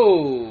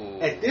 Oh.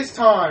 At this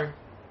time,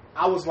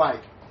 I was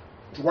like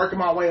working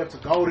my way up to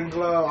Golden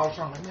Glove. I was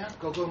trying to, man, I have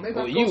to go. Maybe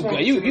Well, I can go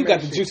you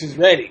got the juices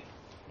ready.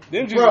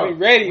 Them juices be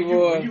ready,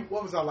 boy.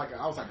 What was I like?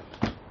 I was like,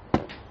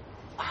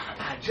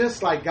 I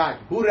just like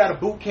got booted out of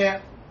boot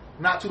camp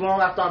not too long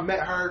after I met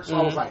her, so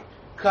I was like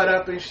cut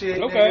up and shit.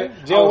 Okay,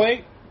 nigga. jail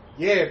weight.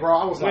 Yeah, bro.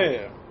 I was like,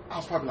 Yeah. I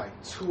was probably like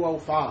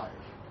 205.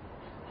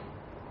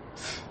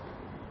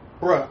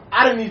 Bruh,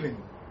 I didn't even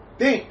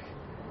think.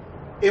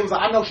 It was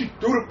like, I know she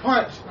threw the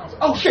punch. And I was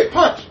like, oh shit,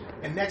 punch.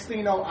 And next thing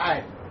you know,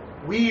 I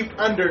weaved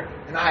under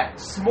and I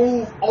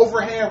smooth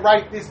overhand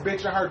right this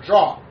bitch in her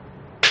jaw.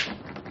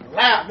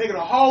 Loud, nigga, the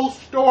whole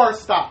store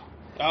stopped.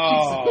 Oh. She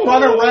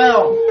spun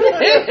around.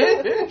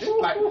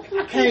 Like,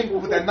 I came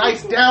with a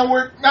nice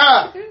downward.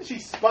 Nah, she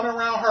spun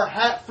around, her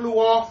hat flew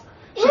off.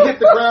 She hit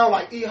the ground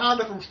like E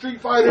Honda from Street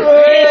Fighter.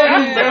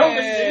 Yeah.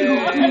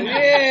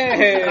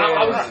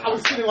 I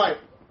was sitting like,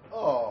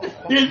 oh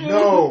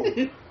No,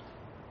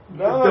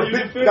 no.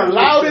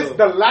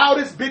 The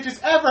loudest bitches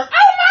ever.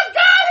 Oh my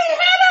God, he hit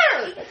her!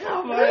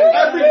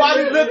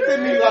 Everybody looked at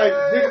me like,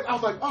 nigga, I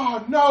was like,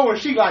 oh no. And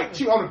she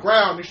on the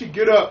ground and she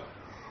get up.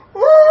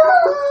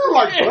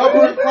 Like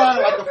blubbering,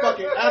 crying like a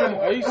fucking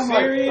animal. Are you I'm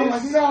serious?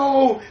 Like,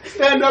 no,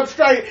 stand up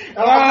straight. And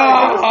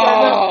I was like,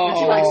 stand up. And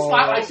she like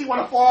slap, like she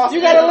want to fall.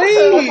 You gotta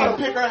leave. I'm trying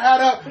to pick her hat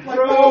up. I'm like,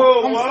 Bro,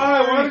 no, I'm why?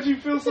 sorry. Why did you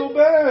feel so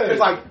bad? It's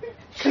like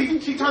she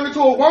She turned into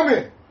a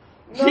woman.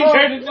 No,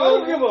 turned into I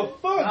don't a- give a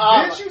fuck,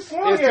 Nah, bitch. You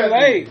swung it's at too me.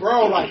 late.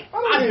 Bro, like,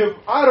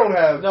 I don't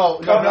have. No,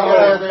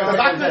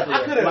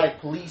 I could've- like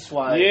police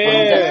wise.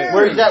 Yeah.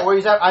 Where he's at? Where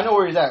he's at? I know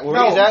where he's at.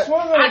 Where he's at?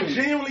 swung I at me.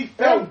 genuinely Hey,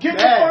 felt get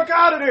bad. the fuck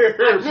out of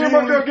there. Me and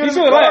my girl get You in the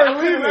should've car left. and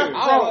I couldn't leave left, it.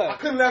 bro. I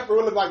couldn't left or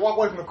really like walk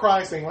away from the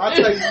crime scene. When I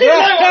tell you,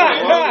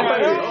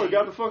 Oh, you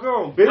got the fuck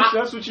on, bitch.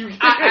 That's what you get.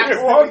 I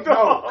absolutely Walked know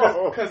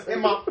off. because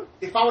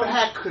if I would have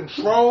had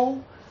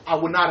control, I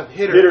would not have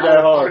hit her. Hit her that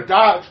I hard. would have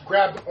dodged,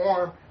 grabbed the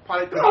arm.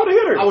 Probably I would have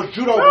hit her. I was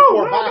judo no,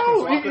 before no, boxing. no.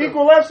 So I could've-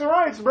 Equal lefts and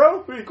rights,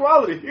 bro.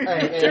 Equality.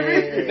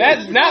 Hey.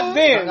 That's not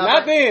then.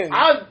 Not then.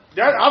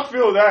 I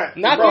feel that.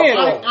 Not bro. then.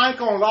 I ain't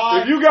gonna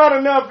lie. If you got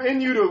enough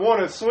in you to want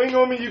to swing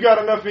on me, you got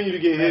enough in you to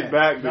get hit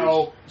back, bitch.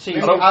 No. See,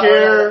 I don't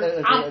care.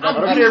 I'm I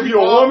don't care if you're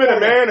a woman, a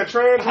man, a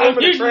trans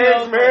woman, a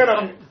trans man.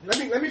 I'm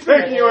Let me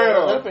taking your head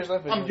off.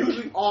 I'm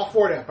usually all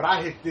for that, but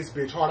I hit this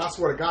bitch hard. I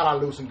swear to God, I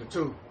loosened it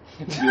too.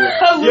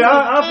 Yeah,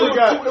 I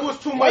forgot. It was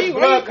too much you-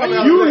 blood why coming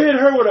out. You of hit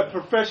her with a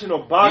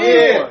professional boxing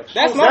Yeah, punch.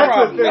 that's my the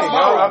problem. thing. That's my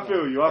I problem.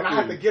 feel you. And I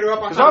had to get her up.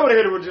 Because I would have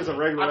hit her with just a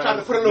regular. I tried to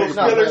ass put a little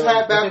nigga. Spiller's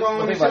hat back Think on,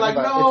 and about she's it, like,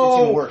 think about it. It's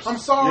even "No, worse. I'm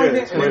sorry."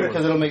 Yeah, it's And way then- worse.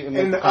 Because it'll make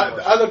and the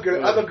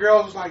other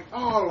girls was like,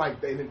 "Oh, like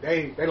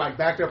they like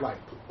backed up, like,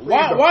 please,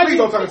 Why please you-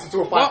 don't turn this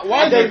into a fight."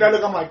 why I gave you- that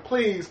look. I'm like,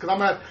 please,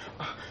 because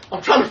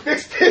I'm trying to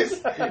fix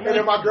this. And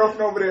then my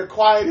girlfriend over there,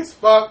 quiet as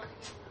fuck.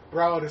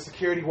 Bro, the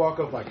security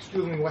walk up like,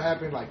 excuse me, what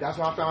happened? Like, that's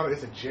when I found out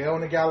it's a jail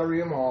in the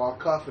Galleria Mall.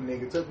 Cuff a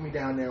nigga, took me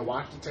down there,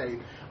 watched the tape.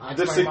 I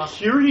The explained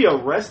security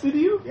arrested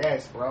you?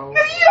 Yes, bro.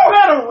 Nigga, you don't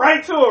have a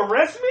right to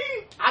arrest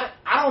me?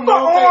 I don't know.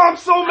 Oh, if they- I'm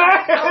so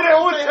mad I don't at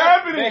know what's if they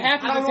happening. They have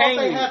to I don't know detain if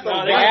they you. have the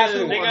No, they right got to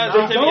to. They or got not.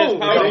 to take don't. his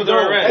power with They their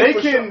don't. arrest. They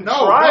For can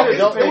sure. try to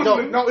No,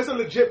 detain no, it's a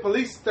legit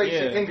police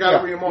station Yeah. in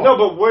Galleria Mall. No,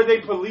 but were they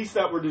police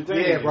that were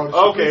detaining Yeah, you? bro. the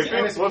Okay, police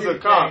and if the it was a security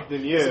cop, came.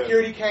 then yeah.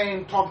 Security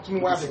came, talked to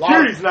me. What happened.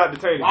 Security's not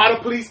detaining A lot you.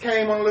 of police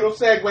came on a little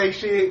Segway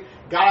shit.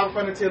 Got out in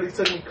front of Tilly,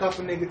 took me, cuffed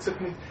a nigga,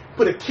 took me,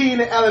 put a key in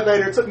the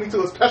elevator, took me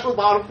to a special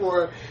bottom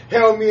floor,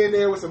 held me in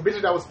there with some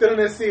bitches that was still in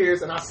their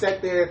Sears, and I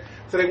sat there.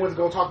 So they went to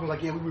go talk to me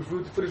like, yeah, we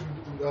reviewed the footage,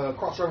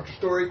 cross-reference your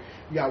story.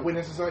 You got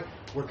witnesses, like,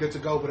 we're good to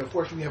go. But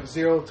unfortunately, we have a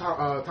zero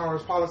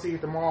tolerance policy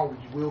at the mall.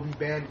 We will be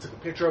banned. Took a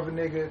picture of a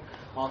nigga,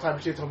 all type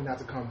of shit. Told me not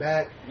to come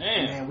back.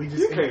 Man. And we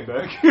just You came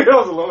back. That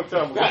was a long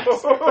time ago.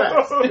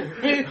 Facts.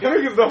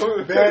 Niggas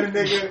don't banned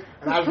a nigga.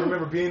 And I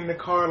remember being in the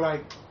car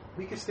like,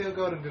 we can still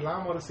go to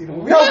Delamo to see the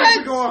movie. What? No,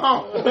 we're going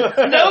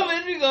home. No,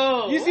 man, you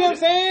go. You see what I'm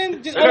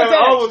saying? Just And that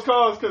all unattached. was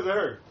caused because of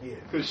her. Yeah.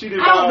 Because she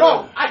didn't I don't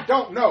know. I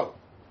don't know.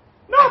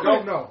 I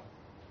don't know.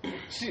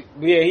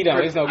 Yeah, he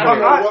don't. It's no I don't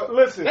good. know what.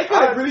 Listen, They could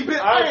have really been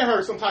eyeing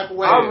her some type of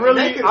way. I They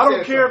really, could've I don't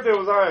said care if something. there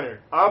was iron.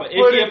 I But put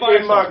if you it find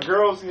in my something.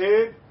 girl's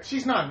head.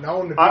 She's not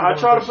known to be I one,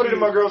 try to but put it in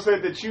she- my girl's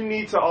head that you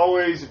need to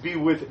always be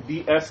with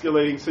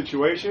de-escalating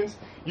situations.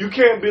 You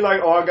can't be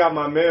like, oh, I got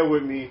my man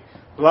with me,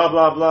 blah,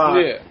 blah, blah.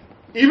 Yeah.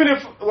 Even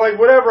if, like,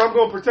 whatever, I'm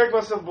going to protect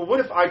myself, but what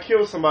if I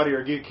kill somebody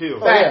or get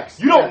killed? Facts.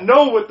 You don't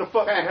know what the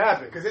fuck can Facts.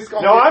 happen. 'Cause it's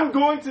gonna now, get- I'm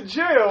going to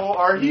jail,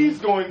 or he's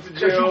going to you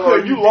jail,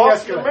 could, or you you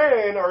lost your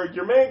de-escalate. man, or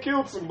your man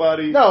killed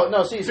somebody. No,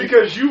 see,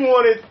 Because you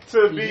want it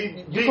to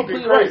be you deep and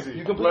completely crazy. right.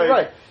 You're completely Like,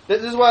 right.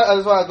 This is why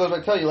I go back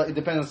to tell you, like, it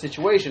depends on the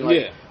situation. Like,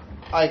 Yeah.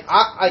 Like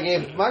I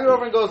if my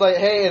girlfriend goes like,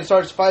 hey, and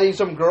starts fighting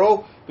some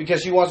girl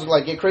because she wants to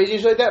like get crazy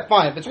and shit like that,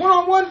 fine. If it's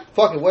 1-on-1,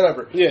 fuck it,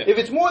 whatever. Yeah. If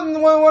it's more than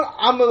 1-on-1,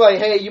 I'm like,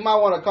 hey, you might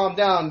want to calm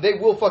down. They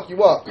will fuck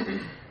you up.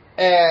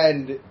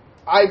 And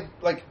I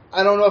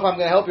don't know if I'm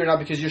gonna help you or not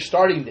because you're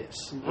starting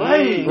this.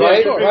 Right,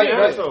 Right, yeah, right, yeah,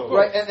 right, so-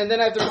 right. And then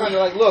I have to kind of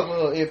like,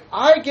 look, if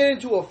I get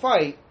into a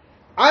fight,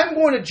 I'm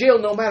going to jail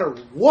no matter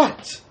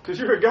what. Because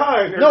you're a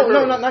guy. And No, you're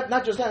a no, girl.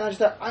 not just that. Not just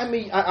that. I'm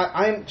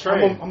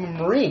Trained. I'm a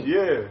Marine.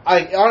 Yeah.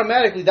 I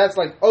automatically that's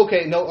like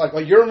okay, no,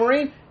 like you're a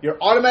Marine, you're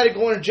automatic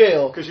going to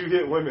jail. Because you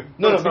hit women.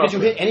 No, That's because you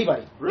not hit fair.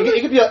 anybody. Really?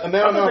 It could be a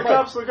man I on think man the fight.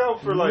 cops look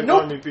out for like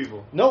Nope. army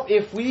people. No,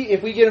 if we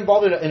get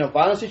involved in a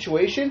violent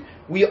situation,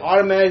 we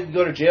automatically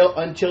go to jail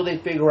until they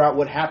figure out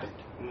what happened.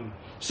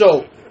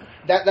 So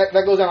that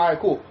goes down. All right,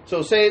 cool.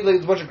 So say like,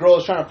 there's a bunch of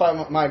girls trying to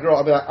fight my girl.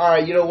 I'll be like, all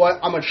right, you know what?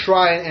 I'm gonna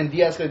try and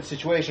de-escalate the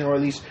situation, or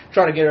at least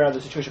try to get her out of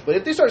the situation. But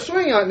if they start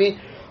swinging at me,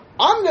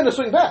 I'm gonna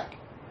swing back.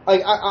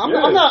 Like I'm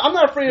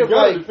not afraid You of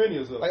gotta like defend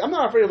yourself. I'm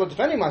not afraid of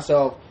defending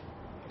myself.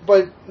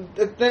 But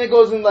then it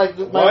goes in like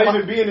Why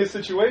even be in this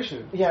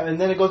situation? yeah, and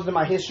then it goes into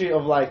my history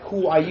of like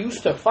who I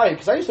used to fight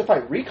because I used to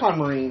fight recon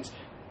Marines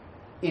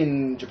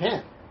in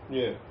Japan.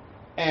 Yeah.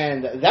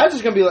 And that's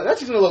just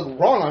gonna look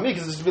wrong on me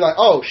because it's gonna be like,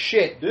 oh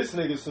shit, This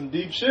nigga's some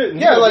deep shit.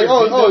 yeah, like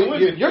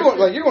women.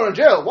 you're going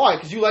to jail. Why?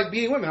 Because you like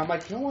beating women. I'm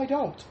like, no, I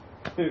don't.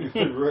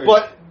 Right.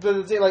 But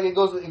it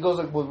goes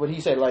like with what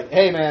he said. Like,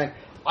 hey man,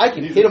 I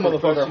can He's hit a a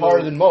motherfucker professional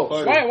harder than most.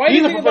 fighter. Why He's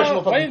you a think professional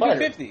about, why fucking you do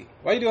fighter. 50?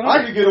 Why you do I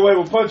 100? could get away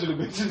with punching the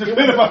bitches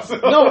defending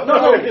myself. No,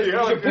 Yeah,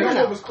 you're bigger You know now.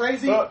 what was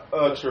crazy?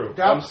 True.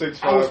 That- I'm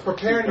 6'5". I was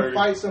preparing to 230.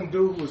 fight some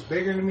dude who was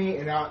bigger than me,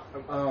 and I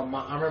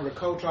remember the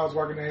coach I was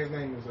working at. His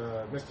name was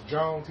Mr.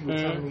 Jones. He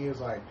was telling me, he was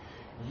like,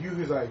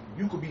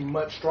 you could be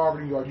much stronger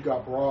than you are. You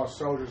got broad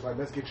shoulders. Like,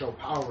 let's get your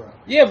power up.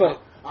 Yeah,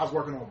 but I was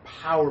working on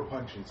power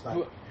punches.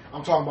 Like,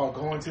 I'm talking about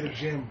going to the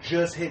gym,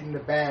 just hitting the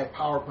bag,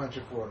 power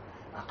punching for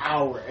an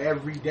hour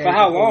every day. For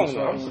how before we long,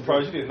 start I'm the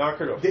surprised gym. you didn't knock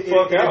her the It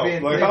fuck had out.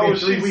 been- Like, it had how been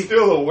was 3 she weeks.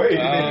 still awake?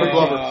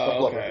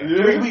 Okay.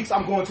 Yeah. 3 weeks,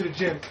 I'm going to the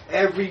gym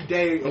every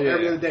day or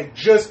every other day,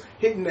 just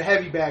hitting the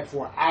heavy bag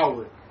for an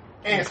hour,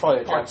 and That's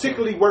probably a job,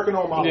 particularly working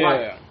on my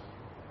right. Yeah.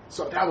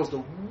 So that was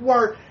the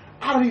worst.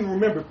 I don't even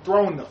remember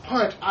throwing the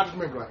punch. I just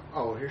remember like,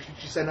 oh, here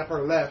she's setting up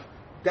her left,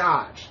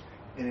 dodge,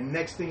 and the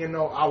next thing you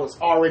know, I was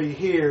already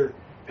here.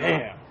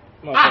 Damn.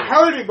 I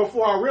heard it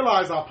before I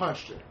realized I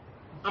punched her.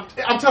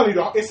 I'm telling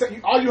you,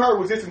 all you heard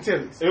was this and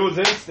Tilly's. It was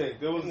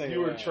instinct. It was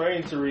you were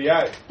trained to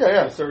react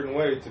Yeah. a certain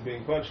way to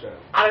being punched at.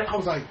 I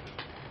was like,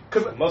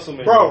 because Muscle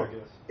memory, bro, I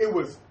guess. it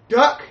was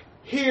duck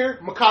here,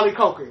 Macaulay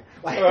Culkin.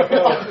 Like, I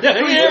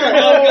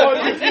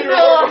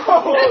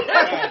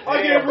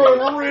gave her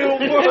a real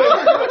punch.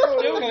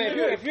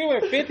 If you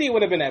were 50, it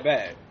would have been that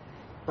bad.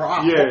 bro,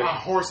 I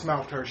horse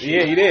mouthed her shit.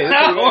 Yeah, you did.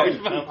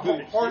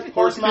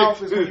 Horse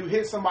mouth is when you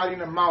hit somebody in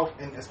the mouth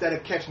and instead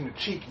of catching the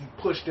cheek, you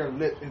push their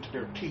lip into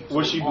their teeth.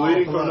 Was So she all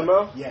bleeding blood. from the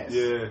mouth? Yes.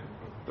 Yeah.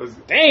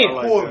 Damn. I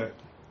like Pulling. that.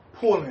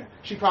 Pulling.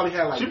 She probably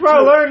had like She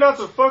probably learned not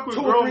to fuck with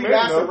 2 or grown 3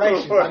 men. though.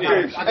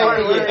 lacerations. I got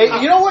it.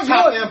 Hey, you know what?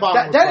 Top and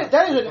bottom That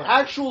is was an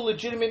actual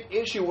legitimate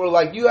issue where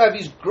like you have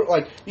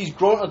these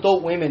grown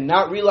adult women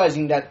not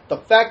realizing that the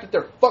fact that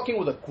they're fucking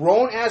with a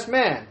grown ass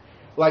man,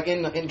 like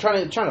in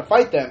trying to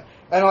fight them,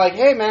 and like,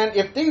 hey man,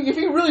 if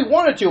he really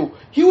wanted to,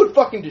 he would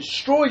fucking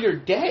destroy your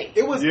day.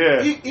 It was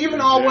Yeah. Even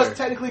though I was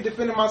technically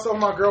defending myself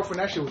and my girlfriend,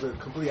 that shit was a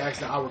complete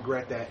accident. I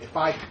regret that. If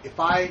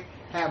I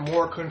had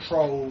more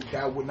control,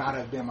 that would not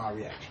have been my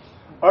reaction.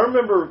 I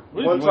remember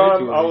one way time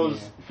too I early,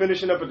 was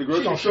finishing up at the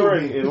grocery gonna store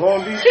shoot me. in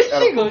Long Beach.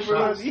 At a food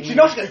fair. She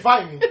knows she can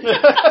fight me. even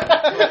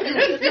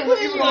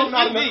though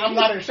I'm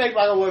not in shape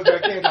like I was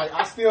back then, like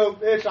I still,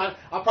 bitch, I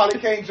probably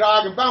can't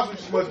jog and bounce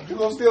as much, but you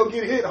gonna still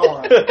get hit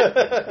hard.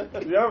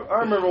 Yeah, I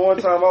remember one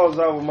time I was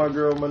out with my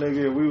girl, my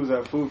nigga, and we was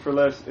at Food for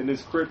Less, and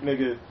this Crip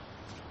nigga,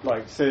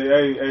 like, said,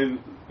 hey,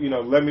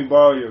 let me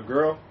borrow your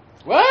girl.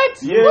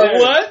 What? Yeah.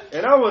 What?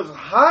 And I was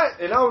hot,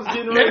 and I was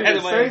getting ready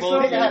to say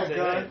Nigga had a something.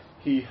 gun.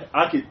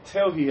 I could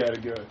tell he had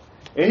a gun.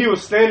 And he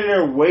was standing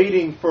there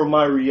waiting for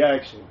my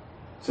reaction.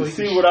 So To he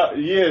see could what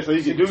so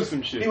he could do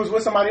some shit. He was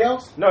with somebody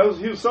else? No,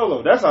 he was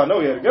solo. That's how I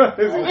know he had a gun.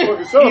 He was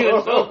fucking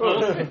solo.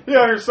 He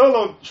out here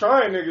solo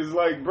trying niggas.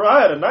 Like, bro,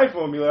 I had a knife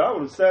on me. Like, I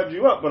would have stabbed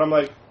you up. But I'm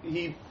like,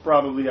 he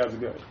probably has a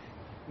gun.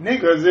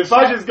 Because if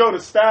I just go to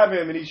stab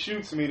him and he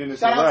shoots me, then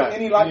it's a Shout out wrap. to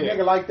any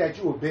nigga like that,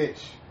 you a bitch.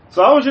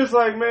 So I was just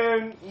like,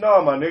 man,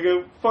 no, my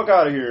nigga, fuck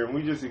out of here. And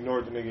we just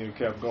ignored the nigga and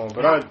kept going.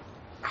 But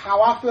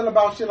How I feel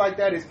about shit like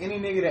that is any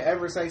nigga that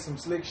ever say some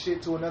slick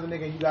shit to another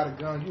nigga and you got a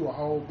gun, you a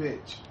whole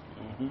bitch.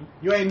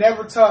 You ain't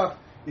never tough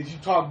if you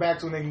talk back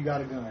to a nigga you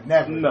got a gun.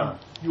 Never. Nah.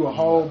 You a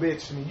whole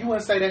bitch to me. You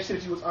wouldn't say that shit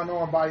if you was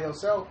unarmed by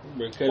yourself.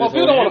 Well,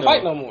 people don't want to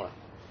fight no more.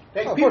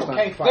 People course not.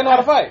 can't fight. They know how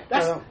to fight.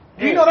 That's,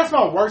 you know, that's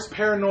my worst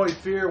paranoid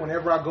fear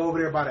whenever I go over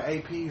there by the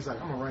APs.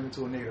 Like, I'm going to run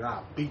into a nigga that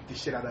I'll beat the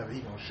shit out of it.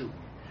 He going to shoot me.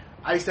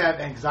 I used to have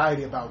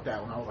anxiety about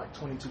that when I was like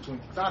 22,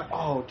 23.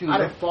 Oh, dude. I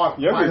done fought.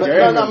 younger No,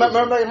 gang no, members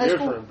remember are in high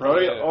school? different, bro.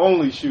 They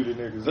only shoot at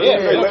niggas. Yeah,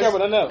 they don't care about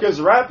nothing else. Because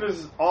rap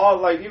is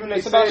all, like, even they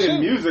It's say about it in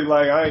shooting. music,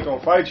 like, I ain't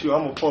gonna fight you,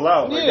 I'm gonna pull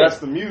out. Like, Yeah. that's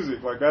the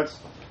music. Like,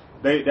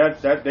 they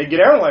get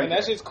down like And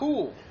that shit's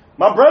cool.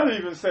 My brother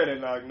even said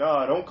it, like,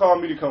 nah, don't call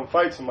me to come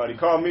fight somebody.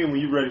 Call me when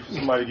you ready for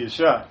somebody to get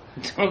shot.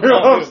 You know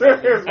what I'm saying?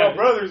 It's my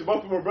brothers,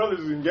 both of my brothers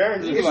in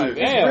gangs and He's like, shit.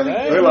 damn, really-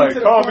 man. They're like, to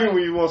the call point- me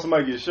when you want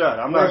somebody to get shot.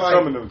 I'm not Like,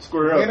 coming to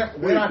square up.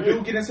 When I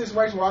do get in a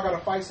situation where I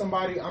gotta fight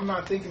somebody, I'm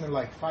not thinking of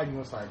like fighting.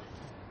 It's like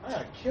I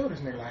gotta kill this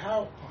nigga. Like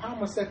how I'm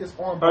gonna set this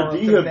arm bar Or up to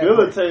the network?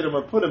 rehabilitate him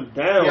or put him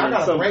down Yeah, I in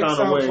gotta some break kind of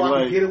something way. so I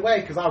can Like, get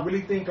away. Because I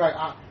really think like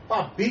if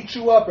I beat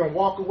you up and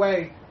walk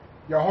away,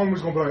 your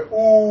homie's gonna be like,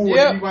 ooh,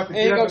 Yep. and you got to And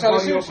he get gonna up try and to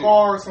go to your shoot you.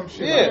 car or some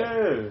shit. Yeah. Like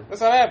that. yeah.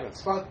 That's how it happens.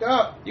 It's fucked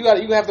up. You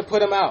have to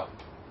put him out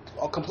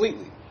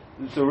completely.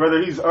 So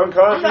whether he's I'm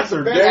unconscious not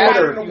or the best dead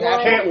fighter or in the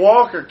world. can't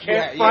walk or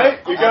can't Yeah, fight,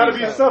 yeah. it gotta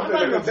be I'm something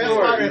I'm in not the the best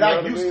story. fighter You that know I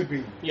what I used mean? to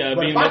be. Yeah,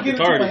 But being if I up get the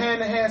into a target.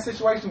 hand-to-hand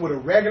situation with a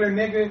regular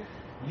nigga,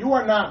 you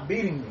are not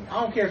beating me.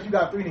 I don't care if you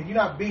got 3 niggas, you're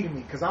not beating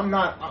me because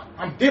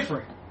I'm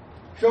different.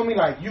 Feel me?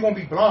 Like you gonna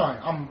be blind.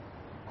 I'm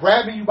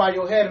grabbing you by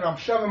your head and I'm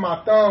shoving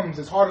my thumbs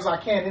as hard as I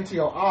can into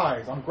your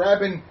eyes. I'm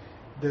grabbing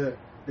the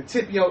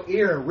tip of your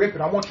ear and rip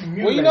it. I want you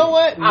mutilated. Well, you know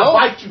what? I'll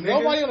bite you,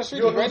 nigga. Nobody on the street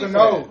You'll is ready lose for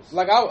a that. nose.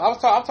 Like I'm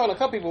talking to a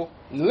couple people.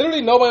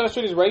 Literally, nobody on the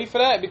street is ready for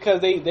that because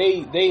they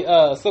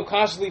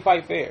subconsciously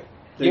fight fair.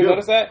 They You do.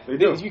 notice that? They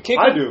do. If you kick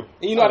I them, do.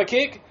 and you know how to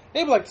kick,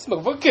 they be like, "This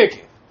motherfucker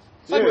kicking."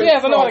 It's like, Yeah.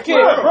 yes, I know how to kick.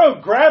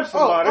 Bro, grab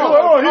somebody.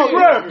 He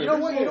grabbed You him. know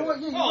what? Yeah,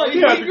 Oh, you're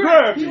He right. had to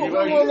grab People you.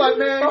 were like,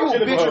 man, you a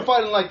Talking bitch about- for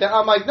fighting like that.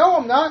 I'm like, no,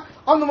 I'm not.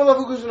 I'm the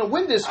motherfucker who's gonna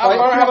win this I fight.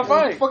 learned how to Get the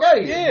fight. Fuck out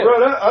of here. Yeah.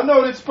 Bro, I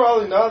know it's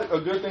probably not a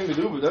good thing to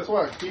do, but that's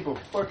why I keep a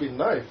fucking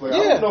knife. Like, I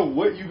Yeah. don't know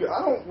what I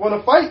don't want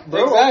to fight,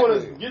 bro. I Exactly.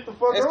 want to get the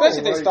fuck Especially on.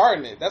 if they Like,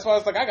 starting it. That's why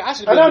it's like I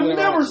should. and I doing it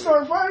never around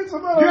start fights.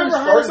 I'm not You always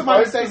ever heard starting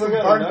somebody fights say 'cause some I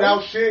got a burned knife.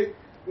 out shit?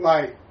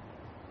 Like,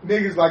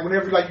 niggas, like,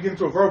 whenever like you get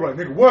into a verbal, like,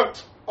 nigga,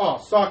 what? Oh,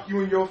 sock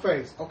you in your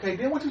face. Okay,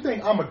 then what you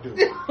think I'm gonna do?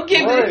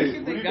 Okay, Right. what do you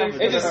think What do you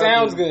think? It just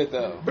sounds good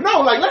though. But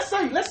no, like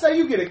let's say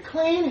you get a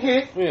clean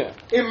hit Yeah.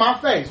 in my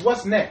face.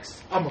 What's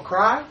next? I'm gonna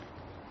cry.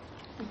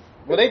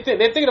 Well, they're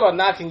thinking about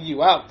knocking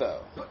you out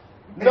though.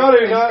 No,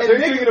 they're not. and They're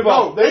niggas- thinking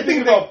about. no, They're they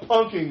thinking think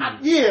about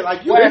punking you. Yeah,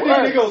 like you. They Well, think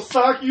at they gonna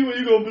sock you and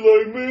you gonna be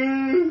like,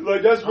 man,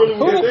 like that's really what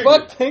Who they're the thinking.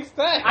 fuck thinks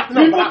that?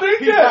 People think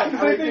he's that right.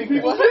 because they think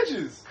people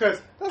bitches.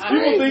 Because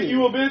People think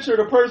you a bitch or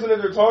the person that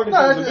they're talking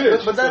No, to is a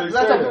bitch. but so they that's say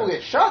how that. people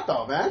get shot,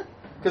 though, man.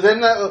 Because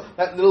then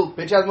that little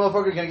bitch ass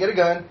motherfucker is gonna get a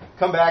gun,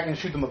 come back and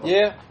shoot the motherfucker.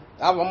 Yeah,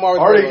 I'm already.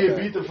 Or worried they about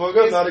get beat that. the fuck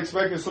up, not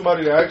expecting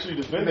somebody to actually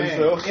defend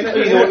themselves. In a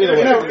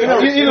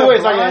Either way,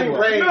 it's not gonna blind end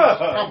well. rage,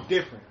 Nah. I'm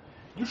different.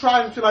 You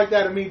try some shit like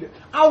that to me,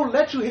 I will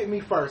let you hit me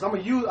first. I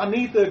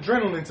need the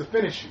adrenaline to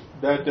finish you.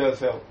 That does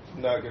help.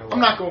 Not gonna lie. I'm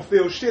not gonna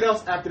feel shit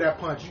else after that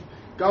punch. You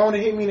go on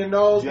and hit me in the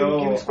nose, give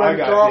me Yo, spray I the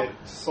got jaw. hit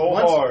so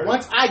hard.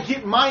 Once I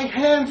get my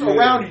hands Yeah.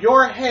 around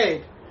your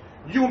head,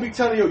 you gonna be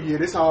telling you, yeah,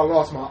 this how I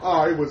lost my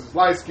eye. It was this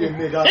light skinned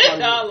nigga. I thought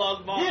he I was-"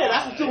 lost my Yeah,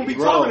 that's what you gonna be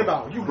Bro, talking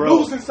about. You bro.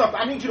 losing something.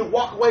 I need you to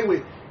walk away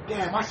with,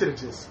 damn, I should have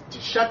just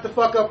shut the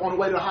fuck up on the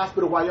way to the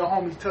hospital while your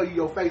homies tell you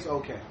your face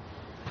okay.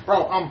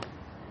 Bro,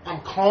 I'm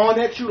calling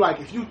at you like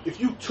if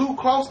you too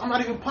close, I'm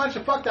not even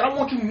punching. Fuck that. I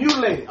want you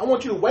mutilated. I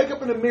want you to wake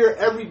up in the mirror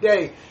every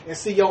day and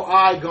see your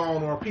eye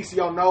gone or a piece of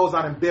your nose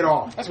I done bit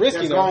off. That's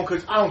risky, though. gone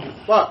because I don't give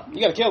a fuck.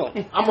 You gotta kill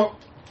him.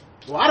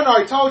 Well, I done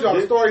already told y'all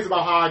the stories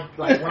about how I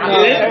like when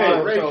I Yeah. got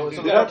Hey, raped.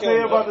 so did I tell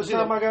you about the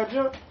time I got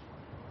jumped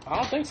I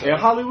don't think so. in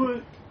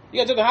Hollywood?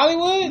 You got to go to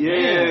Hollywood?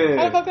 Yeah.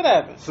 How the fuck did that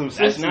happen? Some That's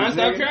sisters,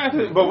 non-stop nigga.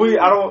 traffic. But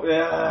I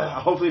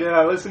don't. Hopefully they're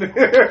not listening.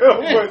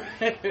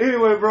 But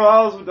anyway, bro,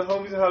 I was with the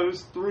homies in Hollywood. It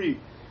was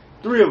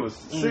three of us,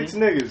 6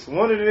 niggas.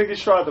 One of the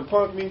niggas tried to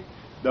punk me.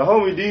 The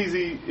homie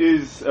DZ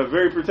is a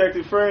very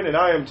protected friend, and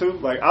I am too.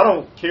 Like, I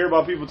don't care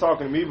about people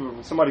talking to me, but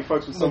when somebody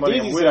fucks with somebody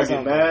DZ I'm with, I said get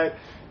something. mad.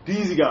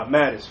 DZ got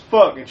mad as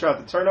fuck and tried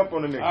to turn up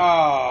on the nigga.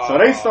 Oh. So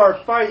they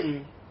start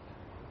fighting.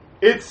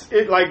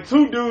 It like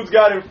 2 dudes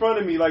got in front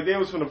of me, like they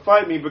was gonna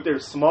fight me, but they're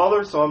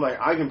smaller, so I'm like,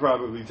 I can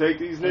probably take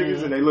these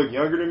niggas, and they look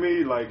younger than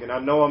me, like, and I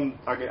know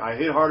I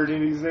hit harder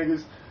than these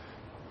niggas.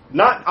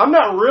 I'm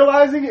not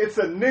realizing it's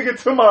a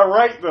nigga to my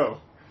right though.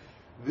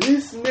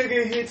 This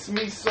nigga hits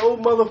me so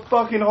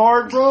motherfucking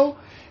hard, bro.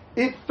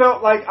 It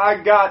felt like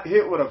I got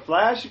hit with a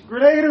flash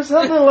grenade or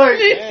something. Like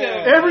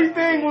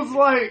everything was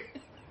like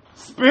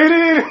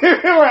spinning.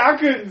 Like I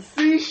couldn't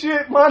see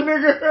shit, my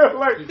nigga.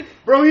 Like,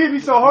 bro, he hit me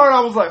so hard.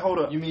 I was like, hold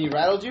up, You mean he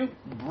rattled you?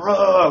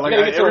 bruh. Like You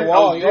gotta get to a I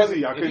wall. was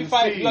dizzy. I If couldn't you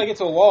fight, see. you gotta get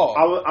to a wall.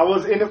 I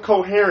was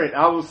incoherent.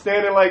 I was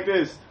standing like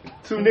this.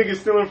 2 niggas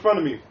still in front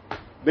of me.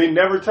 They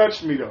never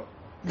touched me though.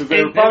 Because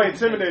they were probably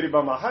intimidated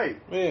by my height.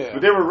 Yeah.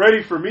 But they were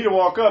ready for me to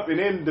walk up, and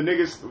then the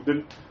niggas,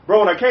 bro,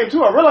 when I came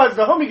to, I realized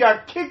the homie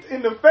got kicked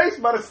in the face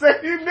by the same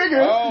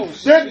nigga Oh, that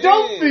shit.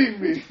 dope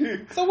feed me.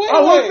 So wait, I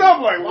looked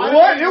up like, Why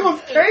what? did It they-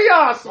 was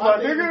chaos, why my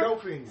did they nigga.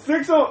 dope feed you?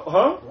 6-0,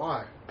 huh?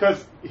 Why?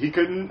 Because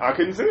I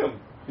couldn't see him.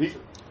 He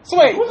So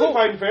wait, wasn't who,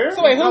 fighting fair.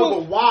 so wait, who No,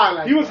 was? but why?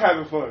 Like He was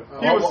having fun.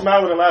 He was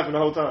smiling and laughing the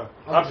whole time.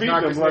 I feed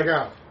knock him this like nigga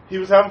out. he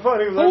was having fun.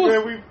 He was like,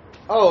 was- man,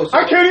 Oh, so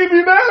I can't even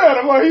be mad at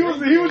him. Like he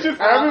was just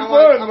having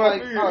fun. I'm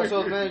like, oh,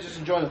 so the man is just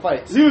enjoying the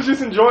fights. He was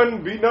just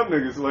enjoying beating up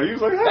niggas. Like he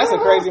was like, That's a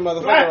crazy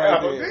motherfucker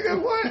right there.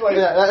 Nigga, what? Like,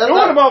 Yeah, it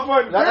wasn't about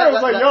fighting. that- It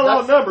was like that- y'all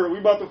that's- outnumbered. We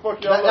about to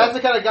fuck y'all That's up. the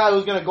kind of guy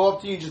who's gonna go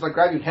up to you and just like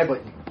grab you and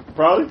headbutt you.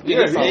 Probably.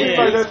 Yeah, He's, he's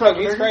like that type of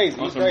he's nigga. crazy.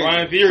 On He's some crazy.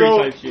 Brian Fury So,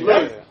 type shit.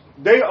 look,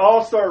 they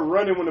all start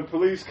running when the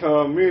police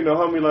come. Me and the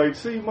homie like,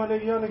 see, my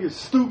nigga, y'all niggas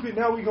stupid.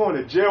 Now we going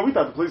to jail. We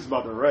thought the police was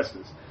about to arrest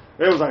us.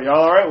 They was like, y'all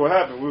all right? What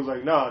happened? We was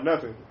like, nah,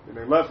 nothing. And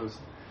they left us.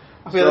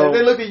 I feel So- like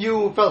they looked at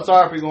you and felt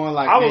sorry for you, going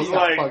like, I man, was you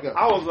got fucked up.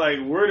 like,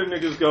 where the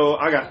niggas go?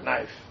 I got a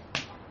knife.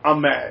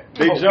 I'm mad.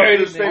 They Oh, jumped very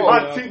to the state.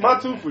 good. My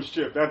tooth was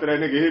chipped after that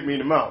nigga hit me in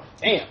the mouth.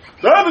 Damn.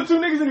 The other 2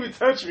 niggas didn't even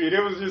touch me.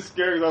 It was just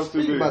scary because I was too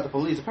Speaking big. about the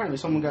police, apparently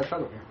someone got shot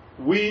over here.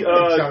 We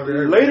shot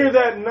over later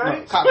there. that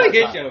night. Cop, Look cop,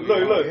 at cop. you.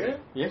 Look. Yeah?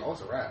 Yeah. Oh,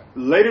 it's a rap.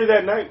 Later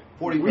that night,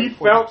 40 we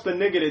 40. found the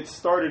nigga that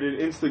started and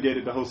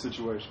instigated the whole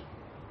situation.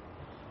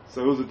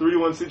 So it was a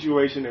 3-1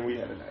 situation, and we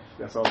had a knife.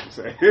 That's all I'm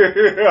saying.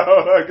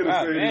 I couldn't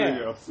God say damn.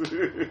 anything else.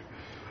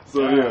 So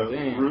God yeah,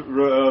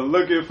 damn.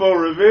 looking for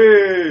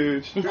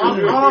revenge.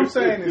 All I'm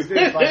saying is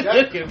this: like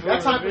Looking for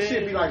that type of shit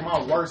revenge. be like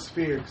my worst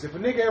fear. Because if a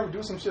nigga ever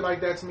do some shit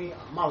like that to me,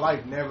 my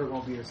life never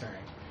gonna be the same.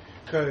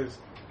 Because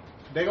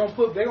they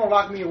gonna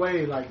lock me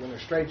away like in a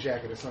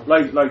straitjacket or something.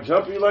 like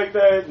jumping like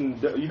that,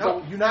 and you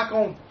No, you're not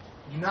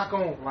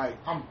gonna like.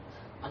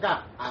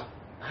 I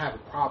have a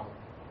problem.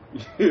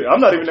 I'm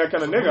not even that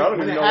kind of nigga. I don't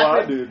When even it know why I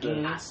happened,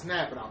 did that. I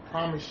snap, and I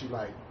promise you,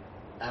 like,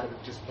 out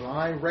of just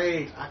blind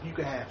rage, you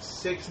could have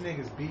 6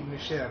 niggas beating the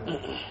shit out of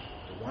me.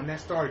 The one that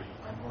started you,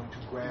 I'm going to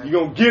grab You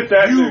gonna get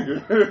that You.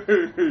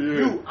 nigga? Yeah.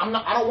 you.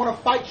 I don't want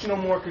to fight you no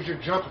more because you're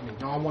jumping me.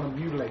 No, I want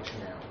to mutilate you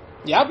now.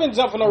 Yeah, I've been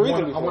jumping no reason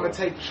I before. want to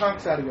take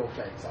chunks out of your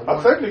face. I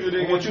technically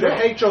didn't I want get you to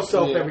jumped. hate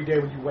yourself Yeah. every day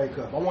when you wake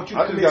up. I want you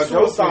to I just commit got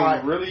jumped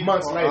suicide really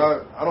months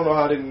later. I don't know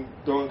how I didn't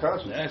go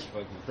unconscious. That's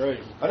fucking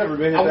crazy. I never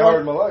been hit I that want- hard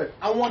in my life.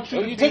 I want you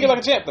Oh, to you be, take it like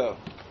a champ though.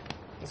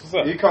 That's what's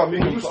up. He caught me.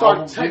 When you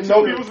start didn't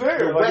know he was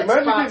there. Like,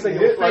 imagine getting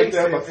hit like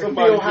that by and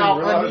somebody feel how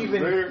didn't realize he was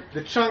uneven there.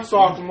 the chunks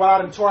are from what I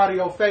done tore out of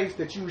your face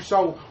that you were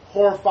so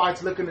horrified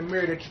to look in the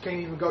mirror that you can't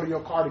even go to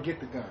your car to get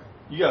the gun.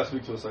 You gotta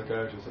speak to a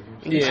psychiatrist.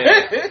 Like you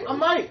Yeah. I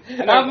might.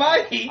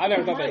 I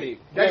never thought that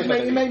deep. That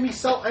made me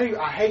so angry.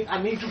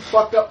 I need you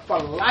fucked up for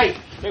life.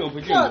 They gonna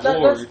put you No, in the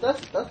ward.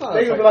 that's not.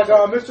 They gonna be like,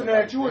 Mr.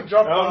 Nance, you were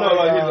jumping I don't know,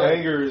 on like his uh,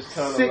 anger is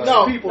kind of six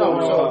like,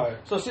 people.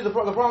 So see, the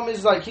problem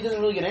is like he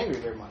doesn't really get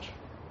angry very much.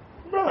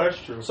 Bro,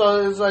 that's true.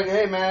 So it's like,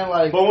 hey man,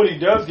 like. But when he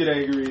does get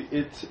angry,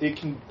 it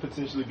can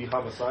potentially be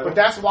homicidal. But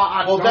that's why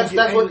I Well, don't that's get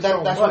that's what angry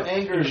so that's much, what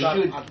anger because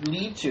should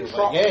lead to.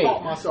 Talk Like, hey,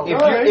 myself.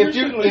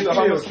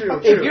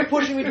 if you're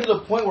pushing me to the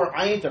point where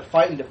I need to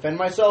fight and defend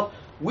myself,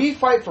 we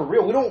fight for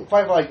real. We don't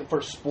fight like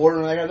for sport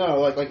or like no.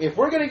 Like if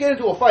we're gonna get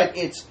into a fight,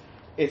 it's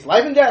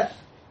life and death.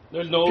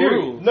 There's no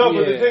Period. rules. No,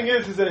 but Yeah. the thing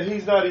is that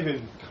he's not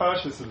even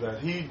conscious of that.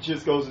 He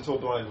just goes into a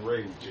blind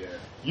rage. Yeah.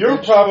 You're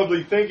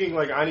probably thinking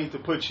like, I need to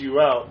put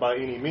you out by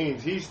any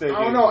means. He's thinking,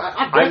 I don't know.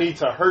 I need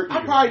to hurt you.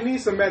 I probably need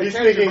some He's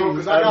medication, thinking bro,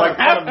 because I got like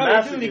kind of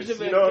I do need masochist.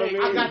 some You know what I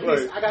mean? I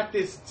Like, got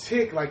this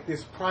tick, like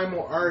this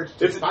primal urge.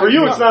 To it's, fight for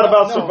you, it's not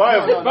about no,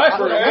 survival. no, no,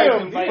 For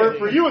I him,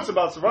 for you, it's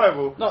about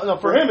survival. No,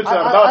 For him, it's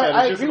not about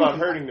that. It's just about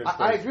hurting this I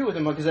person. agree with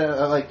him because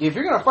like if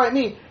you're gonna fight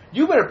me,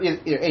 you better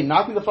hey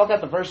knock me the fuck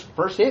out the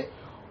first hit,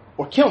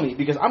 or kill me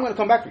because I'm gonna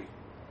come back for you,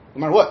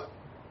 no matter what.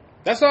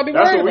 That's what I'll be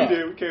That's worried what we about.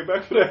 did. We came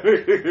back for that.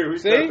 We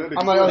See? got that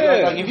I'm like,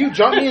 Yeah. like if you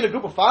jump me in a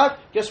group of 5,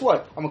 guess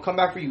what? I'm gonna come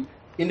back for you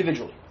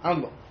individually. I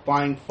don't give a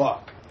flying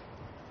fuck.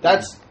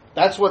 That's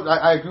what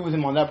I agree with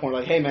him on that point.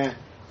 Like, hey man,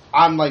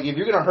 I'm like if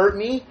you're gonna hurt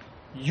me,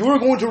 you're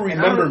going to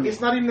remember me.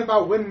 It's not even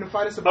about winning the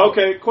fight. It's about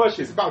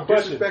question. It's about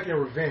question. disrespect and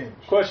revenge.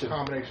 Question.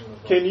 Combination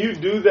of both. Can you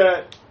do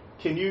that?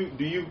 Do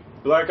you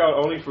black out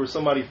only for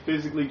somebody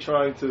physically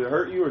trying to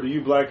hurt you, or do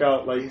you black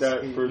out like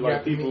that for you like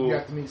have to meet- people? you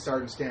have to meet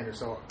certain standards.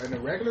 So in a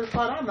regular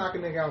fight, I'm not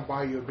gonna out and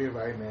buy you a beer.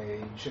 Like, hey man,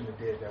 you shouldn't have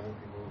did that when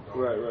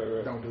people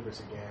Right. don't do this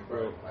again,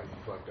 bro. Right. Like you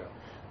fucked up.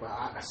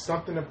 But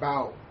something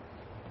about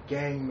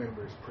gang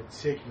members,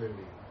 particularly.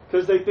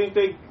 Because they think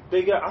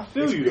they got. I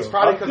feel you. It's though.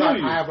 probably I because feel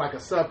you. I have like a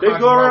subconscious. They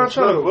go around knowledge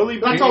trying to too. bully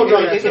I people. told you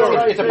that It's story.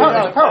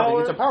 a power thing.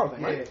 It's a power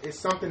thing, Yeah, right? it's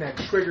something that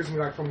triggers me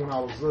like from when I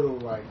was little.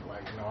 Like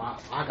you know, I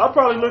I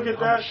probably look at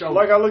I'm that a show.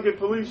 like I look at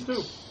police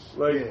too.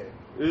 Like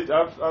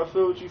Yeah. I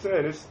feel what you're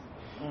saying. It's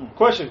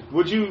question.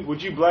 Would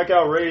you black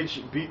out rage,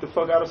 beat the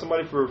fuck out of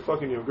somebody for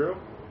fucking your girl?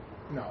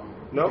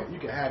 No. You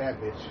can have that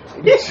bitch.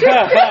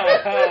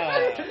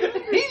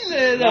 He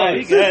said, no,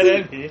 he got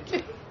that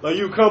bitch. Like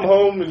you come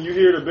home and you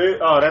hear the bed.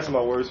 Oh, that's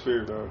my worst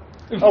fear, dog.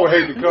 I would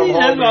hate to come home.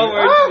 That's my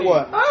worst fear.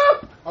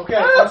 What? Okay.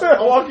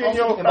 Walk in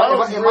your In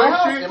my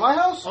house? In my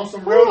house? On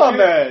some real Ooh, I'm shit.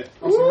 mad.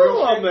 On some real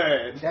Ooh, I'm shit.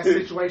 mad. That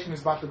situation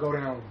is about to go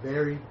down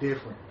very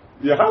different.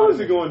 Yeah, how is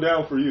it going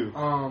down for you?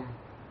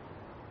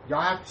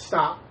 Y'all have to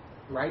stop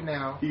right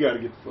now. You got to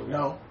get the fuck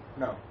out.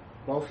 No.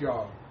 Both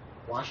y'all,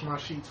 wash my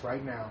sheets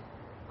right now.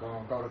 Go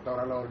throw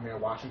that load in there.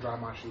 Wash and dry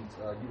my sheets.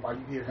 While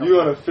you here, help You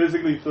her- gonna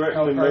physically threaten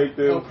help and her, make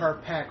them? help her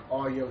pack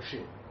all your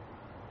shit.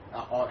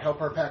 Help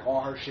her pack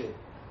all her shit.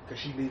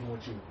 Because she leaving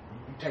with you.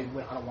 You take me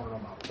with. I don't want it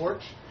on my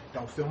porch.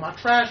 Don't fill my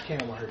trash can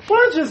with her shit. Well,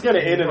 it's just gonna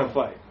end in a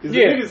fight because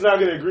Yeah. the nigga's not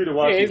gonna agree to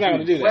wash. Yeah, he's your not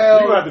gonna sheets. do that.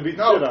 Well, You gonna have to beat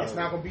the no, shit out it's of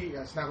not him. gonna be.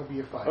 It's not gonna be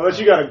a fight. Unless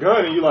you got a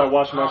gun and you like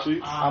wash my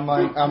sheets. I'm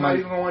like- not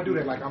even gonna do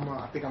that. Like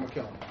I think I'm gonna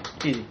kill him.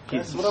 Keezy.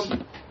 That's what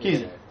I'm.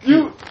 Keezy.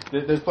 You.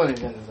 There's plenty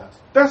of guns in his house.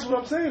 That's what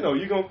I'm saying though.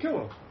 You gonna kill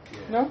him?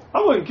 No?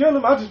 I wouldn't kill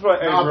him. I just be like,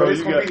 hey, Nah, bro, but it's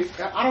you gonna got.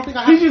 be. I don't think I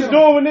have He's to just kill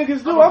him. doing what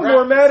niggas do. I'ma I'm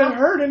more grab mad at some-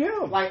 hurting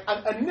him. Like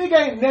a nigga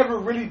ain't never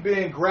really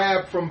been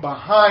grabbed from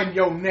behind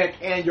your neck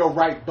and your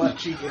right butt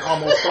cheek and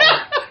almost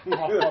I'm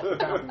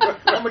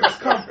gonna just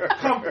come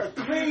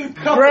clean.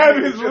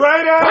 Grab his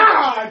right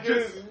Ah, eye,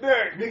 just his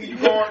neck. Nigga, you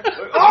going?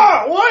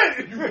 Ah, what?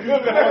 You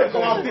gonna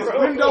go out this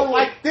window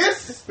like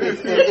this?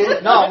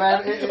 No,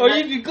 man. Or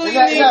you can clean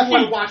You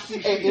wanna it. watch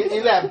these sheets?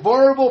 In that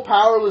vulnerable,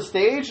 powerless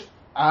stage,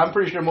 I'm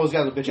pretty sure most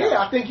guys will bitch out.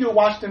 Yeah, I think you'll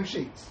watch them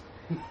sheets.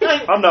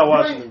 I'm not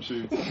watching them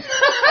shoot.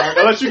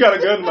 Unless you got a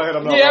gun in my head,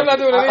 I'm not. Yeah, I'm not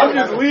watching. doing it I'm either.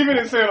 just leaving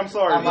and saying I'm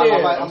sorry. I'm bro. not-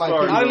 I'm I'm not-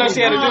 sorry. I didn't know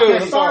she had to bro. do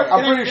it. I'm sorry.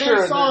 I'm pretty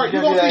sure Sorry. that You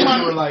you're don't see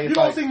gonna my. be like, You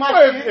don't like- see my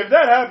Well, shit. if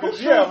that happens,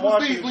 Whose yeah, I'm shoes was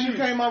watching these when you shit.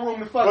 came in my room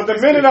to fuck? But the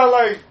this minute bitch? I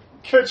like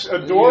catch a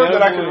door Yeah,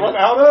 that I can boy. run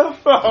out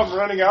of, I'm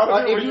running out of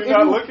Like, it when you're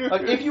not looking.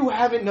 like, if you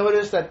haven't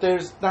noticed that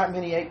there's not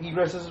many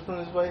egresses from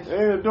this place, Hey,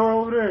 the door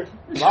over there.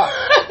 locked.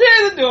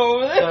 There's a door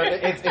over So there.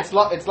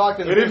 it's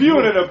locked in. And if you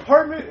in an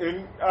apartment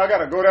and I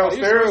gotta go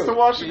downstairs screwed. to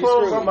wash the You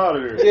clothes, screwed. I'm out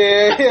of there.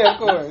 Yeah, of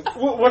course.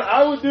 What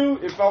I would do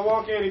if I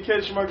walk in and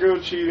catch my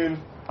girl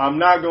cheating, I'm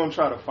not gonna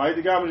try to fight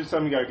the guy. I'm just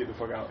telling him you gotta get the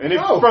fuck out. And if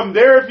No. from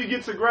there, if he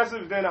gets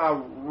aggressive, then I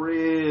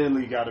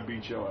really gotta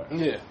beat your ass.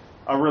 Yeah.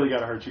 I really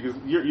gotta hurt you because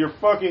you're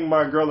fucking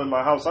my girl in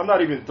my house. I'm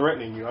not even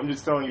threatening you. I'm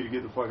just telling you to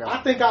get the fuck I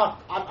out. think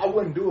I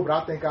wouldn't do it, but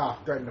I think I'll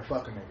threaten to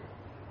fuck a nigga.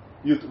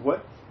 You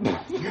what? Hey,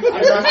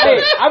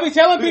 I be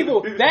telling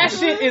people that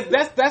shit is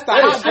that's the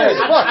hot shit.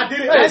 I did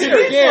it. That shit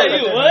is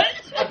scary. You what?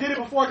 I did it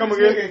before Come this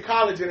again. nigga in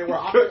college, and it were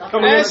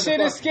Come That again. shit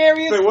is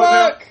scary as Say what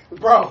now? fuck.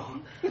 bro.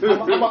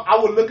 I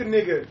would look a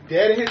nigga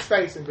dead in his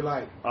face and be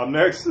like, I'm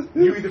next.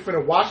 you either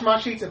finna wash my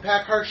sheets and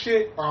pack her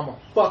shit, or I'm gonna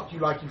fuck you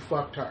like you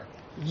fucked her.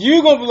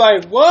 You gonna be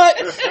like, what?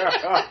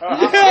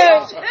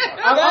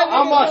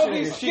 I'm watching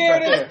it. She's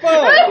right there.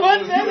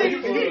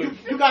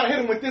 You gotta hit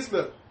him with this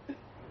look.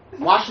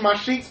 Wash my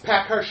sheets,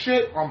 pack her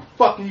shit, or I'm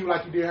fucking you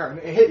like you did her.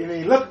 And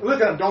then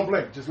look at him, don't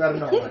blink, just let him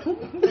know. Like,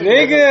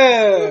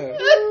 Nigga,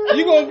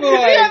 you gonna be You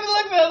have like, to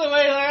look the other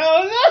way, like,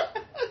 oh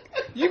no.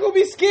 you gonna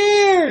be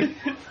scared.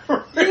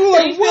 You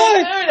like,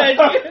 what?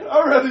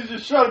 I'd rather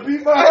just try to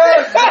beat my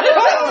ass.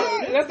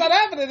 That's not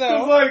happening It's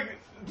though. like,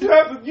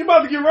 you about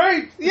to get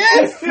raped.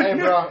 Yes. Hey,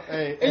 bro.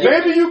 Hey.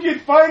 Maybe you can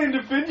fight and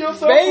defend yourself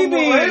from the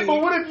Maybe. rape,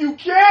 but what if you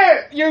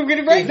can't? You're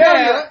getting raped Now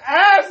now. your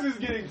ass is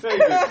getting taken.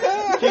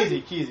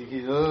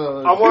 Keezy.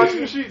 I'm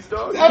washing the sheets,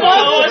 dog. I'm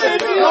watching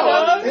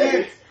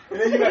the sheets, and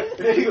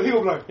then he'll be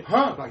like,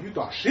 huh? Like, you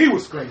thought she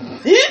was screaming.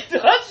 He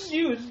thought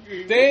she was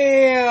screaming.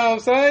 Damn,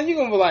 son, you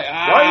gonna be like,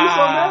 ah. Why are you so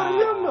mad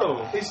at him,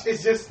 though?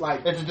 It's just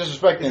like, It's a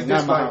disrespect thing, it's not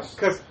just my like, house.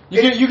 because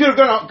You could have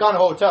gone to a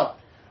hotel.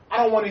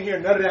 I don't want to hear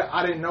none of that.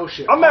 I didn't know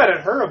shit. I'm mad at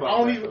her I about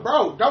don't that. even,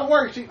 bro. Don't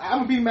worry. I'm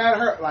gonna be mad at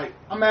her. Like,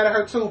 I'm mad at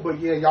her too. But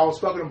yeah, y'all was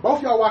fucking them.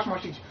 Both y'all wash my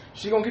sheets.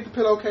 She gonna get the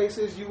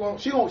pillowcases. You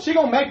won't. She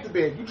gonna make the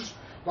bed. You just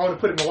want to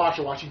put it in the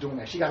washer while she's doing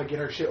that. She got to get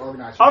her shit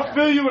organized. I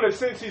feel you in a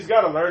sense. He's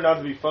got to learn not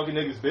to be fucking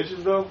niggas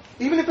bitches, though.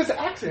 Even if it's an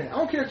accident, I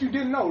don't care if you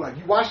didn't know. Like,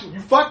 you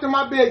fucked in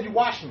my bed. You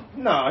washing them.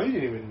 Nah, he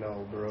didn't even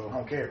know, bro. I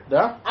don't care.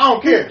 Yeah? I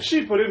don't care.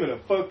 She put him in a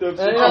fucked up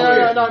No.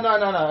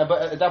 situation.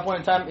 But at that point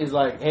in time, it's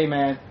like, hey,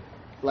 man,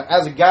 like,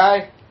 as a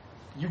guy,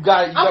 you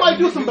got. I might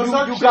do some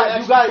berserk shit.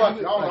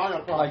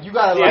 Like, you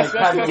gotta Yes,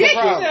 like have that's your the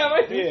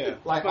problem. Yeah.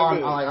 like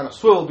on a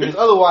swivel, because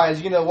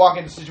otherwise you're gonna walk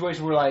into a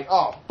situation where like,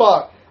 oh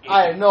fuck,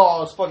 I didn't know I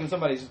was fucking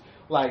somebody's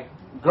like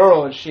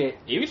girl and shit.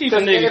 If you see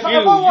some niggas If I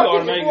you walk in-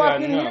 automatically walk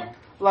gotta in know. here,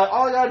 like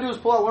all I gotta do is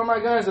pull out one of my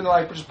guns and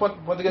like just point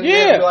the gun.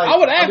 Yeah, and be like, I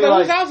would ask, I'll be like,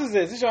 whose like, house is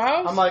this? This your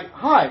house? I'm like,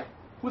 hi,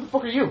 who the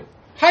fuck are you?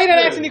 how you not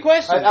Yeah. asking any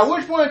questions? At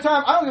which point in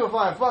time, I don't give a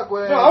flying fuck. No,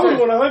 I would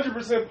want to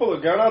 100% pull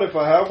a gun out if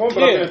I have one, but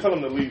Yeah. I'm gonna tell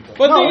him to leave. Them.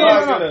 But No, thing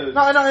is,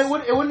 no,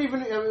 it wouldn't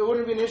even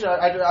be an issue.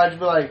 I'd just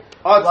be like,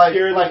 I'd like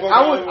scare the fuck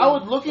I out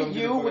would of look him. at Some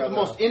you people with the got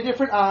most that.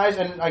 indifferent eyes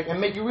and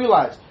make you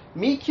realize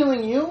me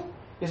killing you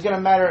is gonna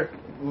matter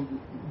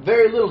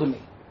very little to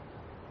me.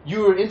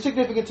 You are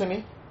insignificant to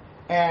me,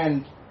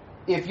 and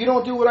if you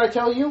don't do what I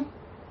tell you,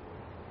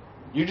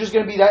 you're just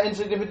gonna be that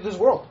insignificant to this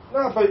world.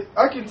 Nah, but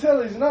I can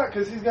tell he's not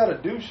because he's got to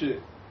do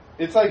shit.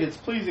 It's like it's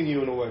pleasing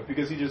you in a way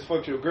because he just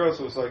fucked your girl,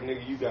 so it's like,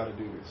 nigga, you got to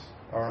do this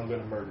or I'm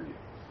gonna murder you.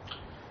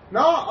 No,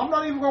 I'm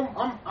not even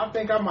gonna. I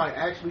think I might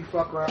actually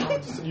fuck around.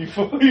 You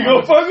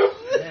gonna fuck him?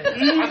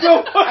 You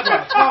go fuck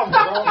him?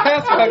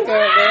 that's fucked up,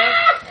 man.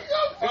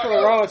 What's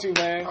wrong with you,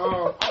 man?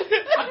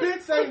 I've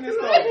been saying this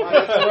though,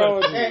 wrong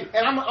with you?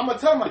 and I'm gonna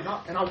tell him like, no,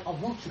 and I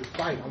want you to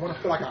fight. I want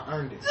to feel like I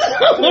earned it.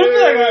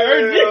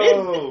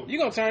 Yo. You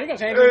gonna change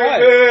Hey, his life.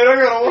 man, I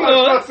gotta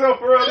watch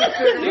myself around this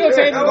nigga. You gonna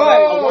change his Hello.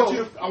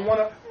 life. I want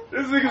to.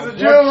 This nigga's a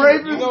jail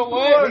rapist. You know I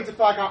what? need to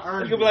feel like I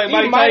earned You it. could be like He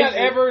Mike might not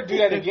Tyson. ever do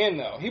that again,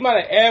 though. He might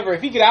not ever.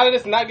 If he get out of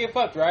this and not get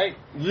fucked, right?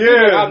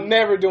 Yeah. I'm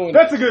never doing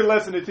That's that. a good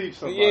lesson to teach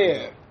somebody.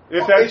 Yeah.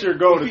 If that's your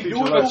goal to If you teach do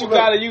your it, But lesson. you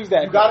gotta use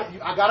that.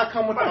 I gotta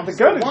come with The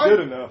gun is good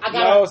enough.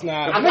 No, it's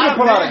not. If a nigga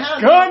pull out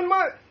a gun,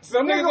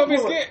 Some niggas gonna be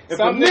scared. If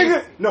Some a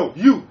nigga, niggas. no,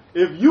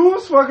 if you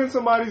was fucking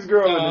somebody's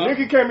girl and the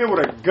nigga came in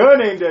with a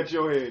gun aimed at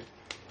your head,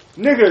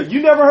 nigga,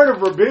 you never heard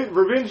of revenge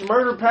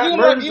murder, You gonna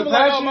murder be to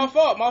like, oh,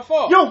 passion? my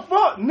fault. Yo,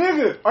 fuck,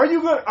 nigga, are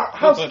you gonna?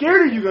 How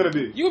scared are you gonna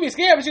be? You gonna be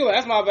scared, but you like,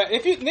 that's my bad.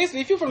 If you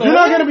from the You're hood,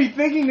 not gonna be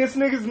thinking this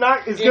nigga's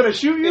gonna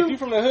shoot you. If you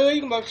from the hood,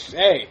 you can be like,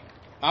 hey,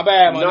 my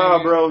bad, my Nah,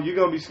 nigga. bro, you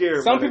gonna be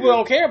scared. Some my people nigga.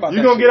 don't care about You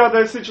that. gonna shit. get out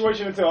that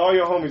situation until all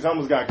your homies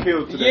almost got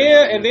killed today.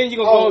 Yeah, and then you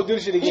gonna go do the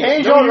shit again.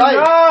 Change No, your you're life.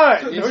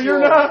 not. Yes, No, you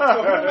you're are.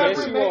 not.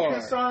 Yes, you are.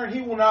 concerned,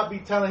 he will not be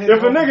telling his.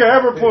 If a homies nigga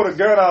ever this. pulled a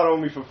gun out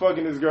on me for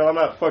fucking this girl, I'm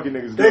not fucking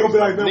niggas. They gonna be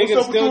like, man, Niggas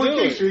what's up with still you and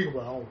do Keisha? it. He gonna be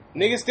like, oh.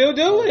 Niggas still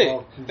do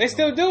it. They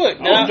still do it.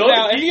 Now, no,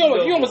 now the if people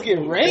you don't. almost get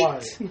raped,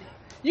 Right.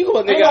 you go,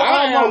 Ain't nigga, no-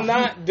 I ain't no- am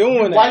not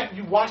doing you that.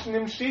 You washing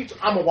them sheets?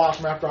 I'm gonna wash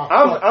them after I.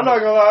 I'm not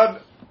gonna lie.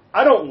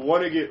 I don't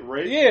want to get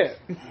raped. Yeah.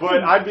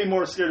 But I'd be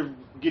more scared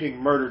of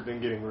getting murdered than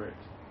getting raped.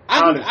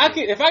 I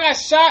can, if I got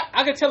shot,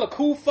 I can tell a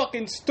cool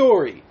fucking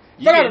story.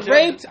 If You I can got tell-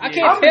 raped, I yeah.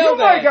 can't tell You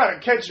might that. gotta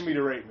catch me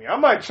to rape me. I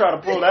might try to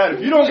pull that.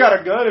 If you don't got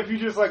a gun, if you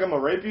just like I'm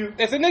gonna rape you,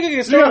 If a nigga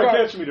gets you gotta struck,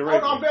 catch me to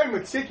rape I'm me. very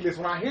meticulous.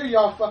 When I hear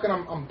y'all fucking,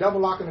 I'm double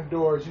locking the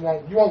doors. You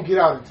won't get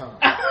out in time.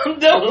 I'm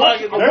done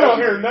locking They the don't door.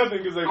 hear nothing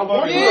because they I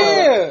want fucking. you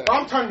Yeah. to,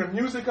 I'm turning the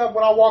music up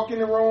when I walk in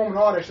the room and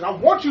all that shit. I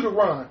want you to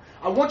run.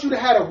 I want you to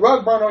have a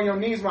rug burn on your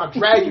knees when I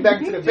drag you back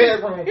into the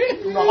bedroom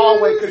from the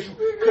hallway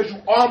because you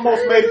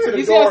almost made it to the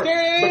You see how door,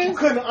 scary it but you is?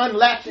 couldn't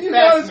unlatch it You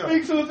gotta fast enough.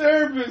 speak to a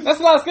therapist. that's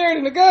a lot scarier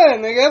than a gun,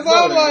 nigga. That's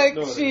all I'm No, like,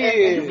 no, no.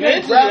 shit.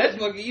 That's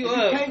fucking you You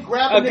up. can't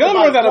grab A nigga gun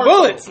by runs the out of torso.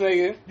 bullets,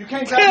 nigga. You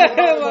can't grab nigga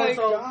by the Like,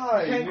 torso.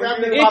 God, You can't grab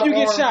nigga. nigga by If you the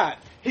get arm. shot.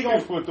 He gonna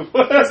What the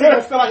fuck? he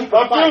gonna feel like he can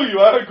I fight. feel you.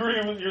 I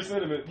agree with your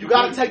sentiment. You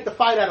gotta take the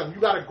fight at him.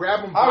 You gotta grab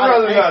him. I'd by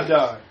rather the not ankles.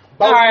 die.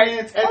 Both All right.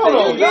 hands at Hold the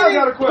on, end. now I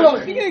got a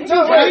question. You getting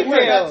No, too wait,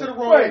 detailed. to the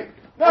room. Wait,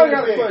 Now I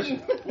got a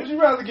question. Would you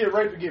rather get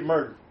raped or get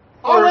murdered?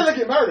 I'd rather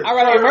get murdered. I'd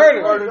rather get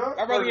murdered. Murdered.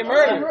 I'd rather get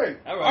murdered. Right.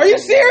 Are you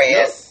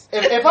serious?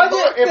 If I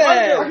get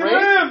I can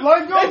raped, live.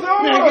 Life goes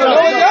on.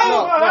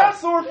 no. My ass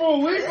sore for a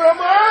week, but I'm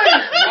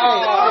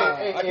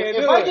alright.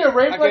 if I get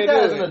raped like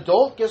that as an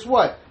adult, guess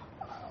what?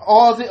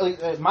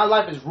 My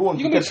life is ruined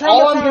You can be because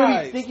all I'm going to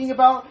traumatized. be thinking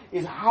about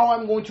is how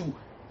I'm going to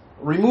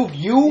remove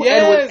you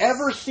Yes. and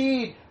whatever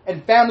seed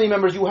and family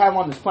members you have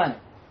on this planet.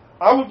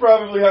 I would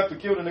probably have to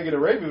kill the nigga that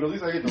raped me, but at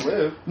least I get to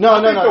live. No.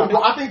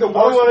 I think the I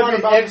worst want part to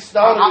be about X'd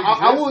out of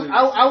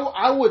existence.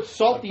 I would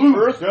salt the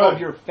earth done. of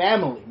your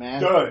family,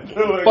 man. Done.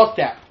 Like, Fuck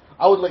that.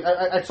 I would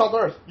I'd salt the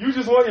earth. you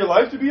just want your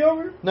life to be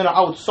over? No,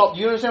 I would salt.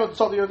 You understand what the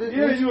salt the earth is?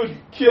 Yeah, you would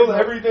kill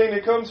everything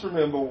that comes from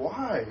him, but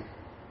why?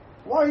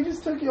 Why? You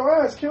just took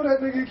your ass, kill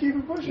that nigga, and keep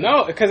it pushing.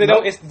 No, because it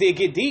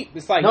get deep.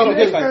 It's like No, you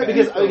because, like that.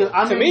 because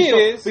I'm To gonna me be so,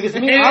 it is. because to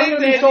me I'm gonna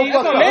be so That's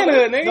fucked not up.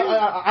 manhood, nigga. No,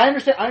 I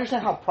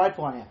understand how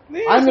prideful I am.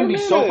 Yeah, I'm it's gonna be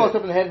not so manhood. fucked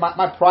up in the head.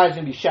 My pride's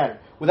gonna be shattered.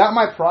 Without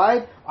my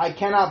pride, I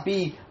cannot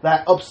be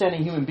that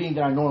upstanding human being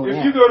that I normally If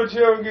am. you go to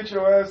jail and get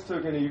your ass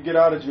taken and you get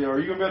out of jail, are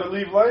you gonna be able to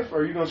leave life, or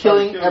are you gonna try to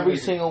Killing kill every nigga?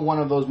 single one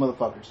of those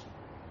motherfuckers.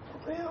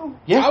 Damn.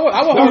 Yeah, I would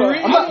No, hold her.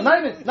 I'm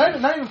not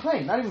even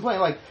playing. Not even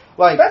playing.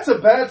 Like That's a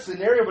bad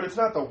scenario, but it's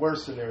not the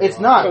worst scenario. it's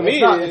not. For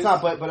me, It's it is.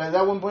 not. But at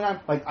that one point,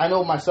 I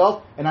know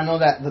myself, and I know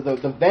that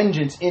the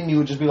vengeance in me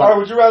would just be Or like,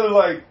 would you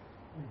rather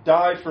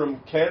die from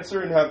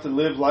cancer and have to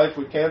live life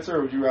with cancer,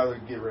 or would you rather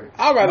get raped?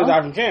 I'd rather No.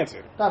 die from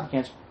cancer. "Stop the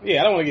cancer."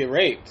 Yeah, I don't want to get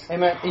raped. Hey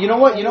man, you know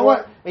what? Hey, you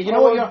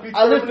know what? Be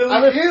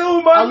terminally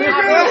ill, my I live- nigga.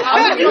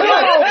 I live- You know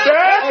how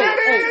bad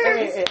Hey, that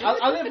hey, is? hey,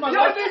 I live my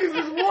Y'all life. niggas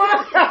is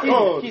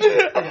wild.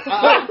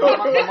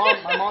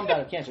 My mom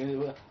died of cancer,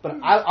 but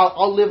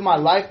I'll live my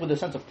life with a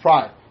sense of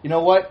pride. You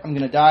know what? I'm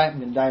gonna die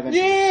eventually.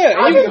 Yeah,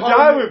 You and can you,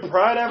 die with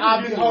pride I'll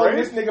after be getting holding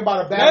this raped. nigga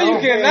by the back. No, you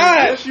of the head,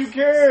 cannot. Yes, you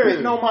can.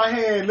 Spitting on my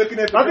hand, looking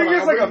at the I think girl,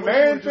 it's like a wish you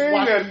man would've just thing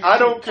watched that me I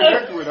don't shoot.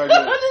 connect with, I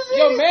guess.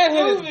 your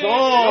manhood is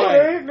gone.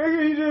 Okay,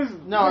 nigga, you just...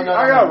 No, I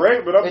got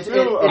raped, but I'm It's-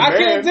 still a I man.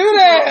 can't do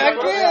that. I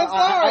can't.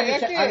 I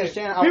Sorry, I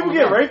understand. can't. People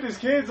get raped as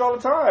kids all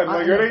the time.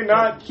 Like, are they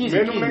not Keezy,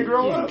 men when they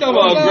grow Keezy. up? Come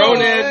on, No,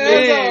 grown ass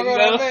man, man. grown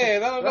No. ass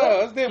man. I don't know.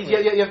 It's different.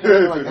 You have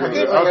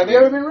to have you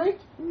ever been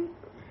raped?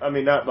 I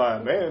mean, not by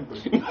a man,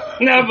 but...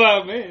 Not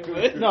about me.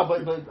 But. No,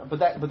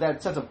 but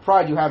that sense of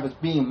pride you have as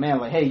being a man,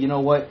 like, hey, you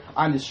know what?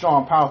 I'm this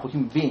strong, powerful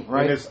human being,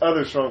 right? And this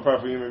other strong,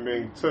 powerful human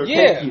being took...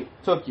 Yeah.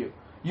 Took you.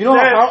 You know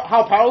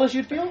how powerless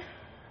you'd feel?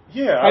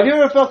 Yeah. Have you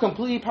ever felt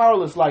completely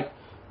powerless, like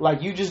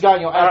you just got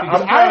in your ass?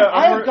 Because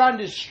I have gotten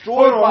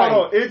destroyed Hold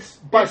on. It's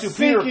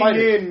superior sinking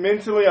fighters. in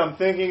mentally. I'm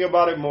thinking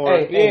about it more.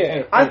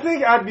 Hey, I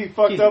think I'd be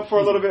fucked Keezy, up for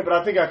a Keezy. little bit, but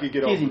I think I could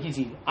get over it.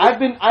 Easy. I've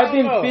been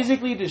know.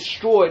 physically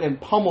destroyed and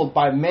pummeled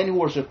by men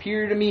who are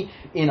superior to me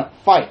in a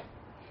fight.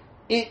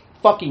 It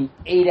fucking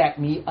ate at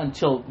me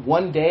until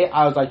one day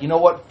I was like, you know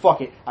what?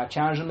 Fuck it. I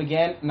challenged them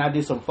again, and I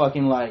did some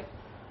fucking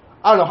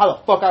I don't know how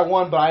the fuck I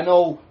won, but I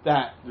know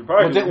that You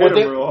probably just hit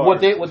 'em real hard.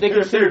 what they You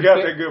considered got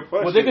fair, that good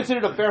punch what they in.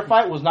 considered a fair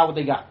fight was not what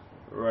they got.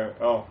 Right.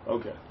 Oh,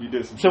 okay. You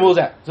did some Simple as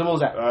shit. that. Simple as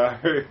that.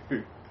 Alright.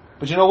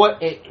 But you know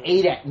what? It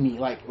ate at me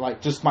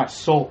like just my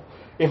soul.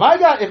 If my I'm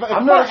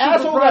not a super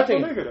asshole got prideful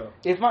taken, nigga, though.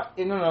 if my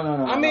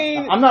no. I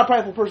mean- I'm not a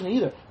prideful person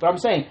either. But I'm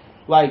saying,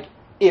 like,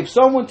 if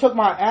someone took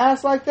my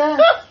ass like that,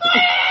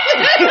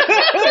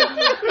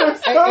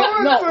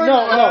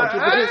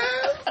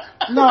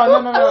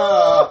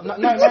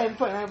 not even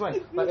playing.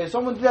 Like, if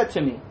someone did that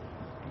to me,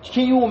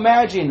 can you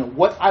imagine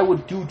what I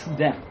would do to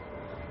them?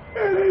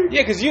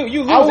 Yeah, because you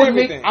lose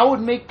everything. I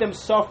would make them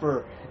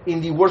suffer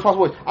in the worst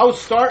possible way. I would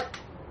start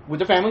with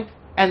the family,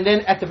 and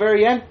then at the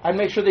very end, I'd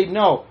make sure they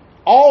know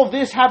all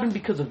this happened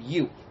because of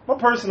you. My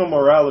personal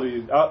morality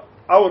is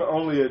I would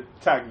only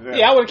attack them.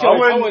 Yeah, I wouldn't kill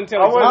him. I wouldn't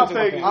tell I him wouldn't to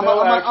take take no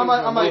him. action.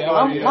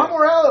 My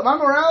morality.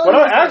 But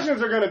our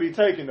actions are going to be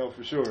taken, though,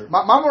 for sure.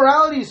 My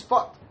morality is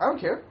fucked. I don't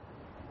care.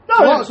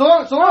 No, So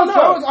long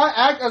as I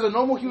act as a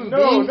normal human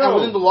being and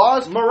within the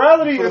laws.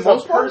 Morality for the is a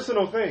most part?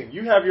 personal thing.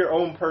 You have your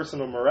own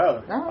personal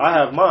morality. No. I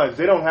have mine.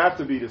 They don't have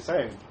to be the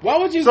same. Why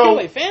would you So- kill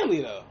a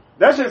family though?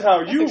 That's just how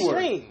That's you work.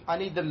 extreme. I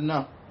need them to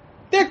know.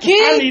 They're I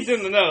kids. need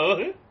them to know.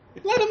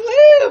 Let them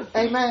live.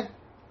 Hey man.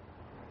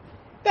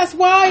 That's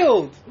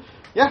wild.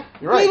 Yeah,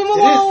 you're right. Leave 'em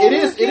alone. It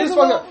is Leave 'em fucked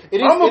up. alone.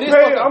 It is. I'm It is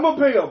fucked gonna up.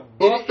 pay a buff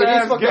It is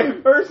ass fucked gay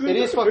up. person. It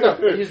is fucked up.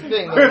 Here's the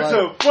thing, though,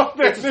 So fuck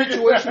that It's a nigga.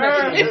 situation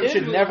that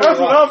should never. That's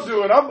what arise. I'm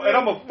doing.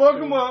 I'm gonna fuck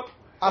him up.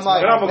 I'm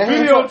like, And I'm a that's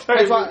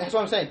videotape. what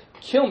I'm saying.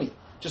 Kill me.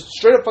 Just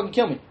straight up fucking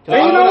kill me. 'Cause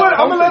And you know what?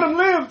 I'm gonna let him. him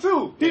live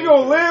too. He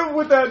gonna live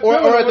with that. Or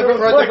feeling at the when it's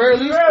like very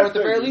you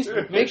least, asked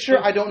him. make sure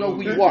I don't know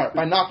who you are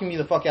by knocking me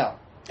the fuck out.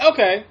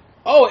 Okay.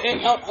 Oh,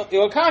 and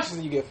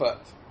unconsciously you get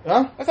fucked.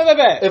 Huh? That's not that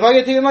bad. If I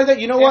get taken like that,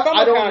 you know what? If I'm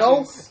I don't know.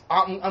 unconscious-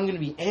 I'm gonna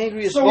be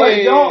angry as So fuck.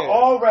 wait, Yeah, y'all yeah.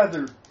 all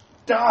rather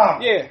die?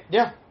 Yeah.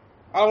 Yeah.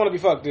 I don't want to be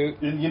fucked,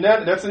 dude. And you're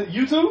not, that's it.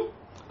 You too?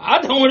 I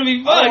don't want to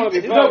be I don't wanna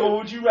fucked. be No, but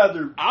would you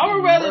rather? I would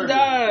be rather murdered?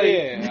 die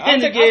Yeah. I'll than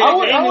to take- get I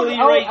would annually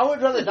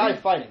raped. rather die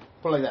fighting.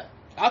 Put it like that.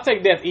 I'll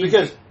take death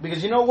easy.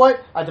 Because you know what?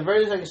 At the very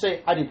least, I can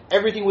say I did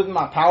everything within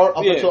my power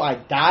up Yeah. until I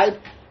died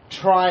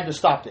trying to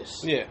stop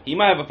this. Yeah. He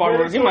might have a farmer.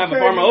 Man, He might have a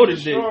it's farmer okay to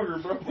Otis be dick. stronger,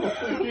 bro.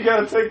 You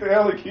gotta take the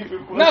L and keep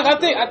it. No, I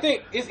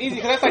think it's easy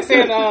because that's like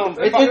saying It's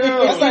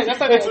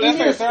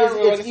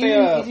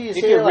easy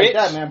to say it like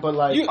that, man. But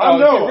like, I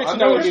know. Rich, I you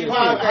know know what what you're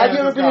have you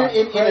ever been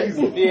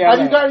have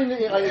you gotten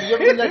in like, you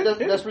ever been in that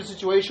desperate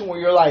situation where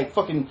you're like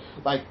fucking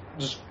like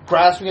just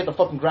grasping at the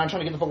fucking ground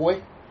trying to get the fuck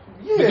away?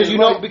 Yeah, Because you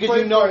know- because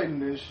you know-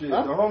 this shit.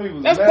 Huh? The homie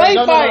was That's mad. play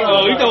fight.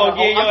 Oh, you don't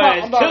get your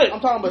ass killed. I'm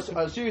talking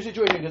about a serious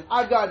situation because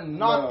I've gotten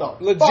knocked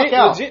the fuck legit,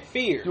 out legit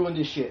fear. doing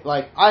this shit.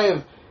 Like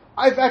I've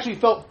actually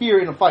felt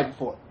fear in a fight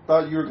before.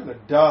 Thought you were gonna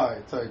die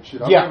type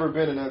shit. I've Yeah. never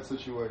been in that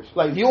situation.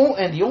 Like the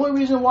only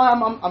reason why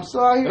I'm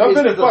still out here And I've is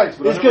been in fights,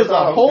 but I never because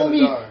thought I was gonna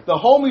die. the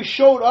homie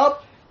showed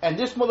up and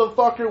this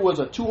motherfucker was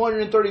a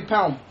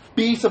 230-pound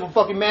beast of a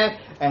fucking man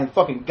and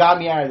fucking got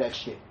me out of that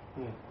shit.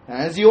 And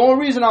that's the only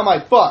reason I'm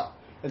like fuck.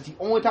 That's the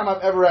only time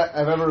I've ever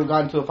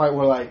gotten into a fight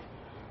where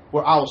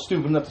I was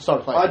stupid enough to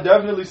start a fight. I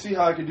definitely see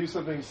how I could do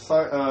something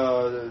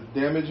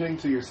damaging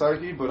to your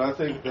psyche, but I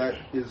think that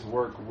is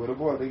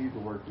wittable. I think you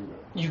can work through that.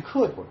 You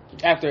could work.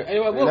 After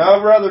anyway, And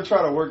I'd rather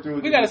try to work through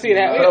it. we gotta see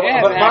that.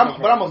 But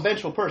I'm a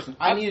vengeful person.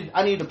 I need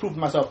to prove to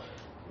myself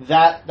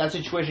that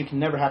situation can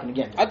never happen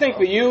again. I think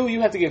for you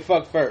have to get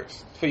fucked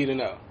first for you to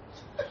know.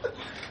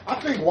 I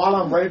think while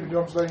I'm raping you,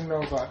 I'm saying,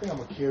 so I think I'm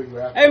gonna kill you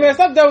after. Hey man,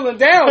 stop doubling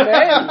down,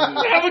 man. I'm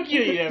gonna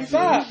kill you after.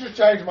 Stop. You just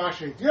change my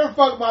sheets. You ever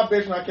fuck my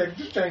bitch and I can't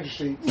just change the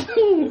sheets?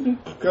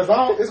 Because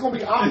it's gonna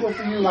be awkward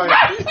for you. Like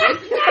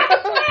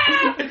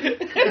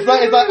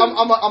it's like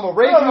I'm a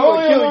rape you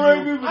or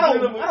kill you I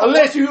don't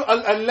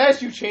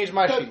unless you change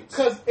my sheets.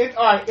 Because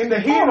all right in the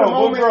heat Hold of the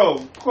on, moment. bro.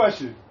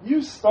 Question.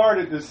 You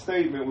started this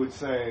statement with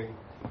saying,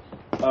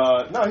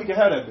 "No, he can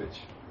have that bitch."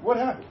 What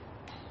happened?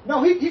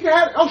 No, he can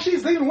have. Oh,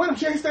 she's leaving with him.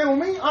 She ain't staying with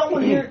me. I don't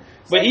want to hear.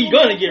 But he's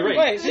gonna get raped.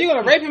 Wait, so you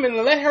gonna rape him and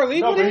let her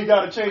leave No, with but him? he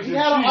got to change He his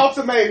had an sheets.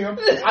 ultimatum.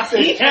 I said,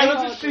 He had change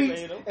an the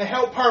sheets ultimatum. and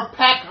help her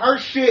pack her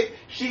shit.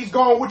 She's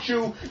going with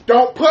you.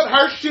 Don't put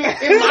her shit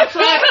in my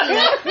trash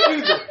can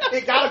either.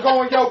 It gotta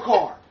go in your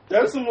car.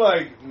 That's some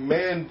like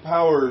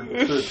manpower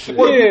shit.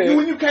 Well, Yeah.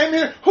 when you came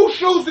here, whose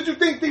shoes did you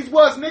think these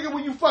was, nigga,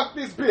 when you fucked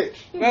this bitch?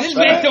 This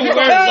bitch don't wear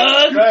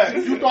gloves.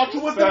 Facts. You thought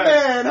you was the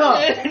Facts. man, huh?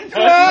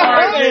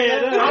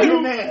 I'm the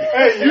man.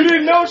 Hey, you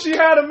didn't know she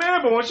had a man,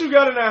 but once you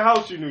got in that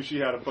house, you knew she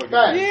had a fucking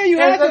Facts. man. Yeah, you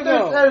had to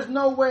know. There's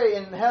no way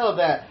in hell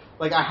that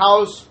like a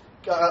house,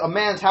 a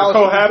man's house,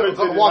 cohabitated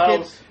can walk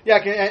in, house.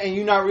 and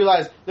you not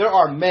realize there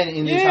are men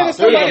in this Yeah, house. that's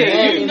There's a what it is.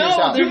 man You in know this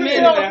house. there's You men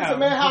can tell in if that it's a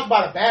man house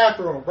by the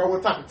bathroom, bro.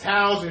 What type of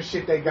towels and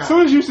shit they got? As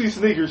soon as you see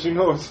sneakers, you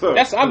know what's up.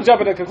 I'm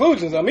jumping to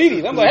conclusions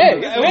immediately. I'm like, hey,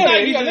 it's We man,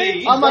 got you got usually-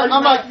 these. I'm like, Dirty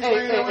hey,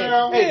 Nike laying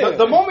around. Yeah.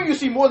 the moment you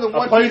see more than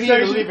one TV in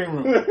the living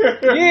room,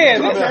 Yeah,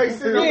 I'm this- like,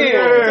 sit up yeah.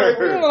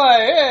 there. I'm like,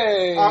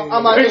 hey.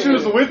 I'm like,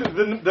 Pictures with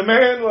the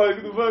man, like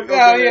the fuck. Oh okay,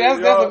 yeah,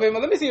 that's y'all. a bit.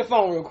 Let me see your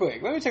phone real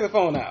quick. Let me check the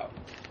phone out.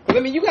 But I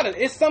mean, you gotta.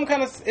 It's some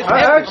kind of. It's I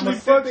epic. actually I'm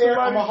fucked I'm somebody's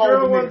gonna hold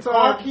girl the one nigga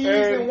car time. keys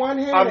and in one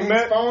hand I and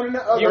met. his phone in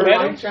the other. You met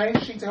I'm him?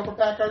 change sheets to help her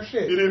pack her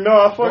shit. You didn't know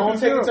I fucked Don't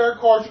this take it girl. to her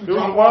car. She It was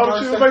jump wild on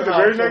as her shit. Like the sister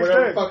very house or next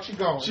wherever day. the fuck she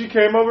going. She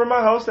came over to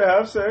my house to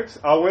have sex.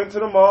 I went to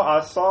the mall.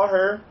 I saw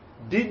her.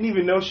 Didn't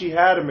even know she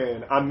had a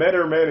man. I met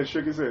her man and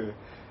shook his head.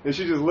 And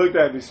she just looked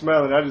at me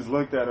smiling. I just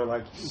looked at her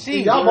like,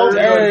 She Y'all both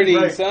dirty,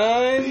 dirty,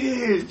 son.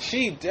 bitch.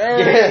 She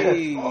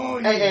dirty. Oh,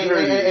 you hey,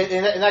 dirty.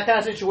 in that kind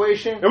of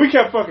situation. And we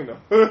kept fucking though.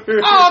 Oh,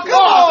 come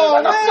on,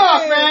 What the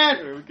fuck, man?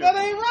 Yeah, we kept That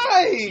ain't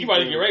right. You about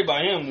to get raped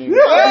by him. Then.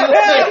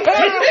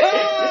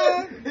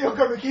 He'll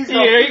come to keys.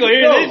 Yeah, you gonna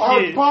hear this Our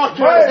shit.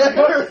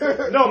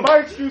 podcast. No, my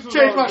excuse was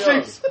Change I my was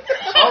young. sheets.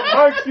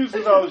 My excuse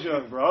was I was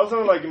young, bro. I was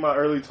only like in my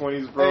early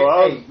 20s, bro.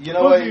 I was Hey, you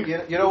know what? pussy.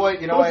 You know what?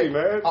 Pussy,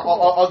 man.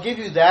 I'll give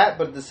you that,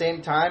 but at the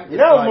same time, it's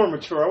Now I'm like, more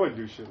mature. I wouldn't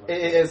do shit like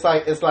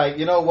that. it's like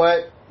you know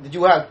what? Did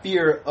you have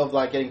fear of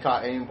like getting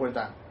caught at any point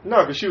in time?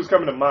 No, because she was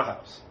coming to my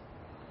house.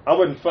 I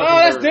wouldn't fucking Oh,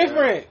 that's her,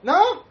 different.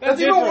 No, that's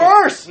even different.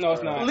 worse. No,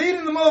 it's not.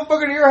 Leading the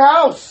motherfucker to your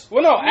house.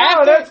 Well, no,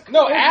 after That's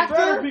after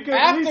better because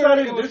at least I after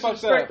it didn't was fucked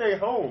disrespect up. their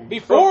home.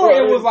 Before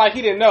it was like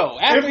he didn't know.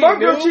 After if he my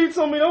girl knew, cheats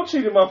on me, don't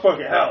cheat in my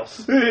fucking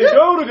house. Go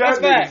to that That's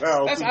nigga's facts.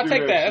 house. That's- and I do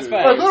take that. That's shit.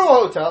 facts. Like, go to a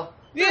hotel.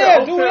 yeah,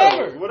 do hotel,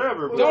 whatever.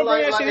 Whatever, bro. Don't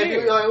bring that shit if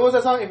here. you, what was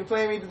that song? If you're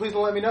playing me, please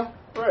don't let me know.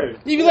 Right.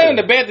 You be laying in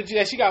the bed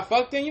that she got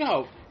fucked in. You know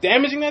how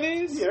damaging that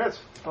is. Yeah, that's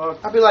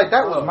fucked. I'd be like,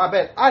 that was my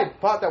bed. I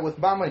bought that with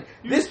my money.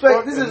 You This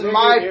fucked is a nigga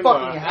my in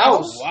fucking my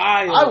house.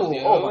 Wild, I will.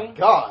 yo. Oh my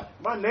god.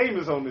 My name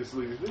is on this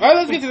leaf. All right,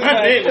 let's get to this My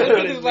last, name is let's get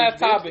on to this this last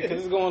topic because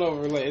it's going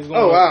over late. It's going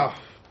Oh over. wow.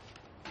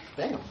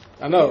 Damn.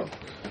 I know.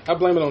 I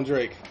blame it on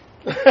Drake.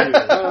 There's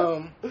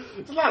a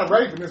lot of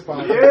rape in this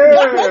podcast.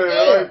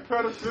 Yeah, like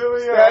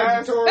pedophilia.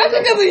 ass. Statutory. That's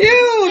because of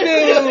you,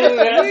 dude.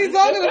 What are you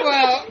talking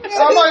about?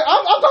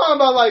 I'm talking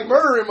about like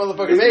murdering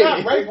motherfuckers. It's not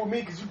Maybe. rape with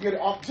me because you get it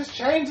off. Just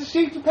change the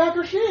sheets and pack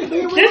her shit. Be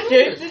a real Just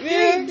nigga. shit.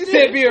 Yeah, you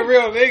said be a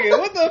real nigga.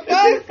 What the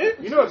fuck?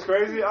 You know what's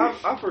crazy?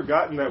 I've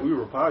forgotten that we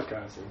were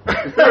podcasting.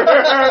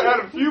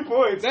 At a few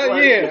points. That-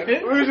 like, yeah.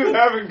 We were just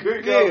having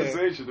good Yeah.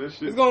 conversation. That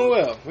shit. It's going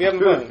well. We having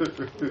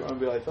fun. I'll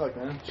be like, fuck,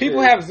 man.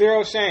 People Shit. have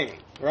zero shame,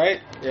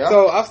 right? Yeah.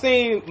 So I've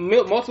seen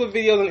multiple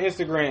videos on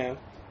Instagram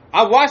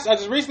I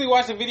just recently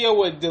watched a video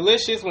with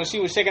Delicious when she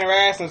was shaking her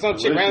ass and some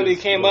chick randomly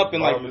came up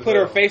and like put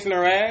her face in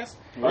her ass.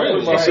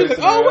 Really? And she was like,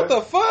 "Oh, what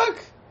the fuck?"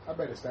 I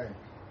bet it's staying.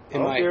 It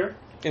might.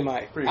 It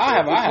might. It's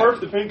I have.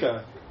 worth the pink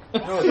eye.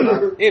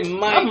 It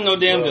might. I'm no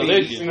damn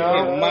Delicious. It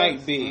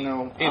might be.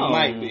 It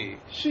might be.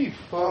 She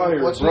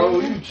fired, What's bro.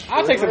 your name?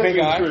 I'll take some pink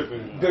eye.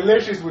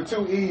 Delicious with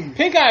 2 E's.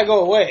 Pink eye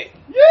go away.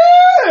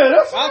 Yeah,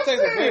 that's what I'll I'm take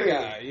some saying. pink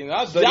eye. You know,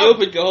 I'll, So you'll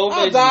put your whole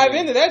I'll face dive in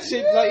into that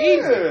shit like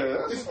easy.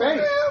 Yeah, It's fake.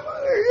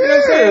 You know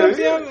what I'm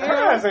saying? Her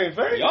ass ain't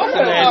fake. Y'all Her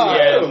some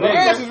ass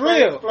nasty is ass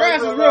real. niggas. Grass is real.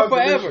 Grass is real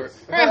forever.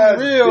 Grass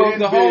is real.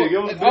 The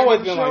whole. It's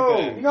always been like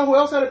that. You know who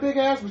else had a big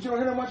ass, but you don't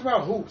hear that much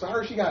about? Hoops. I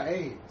heard she got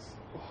AIDS.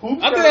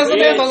 Hoops I think got that's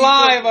AIDS. a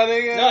lie, my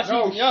nigga.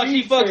 No,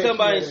 she she fucked said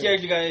somebody she and said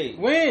she got AIDS.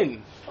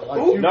 When?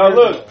 Now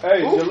look,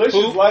 hey,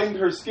 Delicious lightened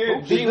her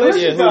skin. D,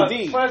 Delicious yeah, got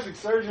D. plastic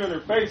surgery on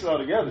her face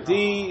altogether.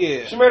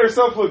 Yeah. She made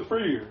herself look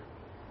prettier.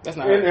 That's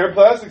not And her. her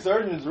plastic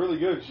surgeon is really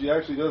good. She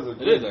actually does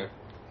it. It is her.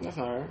 That's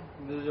not her.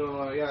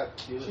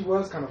 She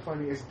was kind of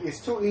funny. It's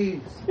 2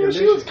 E's. Yeah,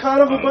 she was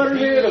kind of a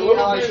butterhead a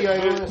little bit.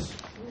 Delicious.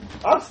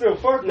 I'd still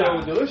fuck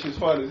though. Delicious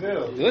fine as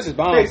hell. Delicious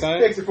bomb, Fix son.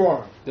 it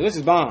for him.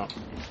 Delicious bomb.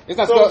 It's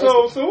not So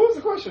spelled. what was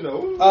the question though?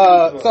 What was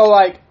the question So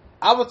like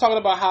I was talking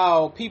about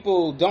how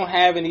people don't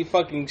have any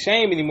fucking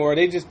shame anymore.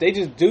 They just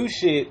do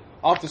shit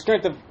off the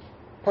strength of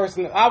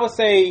person. I would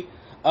say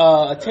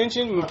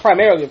attention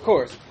primarily, of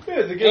course.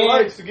 yeah, to get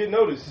likes, to get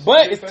noticed.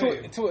 But to it's get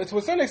fame. to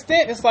a certain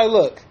extent, it's like,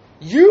 look,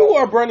 you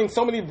are burning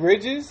so many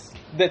bridges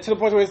that to the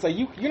point where it's like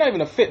you're not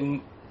even a fit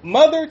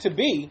mother to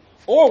be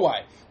or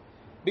wife.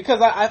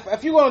 Because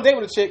if you go on a date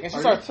with a chick and she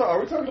starts, Are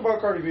we talking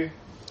about Cardi B?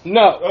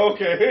 no.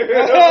 Okay.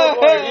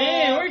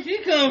 Damn, where'd she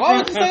come Why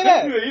would you say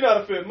that? You're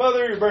not a fit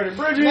mother. You're burning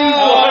bridges. No.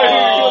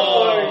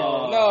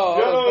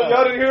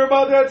 Y'all didn't hear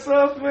about that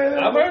stuff, man.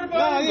 I've heard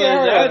Nah, about it. yeah, I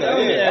heard but about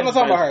that. Yeah. I'm not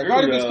talking about her.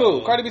 Cardi B's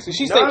cool. Cardi B's cool.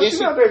 She Nah, said, she's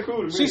not that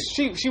cool to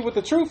me. she with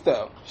the truth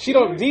though. She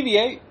don't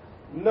deviate.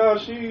 No,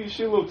 she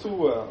a little too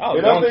well. Oh,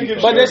 and I think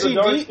if but she does was she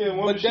a dark skinned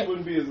woman, but she that-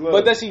 wouldn't be as low.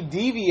 But does she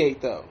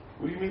deviate though?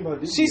 What do you mean by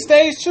this? She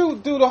stays true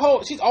through the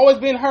whole. She's always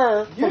been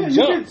her Yeah, from you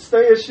jump. can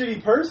stay a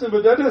shitty person,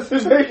 but that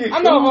doesn't make it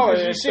I know cool her.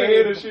 that you She's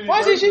stay a shitty. shitty Why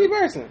is person. she a shitty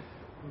person?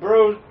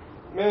 Bro,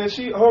 man,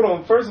 hold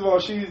on. First of all,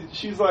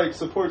 she's like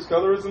supports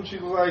colorism.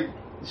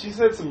 She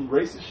said some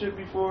racist shit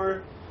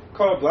before,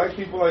 called black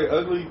people like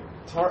ugly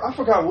I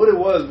forgot what it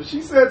was, but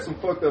she said some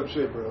fucked up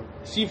shit, bro.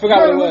 She forgot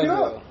what it was. You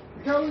gotta look it though. up.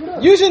 You gotta look it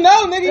up. You should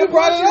know, nigga. You And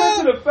brought plus it she up.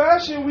 went to the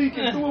fashion week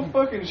and threw a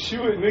fucking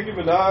shoe at Nicki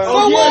Minaj.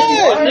 So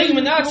what? Nicki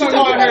Minaj She talking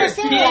talking about her about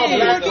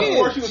kid. her kid.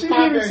 Before she was She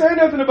didn't even say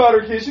nothing about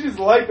her kid. She just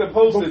liked the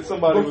post that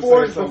somebody was saying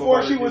something before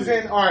about she her was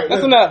kid. in. All right,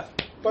 That's listen. enough.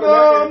 For No, the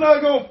record, I'm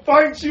not gonna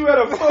fight you at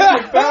a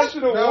fucking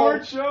fashion no,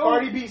 award show.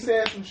 Cardi B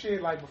said some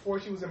shit like before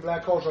she was in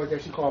black culture like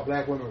that. She called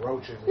black women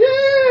roaches.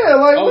 Yeah,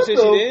 like Oh, what shit,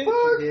 the she did?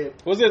 fuck? Yeah.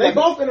 Was it They like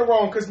both in the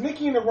wrong because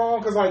Nicki in the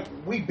wrong because like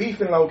we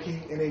beefing low key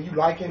and then you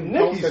liking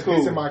Nicki's posts that's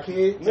cool. dissing my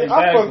kids.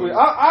 I fuck with.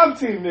 I'm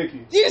Team Nicki.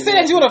 you didn't say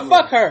that you wanna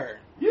fuck her?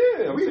 Yeah,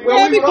 I'm Team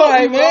Yeah, be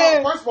quiet,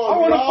 man. First of all, I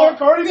want to fuck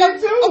Cardi B Yeah,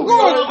 too. of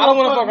course. I don't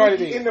wanna fuck Cardi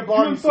Nicki B. in the You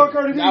Barbie wouldn't fuck suit.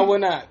 Cardi B? I would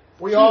not.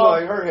 We She all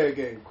like her head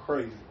game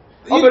crazy.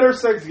 I bet her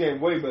sex game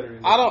way better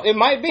than I don't. It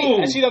might be,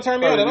 and she don't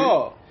turn me on at Cardi B.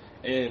 all.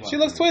 Yeah, She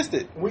looks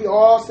twisted. we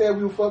all said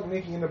we would fuck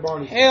Nicki in the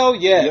Barney suit. Hell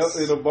yes.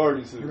 Yep, in a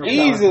Barney suit.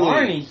 Easily.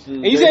 Barney suit.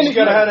 And you said You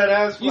gotta have that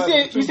ass you flap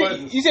said with two you said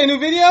buttons. you said a new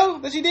video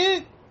that she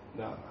did.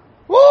 Nah.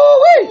 Woo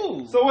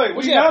wee. So wait,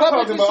 Was we she at not puppets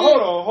talking and about.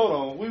 shit? Hold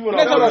on. We went We're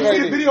not off. talking about You Cardi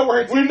see B. the video where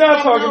her We're titties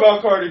not come talking out?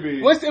 about Cardi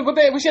B. What's the, but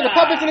they, she had the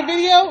puppets in the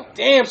video.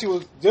 Damn, she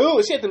was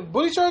dude. She had the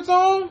booty shirts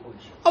on.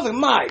 I was like,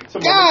 my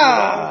Some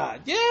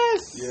God,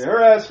 yes. Yeah,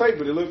 her ass fake,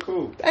 but it looked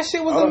cool. That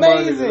shit was I don't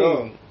mind it at all.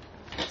 amazing.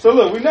 So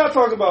look, we're not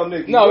talking about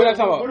Nicki. No, we're not What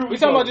talking are about. we We're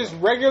talking about just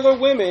regular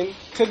women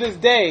to this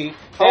day.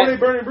 How are that- they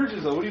burning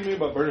bridges though? What do you mean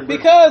by burning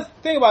bridges? Because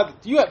think about it.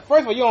 You have,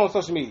 first of all, you're on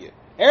social media.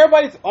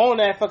 Everybody's on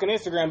that fucking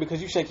Instagram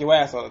because you shake your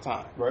ass all the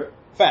time. Right.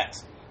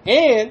 Facts.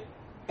 And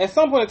at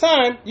some point in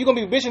time, you're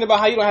gonna be bitching about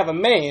how you don't have a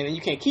man and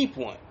you can't keep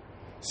one.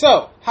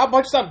 So how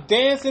about you stop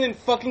dancing in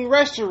fucking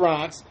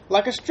restaurants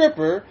like a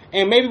stripper,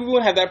 and maybe we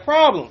wouldn't have that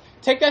problem.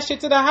 Take that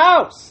shit to the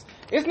house.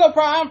 It's no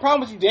problem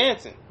with you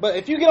dancing. But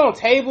if you get on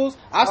tables,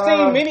 I've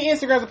seen many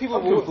Instagrams of people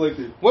I'm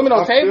conflicted. women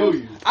on I feel tables.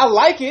 you. I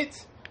like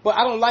it, but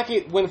I don't like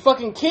it when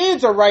fucking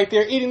kids are right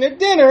there eating their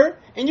dinner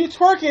and you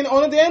twerking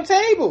on a damn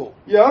table.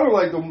 Yeah, I don't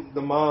like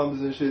the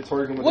moms and shit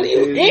twerking with What do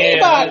their you? kids.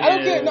 Anybody? I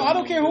don't yeah, care. No, I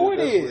don't care who it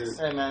that's is.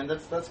 weird. Hey man,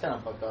 that's kind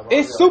of fucked up.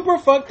 It's super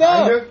fucked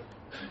up. Kinda.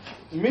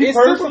 Me It's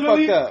super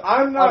personally, fucked up.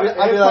 I'm not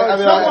I'd be like-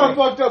 Someone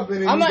fucked up.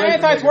 Then I'm not you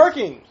break the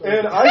anti-twerking.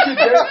 and I could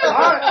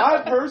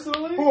I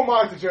personally, niggas. Who am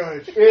I to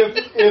judge?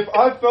 if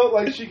I felt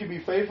like she could be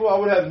faithful, I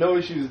would have no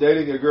issues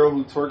dating a girl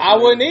who twerks. I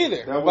wouldn't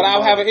either. That But I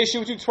would have bother an issue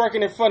with you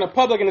twerking in front of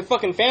public and the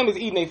fucking families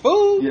eating their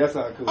food. Yeah, that's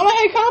not cool. I'm like,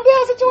 hey, calm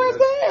down, sit your ass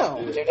down.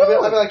 What you I'd be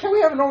doing? like, can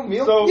we have a normal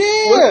meal? So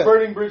Yeah. what's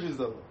burning bridges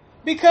though?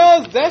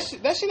 Because that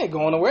shit ain't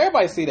going nowhere.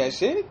 Everybody see that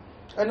shit.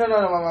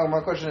 No. My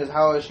question is,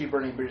 how is she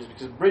burning bridges?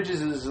 Because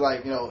bridges is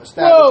like,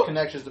 established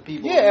connections to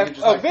people. yeah, You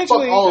just, like,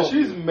 eventually- fuck all So of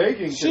she's them.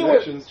 making She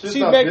connections, would- just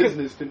she not make-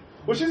 business.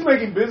 Well, she's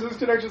making business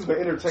connections, but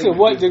entertainment. To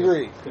what business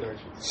degree?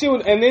 Connections. She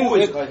would, and then Who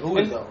is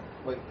and- though?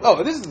 Like,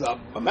 oh, this is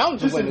a mountain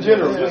Just of in women.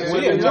 general, Yeah, just yeah,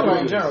 in yeah, general.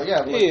 in general,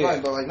 yeah, Yeah.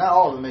 right, but like not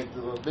all of them make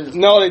the business.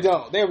 No, they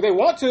don't. They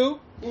want to,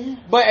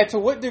 but to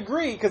what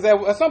degree? Because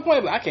at some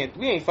point, I can't.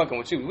 We ain't fucking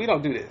with you. We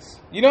don't do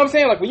this. You know what I'm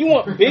saying? Like when you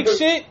want big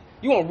shit,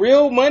 you want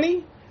real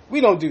money.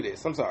 We don't do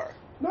this. I'm sorry.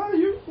 No,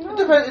 It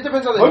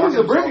depends on the Bundles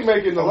of market Brittany themselves.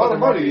 making a lot of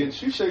money, and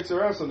she shakes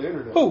her ass on the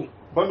internet. Who?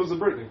 Bundles of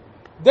Brittany.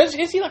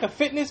 Is she like a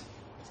fitness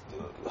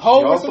hoe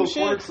She or also some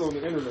shit? twerks on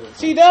the internet.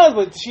 She does,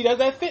 but she does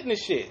that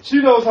fitness shit. She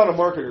knows how to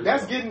market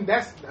herself. That's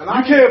a You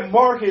lot. can't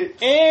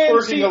market And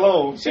twerking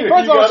alone. She, You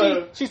first of all,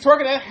 gotta- she's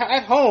twerking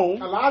at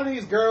home. A lot of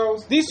these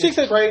girls, These chicks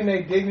are- trading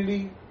their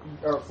dignity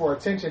for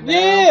attention. Now.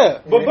 Yeah.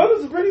 But And-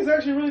 Bundles of Brittany's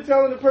actually a really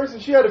talented person.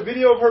 She had a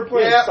video of her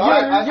playing Yeah, soccer.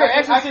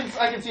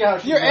 I can see how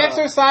she's You're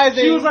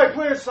exercising. She was like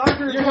playing soccer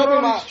and You're doing all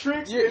helping these my-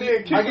 tricks you're- and then I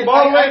kick can- the ball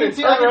I away can and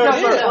see- turn I can around and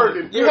see start that.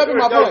 working. You're helping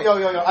my point.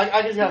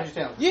 I can see how she's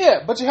telling. Yeah,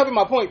 but you're helping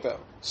my point though.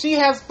 She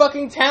has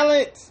fucking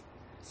talent.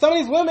 Some of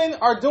these women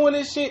are doing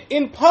this shit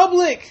in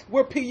public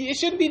where it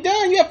shouldn't be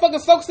done. You have fucking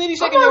Soak City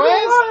shaking I'm not your gonna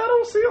ass. lie, I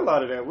don't see a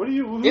lot of that. What do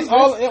you? It's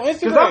all on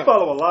Because I Instagram.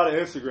 follow a lot of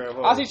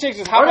Instagram. I see chicks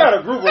just hop I got on.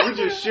 a group where we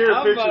just share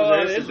I pictures follow on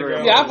on Instagram.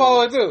 Instagram. Yeah, I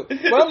follow it too.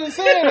 But I'm just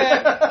saying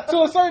that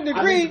to a certain I need to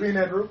degree, be in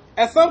that group.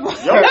 at some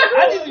point, Yo,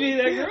 I just be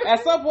that girl.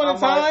 at some point in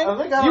I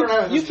think I time, don't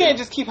have you Instagram. can't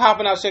just keep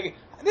hopping out shaking.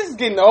 This is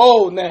getting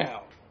old now.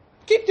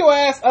 Keep your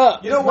ass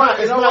up. You know It's what? not-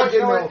 You it's know not what? You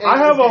know getting what? old. I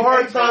have a It's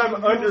hard the time same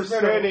thing.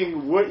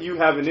 understanding what you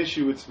have an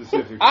issue with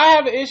specifically. I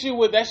have an issue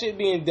with that shit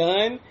being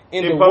done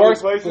in In the public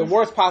worst, places? the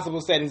worst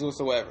possible settings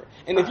whatsoever.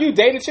 And if you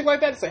date a chick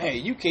like that, say, hey,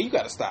 you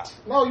gotta stop.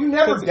 No, you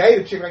never 'Cause- date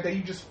a chick like that.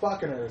 You just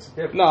fucking her. It's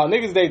different. No,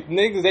 niggas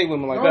date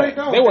women like No, that. they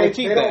don't. They want to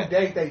keep They that. don't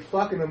date. They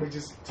fucking them. It's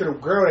just to the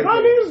girl they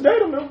No, date. niggas date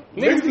them though.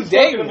 Niggas be is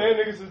dating fucking them, them. and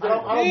niggas is I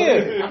don't dating Yeah.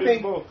 believe it. I them.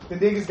 think Both. the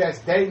niggas that's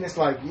dating, it's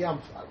like, yeah,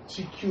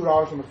 she cute,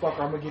 all from the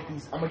fucker. I'm gonna get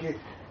these. I'm gonna get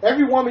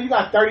every woman. You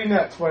got 30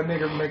 nuts for a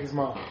nigga to make his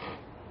mom.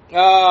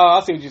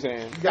 I see what you're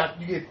saying.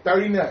 You get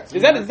 30 nuts.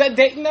 Is that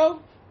dating though?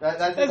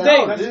 That's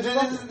dating.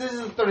 This is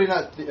a 30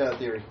 nut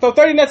theory. So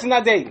 30 nuts is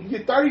not dating. You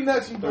get 30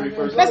 nuts. You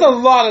 31st. That's a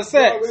lot of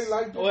sex. Really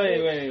like this Wait,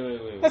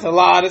 shit. wait. That's a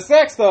lot of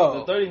sex The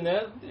though. 30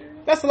 net?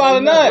 That's a lot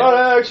of No, nuts.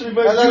 that actually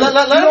makes Let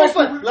you.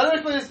 him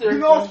explain this theory. You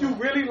know if you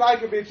really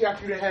like a bitch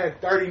after you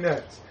had 30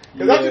 nuts.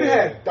 Because after you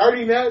had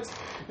 30 nuts,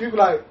 you be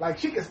like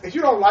she can, if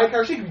you don't like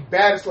her, she can be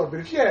bad as fuck.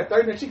 But if she had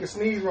 30 nuts, she can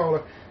sneeze wrong.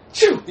 Like,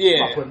 chew. Yeah. I'm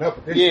not putting up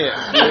with this.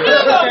 Yeah.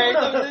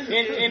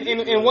 Okay.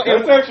 In what?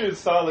 That's actually a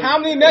solid. How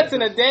many nuts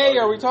in a day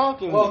are we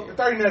talking? Well, the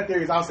 30 nut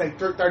theory is I'll say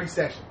 30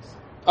 sessions.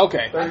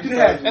 Okay. After you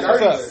had That's 30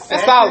 what's up. sessions,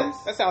 That's solid.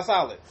 That sounds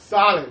solid.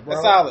 Solid, bro.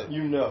 That's solid.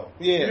 You know.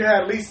 You Yeah.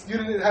 had at least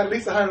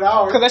 100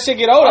 hours. Because that shit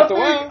get old after a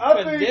while.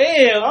 I think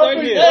Damn, I 30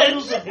 think nuts.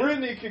 Bundles of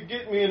Brittany could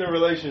get me in a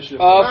relationship.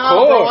 Of Nah,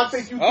 bro, I course.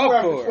 think you Of threw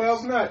after course.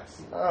 12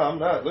 nuts. Nah, I'm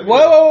not. Look at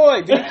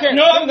Wait. Do you care?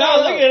 No, I'm not.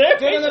 Look at that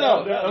No. picture.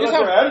 Unless You're her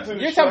talking,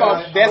 attitude you're is talking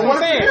about. trash. That's what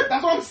I'm saying.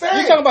 That's what I'm saying.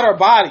 You're talking about her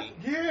body.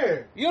 Yeah.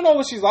 You don't know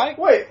what she's like.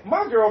 Wait,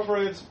 my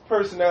girlfriend's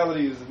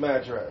personality is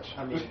mad trash.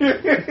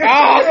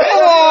 Ah,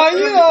 come on.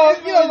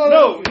 You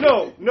don't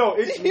know. No.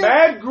 It's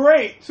mad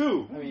great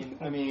too.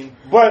 I mean,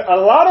 But a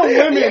lot of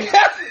women,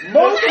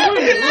 most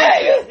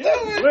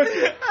women,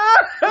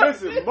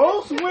 listen,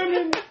 most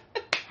women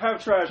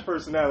have trash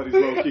personalities,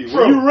 low key.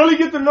 When you really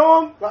get to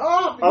know them,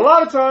 a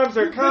lot of times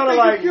they're kind of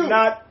like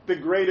not the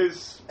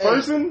greatest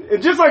person.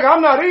 It's just like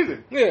I'm not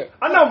either. Yeah.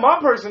 I know my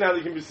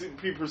personality can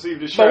be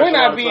perceived as trash. But we're a lot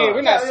not of being. times.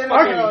 We're not.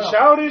 I can be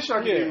childish. I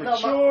can be Yeah.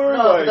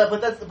 mature.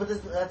 but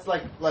that's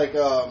like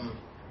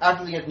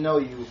after they get to know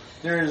you,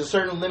 there is a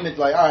certain limit.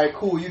 Like, all right,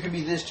 cool, you can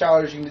be this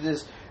childish, you can be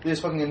this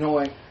fucking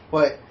annoying,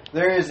 but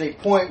there is a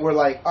point where,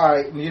 like, all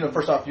right,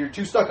 first off, you're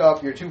too stuck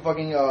up, you're too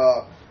fucking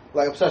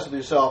like obsessed with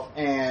yourself,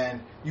 and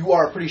you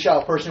are a pretty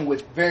shallow person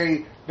with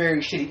very, very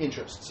shitty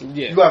interests.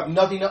 Yeah. You have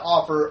nothing to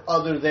offer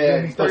other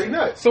than 30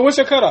 nuts. So what's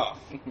your cutoff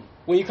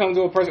when you come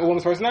to a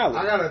woman's personality?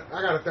 I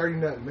got a 30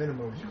 nut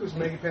minimum. If you could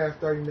make it past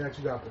 30 nuts,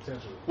 you got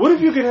potential. What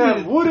if you could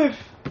have?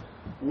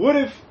 What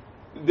if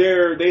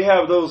they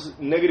have those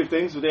negative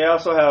things, but they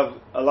also have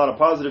a lot of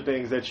positive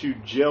things that you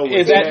gel with?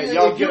 Is that-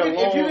 y'all get along?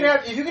 if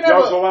you can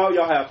y'all have go out,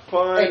 y'all have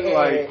fun.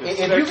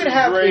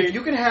 if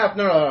you can have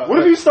no. What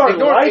if you start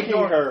liking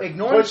ignore, her,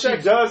 ignoring but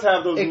sex, she does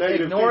have those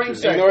negative ignoring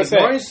features? sex, Ignore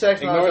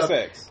sex. and all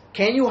that stuff.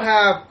 Can you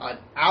have an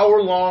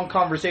hour-long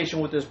conversation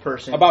with this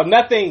person About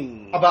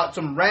nothing. about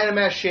some random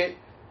ass shit?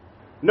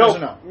 No, Yes or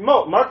no?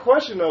 Mo, my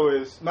question though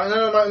is: No.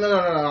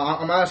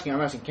 I'm asking.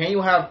 Can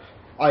you have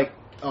like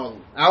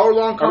an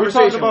hour-long are we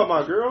conversation? talking about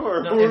my girl,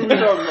 or No. who are we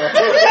talking about?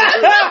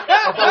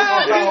 about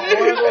one of those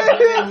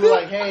women who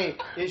like,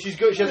 hey, she's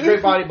good. She has a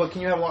great body, but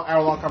can you have an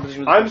hour-long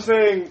conversation with her? I'm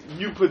saying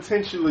you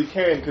potentially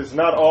can, because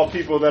not all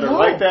people that are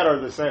like that are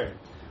the same.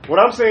 What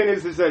I'm saying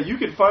is that you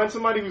can find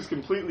somebody who's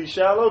completely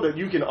shallow that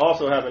you can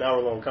also have an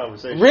hour-long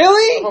conversation.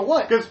 Really? About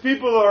what? Because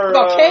people are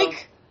About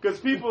cake? Because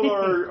people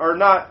are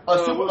not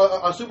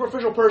A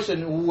superficial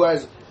person who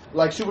has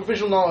like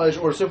superficial knowledge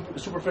or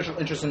superficial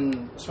interest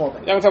in small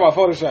things. Y'all gonna talk about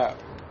Photoshop.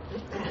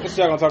 That's what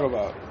y'all gonna talk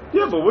about.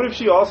 Yeah, but what if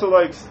she also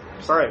likes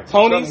science.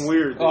 Ponies? Something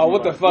weird. that Oh, you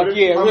what the like. fuck?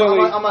 Yeah,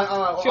 really.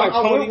 She like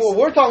ponies? What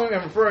we're talking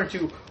and referring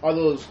to are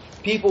those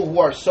people who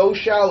are so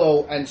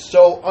shallow and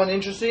so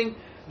uninteresting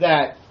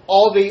that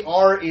all they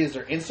are is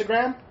their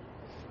Instagram,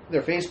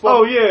 their Facebook.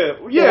 Oh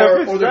yeah, or,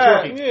 if it's or their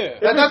that, twerking.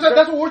 Yeah.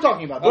 That's what we're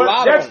talking about. But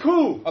lot of that's them.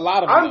 cool. A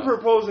lot of them, I'm though.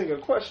 proposing a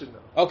question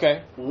though.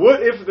 Okay.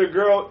 What if the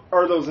girl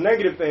are those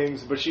negative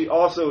things, but she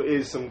also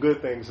is some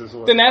good things as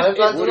well? Then that's That's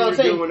what what are I'm you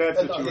saying. doing in that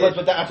But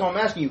situation? that's what I'm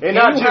asking you. And Can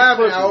not you just have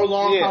an pussy.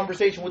 hour-long Yeah.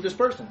 conversation with this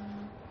person?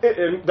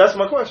 And that's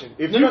my question.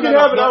 If No, you no, can no,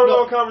 have an no,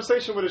 hour-long no.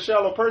 conversation with a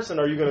shallow person,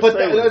 are you going to But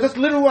stay with it? that's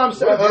literally what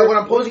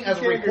I'm posing as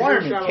a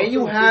requirement. Can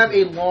you have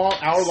a hour-long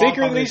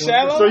Secretly conversation?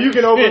 shallow? So you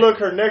can overlook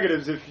her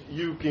negatives if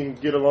you can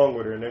get along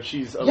with her, and if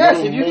she's a Yes,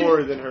 little if you more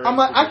can, than her. I'm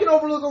like, I can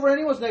overlook over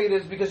anyone's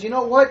negatives because you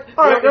know what?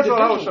 All right, They're that's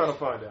what I was individuals. trying to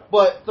find out.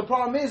 But the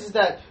problem is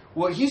that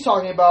what he's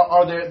talking about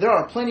are there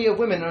are plenty of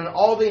women and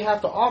all they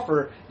have to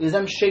offer is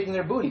them shaking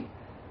their booty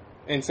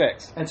And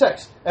sex. and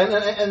sex. And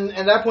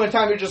at that point in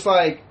time, you're just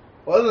like,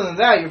 well, other than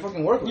that, you're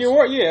fucking worthless.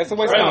 Yeah, it's a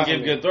waste I of don't time.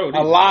 give good throat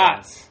A either.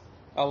 lot.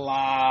 A I don't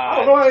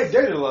lot. know. I ain't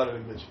dated a lot of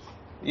them bitches.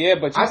 Yeah,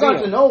 but you I see got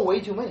to him. know way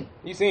too many.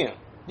 You see him.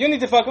 You don't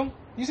need to fuck him.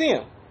 You see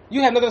him.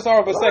 You have nothing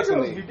sorrow but A lot of sex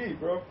with girls me. be deep,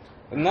 bro.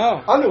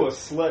 No. I knew a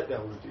slut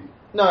that was deep.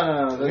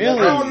 No. Really?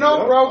 I don't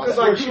know, bro, because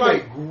like she you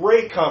like made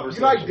great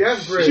conversation. you like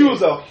Death Grip. She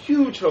was a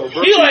huge hoe,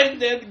 bro. You like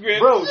that grip.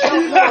 Bro, she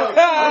was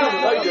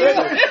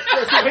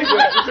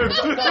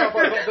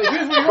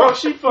Bro,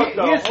 she fucked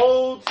the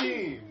whole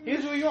team.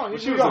 Here's where you're wrong.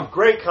 She was a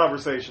great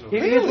conversationalist.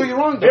 Here's where you're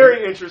wrong. though.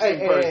 Very interesting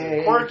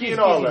person. Quirky Keith, and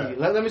all Keith,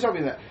 that. Let me start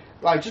with that.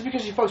 Like, just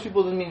because she fucks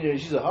people doesn't mean that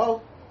she's a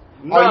hoe.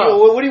 No.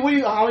 Are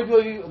you, how many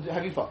people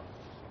have you fucked?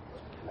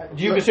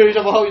 Do you consider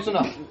yourself a hoe? Yes or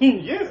no?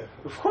 Yeah,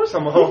 of course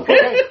I'm a hoe.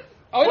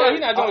 Oh, yeah, you're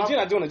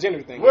not doing a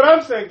gender thing. What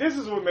I'm saying, this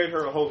is what made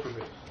her a hoe for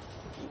me.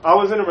 I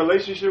was in a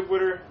relationship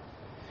with her.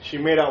 She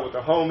made out with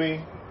a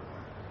homie.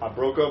 I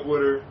broke up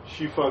with her.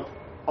 She fucked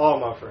all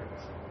my friends.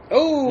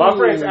 Ooh. My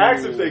friends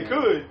asked if they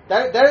could,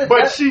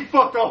 but she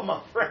fucked all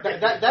my friends.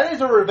 That is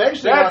a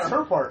revenge thing on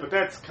her part. But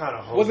that's kind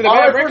of hoe. Was it a All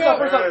bad right, breakup?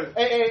 first off,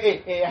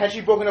 hey, had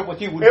she broken up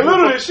with you? Would And you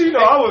little fuck- did she know,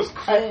 I was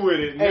cool with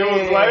it. And it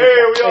was like,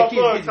 hey, we all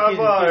fucked, high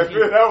five.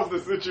 That was the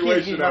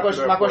situation. My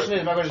question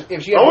is,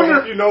 if she I had wonder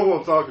broken- if you know who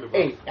I'm talking about.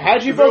 Hey,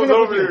 had you It was broken up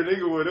over with there you? in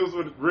Inglewood. It was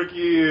with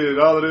Ricky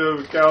and all of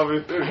them,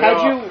 Calvin.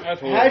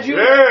 Had you?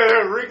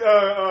 Yeah, Rick,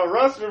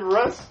 Russ, remember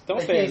Russ? Don't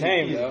say his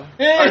name, though.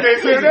 I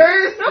can't say her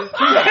name.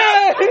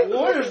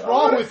 What is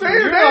wrong with you? Say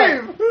her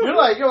name.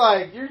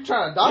 You're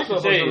trying to dox You can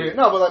us say over it. here.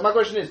 No, but like my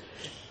question is,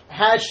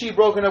 had she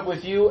broken up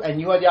with you and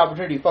you had the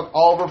opportunity to fuck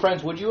all of her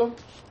friends, would you have?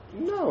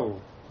 No.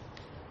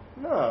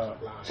 Nah.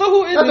 So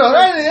who is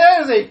That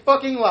is a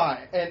fucking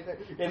lie, and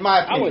in my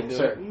I opinion, wouldn't do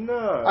sir.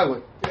 Nah. I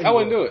would. I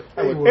wouldn't do it.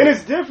 And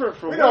it's different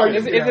from women.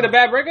 Is it a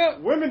bad breakup?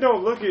 Women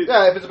don't look at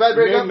Yeah, if it's a bad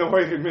breakup, men the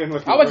way that men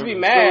look at I would just be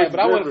women. So mad, it's but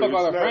I wouldn't fuck different.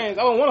 all It's her not- friends.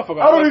 I wouldn't want to fuck I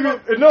all don't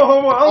her even, no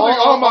homo, I don't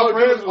think all my all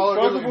friends all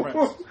was good-looking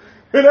fuckable.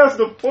 And that's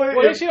the point.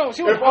 Well, If, she if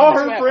wouldn't all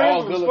obviously her have friends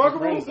all was good-looking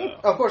friends, fuckable,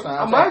 though. of course not.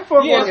 I I'm might saying,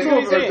 fuck Yeah, one that's too what if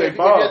he's they saying. if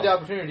you had the bomb.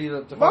 opportunity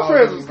to My fuck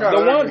friends all was of them, kind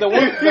of The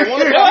one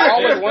that I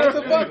always wanted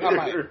to fuck, I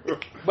might.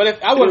 But if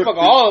I wouldn't fuck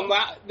all of them,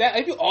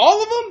 if you all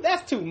of them,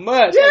 that's too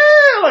much.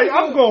 Yeah, like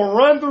I'm gonna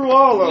run through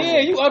all of them.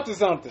 Yeah, you up to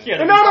something. Yeah.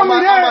 And not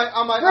only that,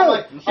 I'm like,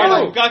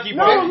 Cocky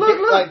no, boy.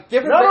 look, like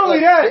different. not only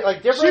that, like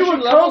she different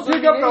would come levels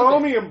pick of up the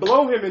homie and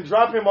blow him and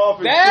drop him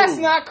off. That's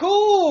not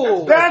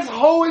cool. That's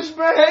hoish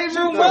behavior.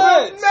 too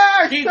much.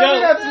 Nah, He tell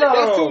me does. that's not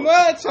That's too wrong.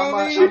 much, I'm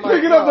like- homie. She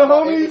picking up the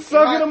homie,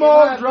 sucking him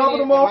off,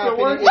 dropping him off at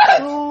work.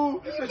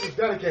 Cool. She's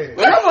dedicated.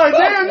 And I'm like,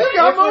 damn, you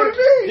got more than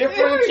me.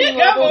 Different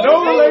Yeah, levels no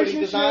of ability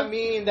relationship. does not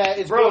mean that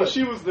it's Bro, good.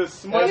 she was the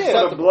smutty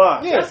Yeah. of the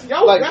block. Yeah.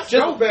 That's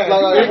your bad.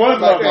 It was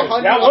my bad.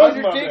 100, That was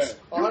 100 my dicks,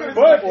 bad. 100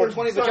 But- or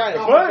 20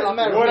 vaginas. But Doesn't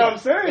matter what to me. I'm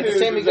saying It's is, the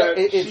same is exact.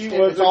 that It's she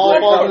was a all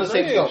great falls in the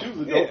same person. scope. She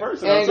was a dope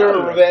person. Anger, I'm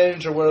sorry.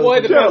 revenge, or whatever. Well,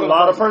 it She depends had a on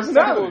lot of Some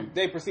personality. people,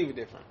 they perceive it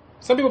different.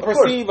 Some people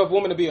perceive a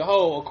woman to be a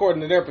hoe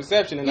according to their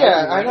perception. And Yeah,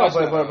 others I are know,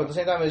 like, but at the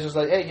same time, it's just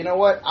like, hey, you know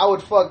what? I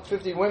would fuck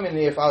 50 women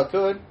if I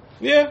could,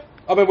 yeah.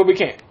 I mean, but we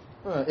can't.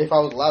 if I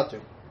was allowed to,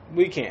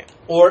 We can't.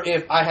 or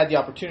if I had the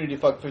opportunity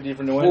to fuck 50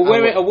 different women. Well, I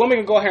women, would. a woman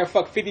can go out here and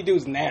fuck 50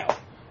 dudes now.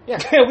 Yeah.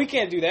 We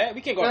can't do that.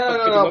 We can't go out and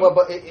fuck 50 No, women.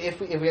 but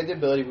if we had the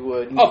ability, we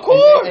would. Of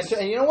course.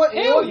 And you know what?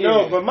 Hell yeah.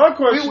 No, but my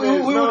question We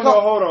is, would no,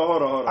 call- hold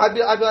on. I'd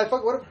be like,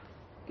 fuck, whatever.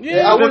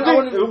 Yeah, I The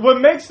wouldn't- thing-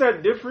 what makes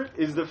that different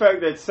is the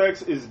fact that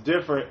sex is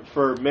different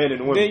for men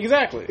and women.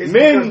 exactly. It's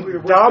Men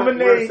because we're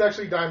dominate-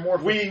 sexually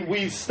dimorphic.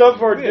 We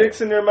stuff our Yeah.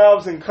 dicks in their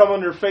mouths and come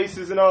on their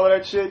faces and all of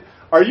that shit.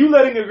 Are you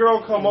letting a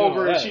girl come I'm doing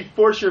over and that. she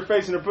force your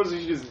face in her pussy?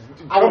 She just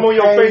I come would on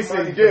your pay face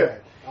money and for dip.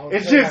 that. I would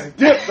It's pay just money.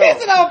 dip though.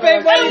 It's an old pay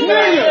money.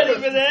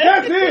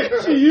 That's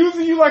it. She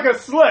using you like a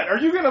slut. Are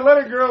you gonna let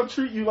a girl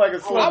treat you like a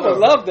slut? I would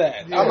love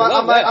that. Yeah. I would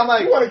love that. I'm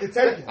like, You want to get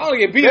taken. I want to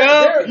get beat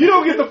up. You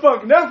don't get to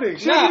fuck nothing.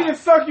 She Nah. didn't even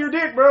suck your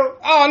dick, bro.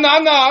 Oh, no.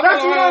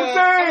 That's what I'm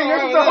saying.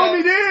 That's what the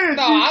homie did.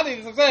 No, I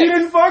think it's He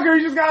didn't fuck her.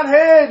 He just got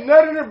head,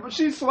 nut in her.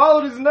 She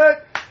swallowed his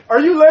nut. Are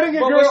you letting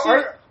a But girl? was she-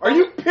 Are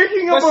you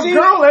picking up But a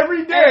girl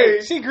every day?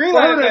 Hey, she green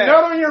for her lighted to that.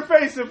 nut on your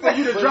face and for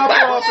you to drop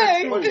her off at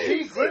Hey, school.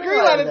 she green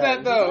lighted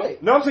that though.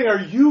 No, I'm saying, are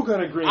you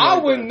gonna green I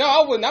light wouldn't. that?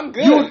 No, I wouldn't. I'm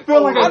good. You would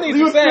feel like I need you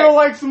some would sex. feel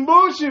like some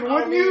bullshit,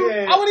 wouldn't you?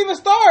 I wouldn't even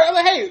start. I'm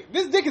like, hey,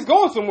 this dick is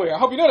going somewhere. I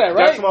hope you know that,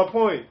 right? That's my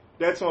point.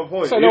 That's my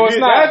point. So no, it's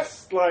not.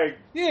 That's like,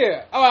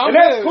 Yeah. Oh, I'm and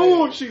that's good.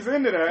 cool if she's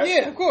into that.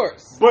 Yeah, of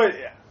course. But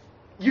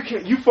you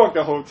can't. You fuck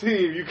the whole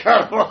team. You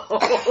kind of.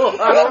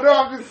 I don't know.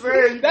 I'm just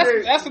saying. You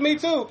can't. That's for me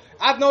too.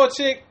 I know a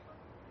chick.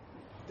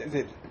 Is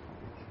it?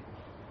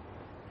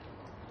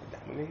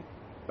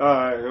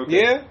 Alright,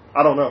 okay. Yeah?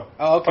 I don't know.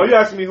 Oh, okay. Oh, you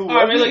asking me who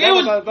Alright, was man, it?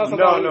 look, it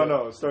was-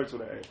 No. It starts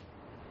with an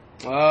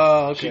A.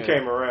 Oh, okay. She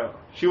came around.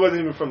 She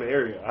wasn't even from the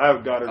area. I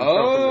got her to come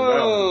from the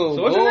mountains. Oh,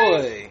 So what's her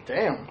boy.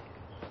 Damn.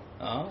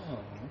 Oh,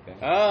 okay.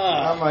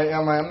 Ah. I'm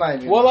not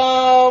even.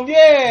 Well,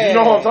 yeah. You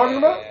know who I'm talking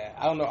about?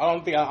 I don't know. I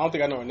don't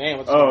think I know her name.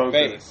 I just Oh, know her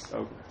okay. face.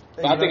 Okay.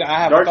 But I think I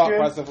have Dark a thought skin?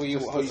 process of who you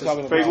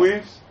talking Fake about.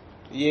 weaves?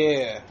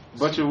 Yeah.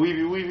 Bunch of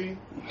weavy,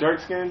 dark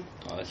skin.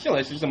 Oh, she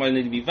like she's somebody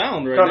need to be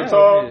found right Kinda now.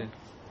 tall. Yeah.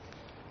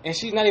 And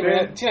she's not even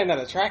Yeah. she's not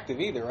attractive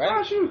either, right?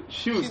 Nah, she was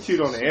She's-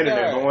 cute on the she's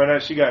internet, alright. but when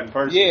she got in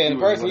person, Yeah, she in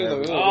was person, you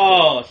whatever. look-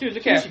 Oh, she was a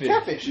She's catfish.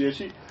 catfish.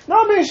 Yeah, no,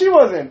 I mean she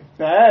wasn't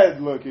bad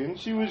looking.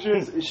 She was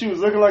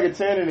looking like a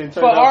 10 and it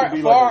turned out to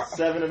be like a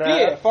 7.5.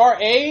 Yeah, for our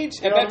age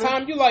You at know that what I mean?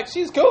 time, you like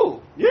she's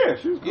cool. Yeah,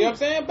 she was cool. You know what I'm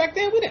saying? Back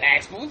then, we didn't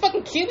ask for. We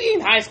fucking kid. We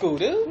in high school,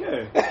 dude.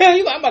 Yeah.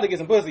 You like, I'm about to get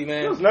some pussy,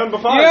 man. There was nothing but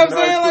You know what I'm fires in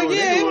high saying? Like, school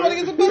yeah, you anyway. about to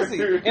get some pussy.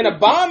 And the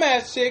bomb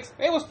ass chicks,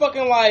 they was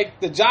fucking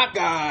like the jock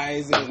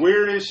guys. And,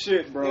 Weird as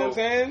shit, bro. you know what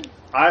I'm saying?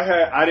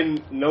 I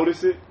didn't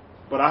notice it,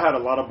 but I had a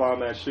lot of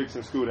bomb ass chicks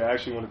in school that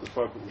actually wanted to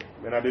fuck with me,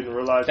 and I didn't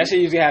realize That it.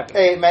 shit usually happens.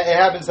 Hey man, it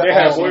happens. They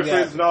had all-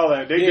 boyfriends and all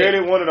that. They Yeah.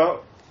 dated one of them.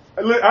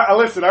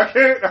 Listen, I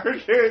can't.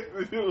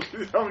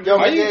 Yo,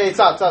 man, you- hey,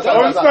 stop.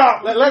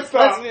 Stop. Let's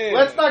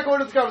not go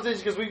into this conversation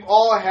because we've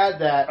all had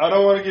that, I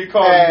don't want to get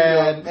caught.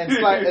 and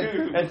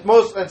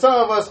some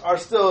of us are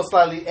still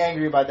slightly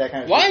angry about that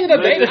kind of Well, I shit. ended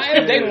up dating. I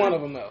ended up dating one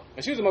of them though,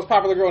 and she was the most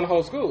popular girl in the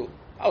whole school.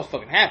 I was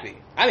fucking happy.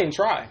 I didn't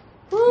try.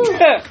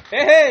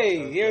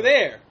 Hey, you're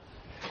there.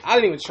 I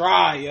didn't even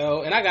try,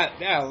 yo, and I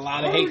got a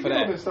lot of hate for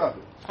that. This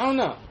topic? I don't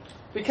know.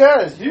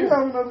 Because Do you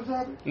have another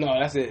topic? No,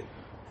 that's it.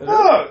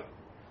 Fuck.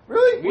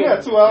 really, We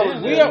got 2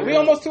 hours. We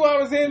almost 2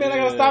 hours in, man. I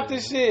gotta stop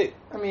this shit.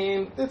 I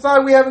mean, it's not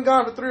like we haven't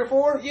gone for 3 or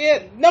 4,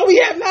 Yeah, no, we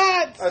have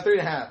not.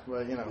 3.5,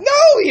 but you know.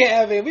 No, we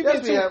haven't. We've Yes,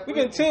 been we two. have. We've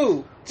been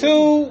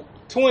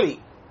 2:20.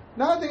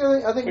 No, I think we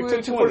Like were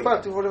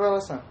 2:45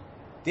 last time.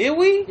 Did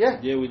we? Yeah,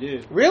 Yeah, we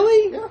did.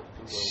 Really? yeah.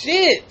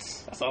 Shit,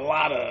 that's a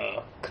lot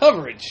of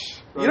coverage.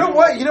 You know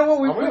what? We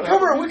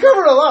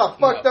covered a lot of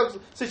fucked up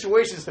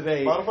situations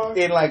today. Spotify?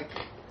 In like,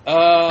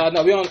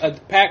 No, we on a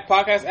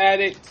Podcast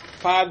Addict,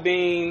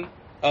 Podbean,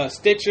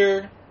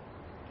 Stitcher,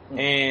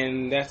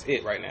 and that's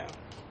it right now.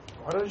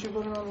 why don't you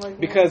put it on like?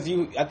 Because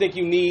I think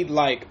you need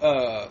like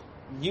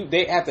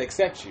they have to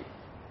accept you,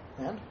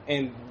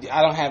 and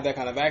I don't have that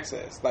kind of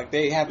access. Like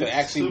they have to It's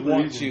actually super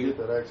want easy to you. get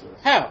that access.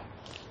 How?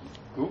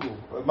 Google.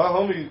 My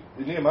homie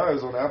Nehemiah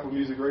is on Apple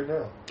Music right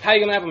now. How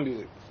you gonna Apple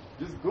Music?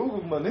 Just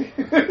Google my name.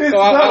 So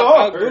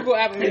I'll Google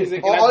Apple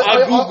Music. And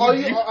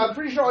I'm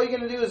pretty sure all you're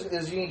gonna do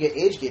is you can get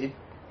age gated.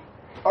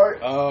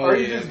 Or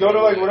you just go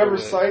to like whatever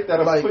site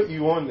that'll Like- put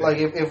you on there. Like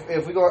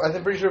if we go,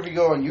 I'm pretty sure if we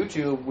go on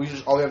YouTube,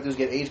 all we have to do is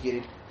get age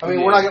gated. I mean,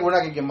 Yeah. we're not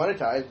gonna get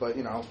monetized, but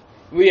you know.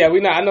 Well, yeah,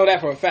 we know. I know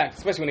that for a fact.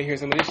 Especially when they hear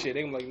some of this shit,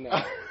 they gonna be like,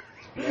 no.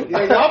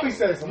 Yeah, y'all be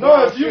saying some no,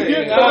 wild if you shit.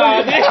 get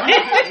Nah,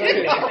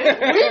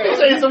 We be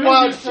saying some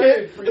wild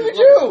shit. Look at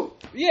you.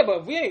 Yeah,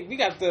 but we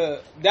got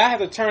the. I have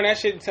to turn that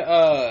shit to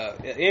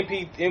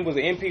was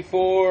it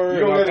MP4? You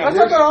don't and all let it- kinds That's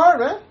not that hard,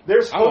 man.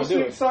 There's I'm gonna do hosting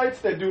it. sites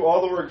that do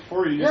all the work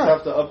for you. You just Yeah.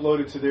 have to upload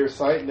it to their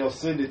site, and they'll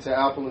send it to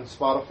Apple and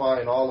Spotify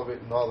and all of it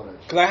and all of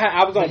that. Cause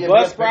I was on Yeah,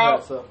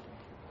 Buzzsprout.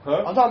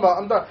 Huh? I'm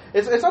talking about.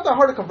 It's not that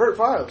hard to convert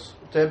files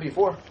to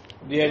MP4.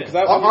 Yeah, because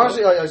I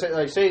Honestly,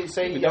 say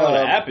You can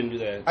download an app and do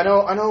that.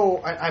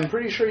 I'm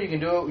pretty sure you can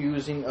do it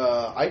using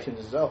iTunes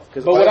itself.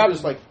 Because But would I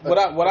just like would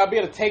I be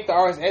able to take the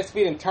RSS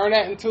feed and turn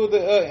that into the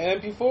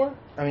MP4?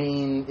 I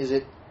mean, is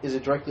it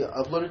directly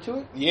uploaded to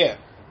it? Yeah.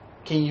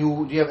 Do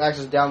you have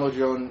access to download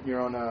your own?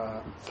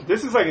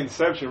 This is like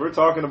Inception. We're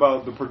talking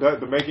about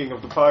the making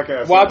of the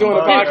podcast. While doing the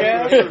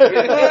podcast? No.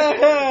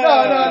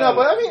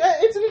 But I mean,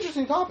 it's an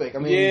interesting topic. I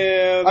mean,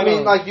 Yeah, I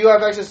mean, no. like, do you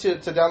have access to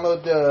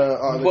download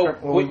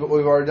But what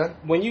we've already done?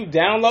 When you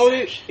download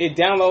it, it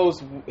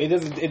downloads.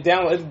 It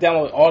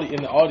download audio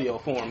in the audio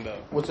form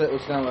though. What's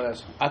download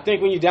as? I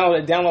think when you download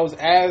it, downloads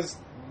as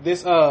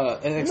this an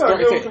You're not external.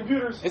 good with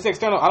computers. It's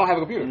external. I don't have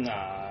a computer.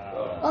 Nah.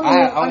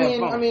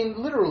 I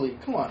mean, literally.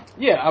 Come on.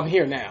 Yeah, I'm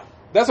here now.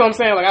 That's what I'm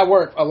saying. Like I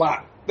work a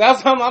lot.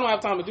 That's why I don't have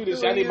time to do this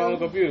shit. I need my own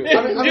computer. I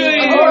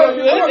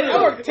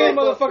work 10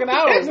 motherfucking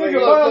hours. Nigga,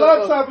 Nigga. buy a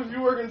laptop if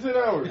you working 10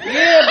 hours.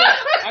 Yeah,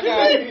 but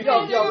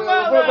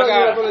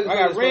I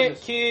got rent,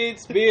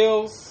 kids,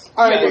 bills.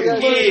 All right, You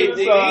got guys. kids, nigga. You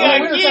Wait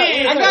got a second,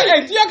 kids. I got,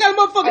 hey, y'all got a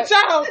motherfucking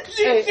child. I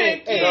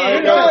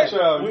got a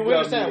child. We You got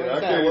understand. me. We I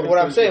understand. can't What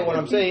I'm even saying, say what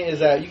I'm something. saying is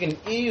that you can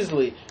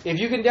easily, if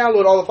you can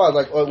download all the files,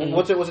 like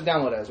what's it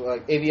download as?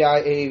 Like AVI,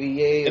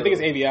 AAVA. I think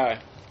it's AVI.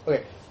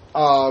 Okay.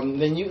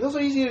 Then those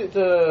are easy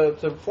to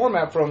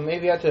format from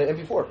AVI to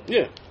MP4.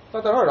 Yeah. It's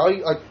not that hard. All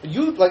you,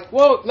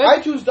 Well,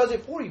 iTunes does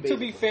it for you, to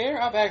baby. be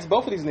fair, I've asked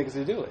both of these niggas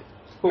to do it.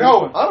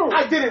 No, I don't.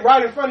 I did it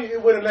right in front of you.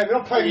 It wouldn't let me.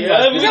 Don't play me. Yeah,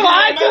 like we You that.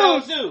 talking did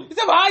about it too. iTunes? You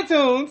talking about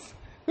iTunes?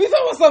 We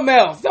talking about something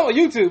else. You talking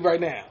about YouTube right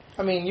now?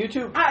 I mean,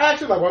 YouTube. I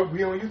asked you like, what,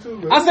 we on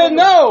YouTube? I said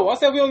no. I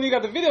said we only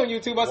got the video on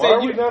YouTube. I Why said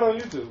are you we not on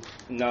YouTube?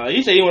 No,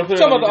 you said you want to put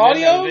it talking on about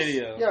the YouTube, audios.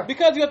 video. Yeah.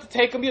 Because you have to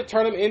take them, you have to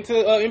turn them into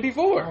I MP4.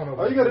 don't know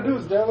All you gotta do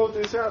is download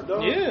this app,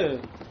 dog. Yeah.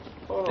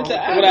 Hold It's on.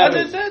 an What app. I app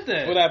just is said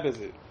that. What app is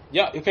it?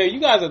 Yeah. Okay, you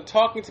guys are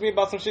talking to me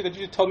about some shit that you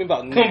just told me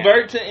about now.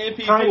 Convert to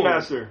MP4. Kind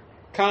Master.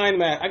 Kind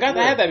man. I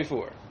had that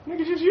before.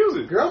 Nigga, just use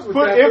it. Girls with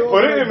Put tattoos,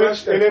 put they an image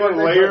brush their and then fucking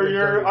layer buttons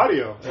your dirty.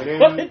 audio and then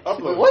What?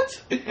 upload.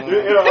 What?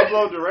 It'll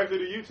upload directly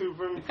to YouTube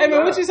from. Hey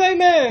man, what you say,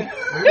 man?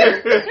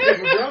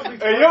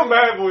 Hey, your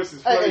mad voice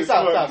is funny. Hey, as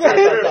stop.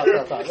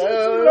 fuck.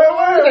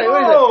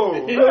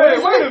 Wait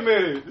Wait a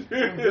minute.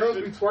 When girls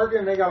be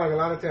twerking, they got like a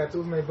lot of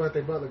tattoos in their butt.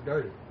 Their butt look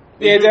dirty.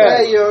 Yeah, it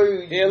does. Hey, yo,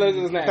 Yeah, it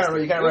looks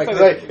nasty. You can't Looks write.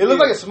 like It looks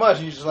like a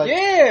smudge. You just like.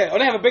 Yeah. Oh,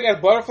 they have a big ass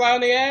butterfly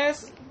on their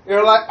ass.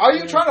 You're like, are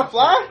you trying to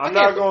fly? I'm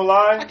not gonna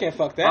lie. I can't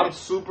fuck I'm that.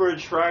 super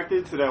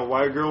attracted to that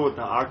white girl with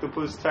the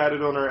octopus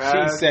tatted on her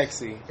ass. She's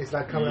sexy. It's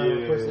like coming out of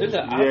the pussy. It's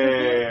a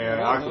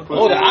Yeah, octopus.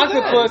 Oh, the What is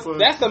that? octopus.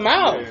 That's the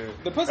mouth. Yeah.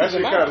 The That pussy's the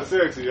shit kind of mouth.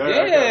 sexy.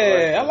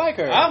 Yeah, I like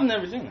her. I've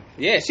never seen it.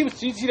 Yeah, she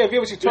see that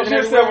video where she's It's talking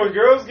just that everywhere. when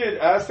girls get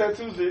ass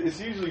tattoos,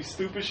 it's usually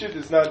stupid shit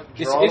that's not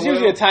drawn. It's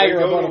usually well. a tiger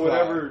They or go to butterfly.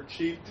 whatever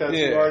cheap tattoo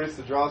Yeah. artist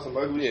to draw some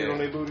ugly shit Yeah. on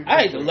their booty.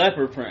 I hate the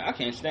leopard print. I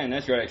can't stand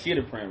that. That's right.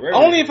 Cheetah print. Wherever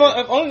Only it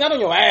if only not on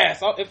your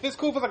ass. If it's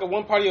cool if it's like a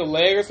one part of your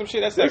leg or some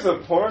shit, that's There's sexy.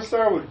 a porn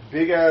star with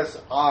big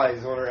ass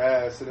eyes on her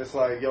ass, and it's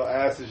like your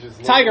ass is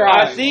just Tiger looking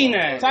eyes. I've seen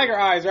that. Tiger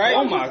eyes, right?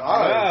 Oh my Eyes.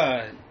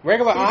 god.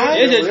 Regular eyes?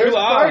 It's just There's two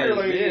a tiger eyes,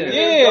 lady, yeah. and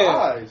Yeah. there's the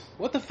eyes.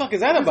 What the fuck is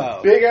that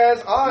about? Big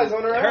ass eyes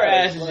on her ass. Her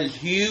ass is Like, just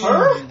huge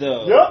her?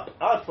 though. Yup,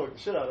 I'd fuck the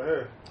shit out of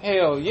her.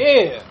 Hell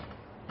yeah.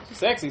 She's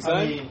sexy, son.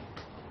 I mean,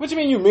 What you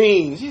mean you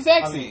mean? She's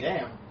sexy.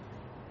 damn.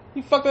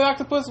 You fucked that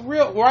octopus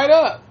real right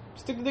up.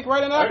 Stick the dick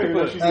right in the I didn't even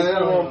know octopus. she did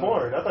on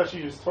porn. I thought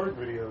she just twerk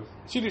videos.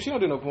 She don't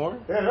do no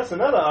porn. Damn, that's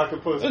another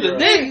octopus. Look at girl.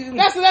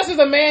 this. That's just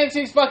a man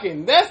she's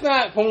fucking. That's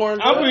not porn.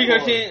 I'm bro. pretty sure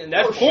she.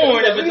 That's Oh, shit,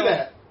 porn. If look it's at on.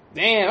 that.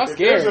 Damn, I'm If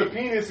there's a scared.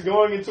 penis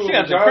going into a She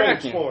got the vagina,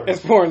 it's Kraken. porn. It's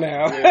porn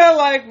now. Yeah.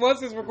 Like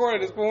once it's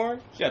recorded, it's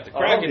porn. She got the I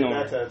don't cracking get on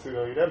that her. tattoo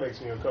on you. That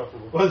makes me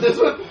uncomfortable. Was this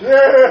one?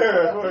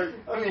 Yeah,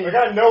 like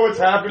I know what's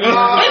happening.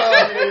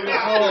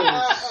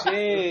 Oh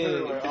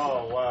shit! Like,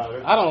 oh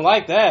wow. I don't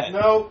like that.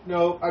 No.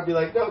 I'd be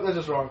like, no, that's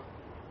just wrong.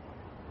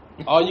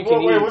 All you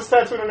can Wait, eat. what's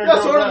tattooed on that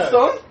That's girl's Sword and ass?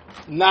 Stone?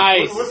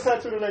 Nice. What's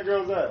tattooed on that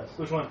girl's ass?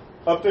 Which one?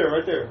 Up there,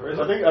 right there. Right?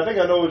 I think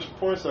I know which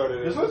porn star it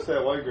is. This one? It's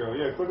that white girl.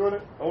 Yeah, click on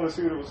it. I want to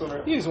see what it was on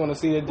her. You just want to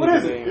see the dick. What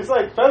is it? thing. It's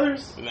like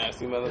feathers.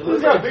 Nasty It You looks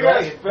motherfucker. got like a big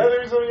ass dragon.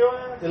 feathers on your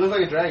ass. It looks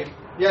like a dragon.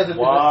 Yeah, it's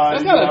Why?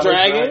 That's do not you a have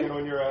dragon.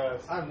 on your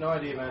ass. I have no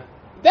idea, man.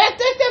 That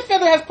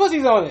feather has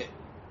pussies on it.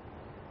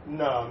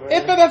 Nah, man.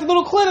 That feather has a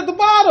little clit at the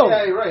bottom.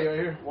 Yeah, you're right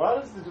here.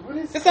 What is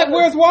It's like,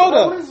 where's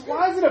Waldo?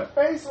 Why is it a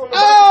face on the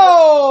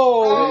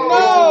Oh,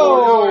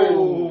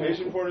 no,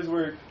 Asian porn is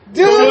weird.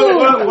 dude.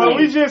 What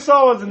we just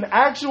saw was an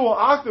actual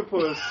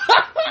octopus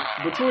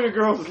between a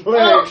girl's Oh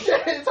legs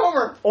shit! It's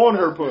Homer. on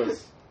her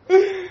puss.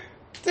 Dude.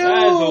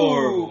 That's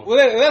horrible. Well,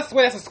 that's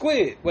a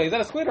squid. Wait, is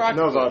that a squid or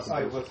No, octopus? it's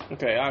octopus.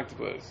 Okay,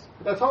 octopus.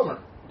 That's Homer.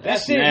 That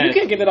That's shit, you nasty.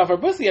 can't get that off her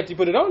pussy after you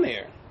put it on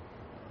there.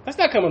 That's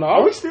not coming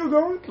Are we off. still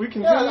going? We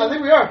can. Yeah, I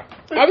think we are.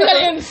 We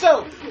gotta end the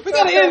show. We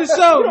gotta end the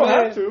show, We don't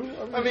man. have to.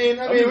 I mean,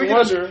 I'm we just can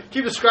wondering. just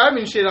keep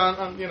describing shit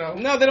on you know.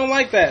 No, they don't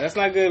like that. That's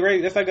not good.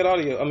 That's not good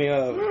audio. I mean,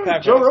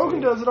 Joe Rogan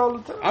does it all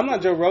the time. I'm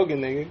not Joe Rogan,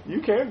 nigga.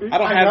 You can be. I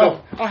don't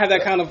have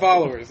that kind of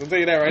followers. I'll tell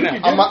you that right now.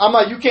 I'm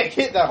not. You can't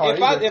hit that hard.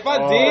 If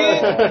I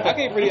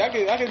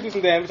did, I could do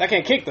some damage. I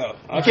can't kick though.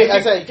 I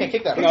said you can't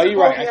kick that. No, you're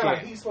right. I He's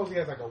can't. supposed to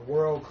have like a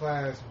world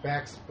class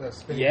back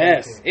spin.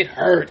 Yes, it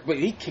hurt, but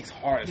he kicks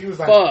hard as He was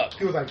fuck.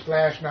 like,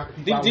 Flash knocking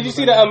people out. Did you with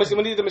see his the machine?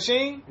 when he did the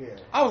machine? Yeah.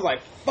 I was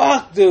like,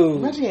 fuck, dude.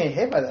 Imagine getting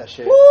hit by that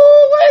shit. Woo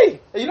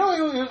wait. You know,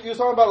 you was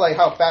talking about like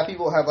how fat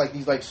people have like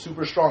these like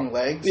super strong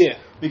legs. Yeah.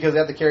 Because they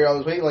have to carry all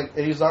this weight. Like,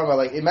 and he was talking about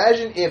like,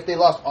 imagine if they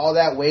lost all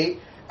that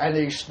weight and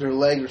their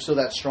legs are still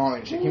that strong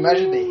and shit. Can you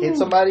imagine if they hit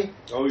somebody?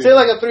 Oh, yeah. Say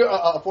like a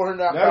 400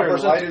 Now pound they're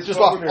light person as just fuck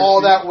lost when they're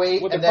all feet. that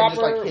weight With and the then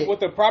proper, just like hit. with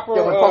the proper,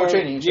 Yeah, with proper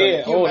training and shit.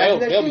 yeah, Can you imagine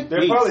that they'll be shit? They're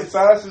beasts. probably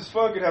fast as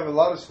fuck and have a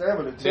lot of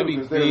stamina too They'll be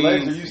because their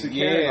legs are beasts, used to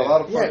carrying yeah. a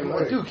lot of Yeah, fucking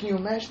weight. dude, can you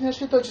imagine that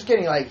shit though? Just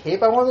getting like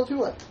hit by one of those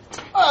people, like,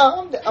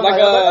 I'm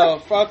Like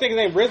I think his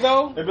name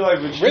Rizzo. It'd be like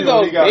Vegeta Rizzo's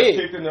when he got big.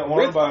 kicked in the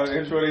arm by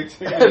Android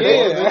 18.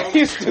 Yeah,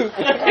 he's stupid.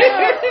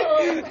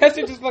 That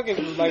shit just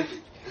fucking like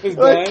it's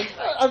done.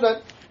 I'm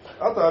done.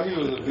 I thought he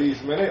was a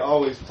beast, man. They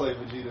always play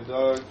Vegeta,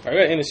 dog. Alright, we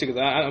gotta end this shit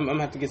because I'm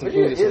gonna have to get some He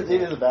food. is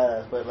a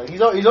badass, but like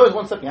he's always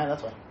one step behind.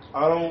 That's why.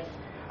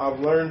 I've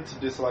learned to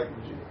dislike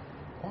Vegeta.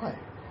 Why? Why?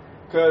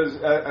 Because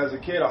as a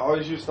kid, I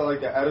always used to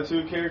like the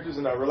attitude characters,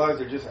 and I realized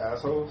they're just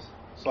assholes.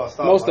 So I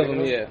stopped. Most of liking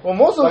them, yeah. Well,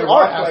 most of them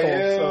Like are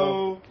Raphael,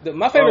 assholes.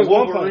 My favorite is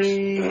One Punch.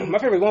 Wolverine. My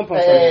favorite is One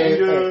Punch. Hey,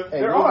 Ninja. hey,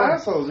 They're all Wolverine-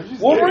 assholes. They're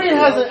just Wolverine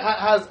dicks.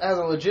 has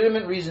a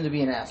legitimate reason to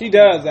be an asshole. He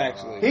does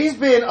actually. He's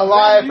been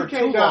alive You for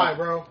can't too die, long.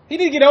 bro. He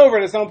did get over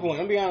it at some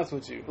point. I'm be honest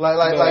with you.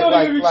 Like,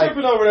 He be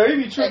tripping over that.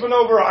 He be tripping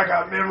over. I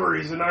got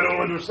memories and I don't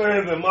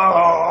understand them.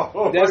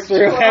 Oh, That's like,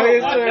 true. chill That out.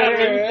 is Why true. not?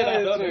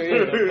 That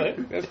is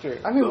true. That's true.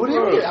 I mean, would he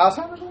ever get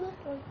Alzheimer's with it?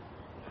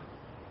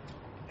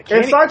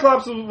 And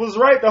Cyclops was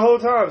right the whole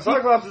time.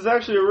 Cyclops is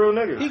actually a real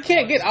nigga. He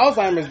can't get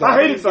Alzheimer's though.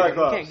 I hated He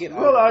Cyclops. can't get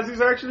Realize he's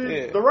actually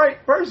Yeah. the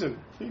right person.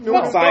 He knew Fuck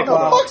what he was talking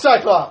Cyclops. about. Fuck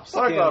Cyclops.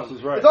 Cyclops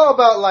was right. It's all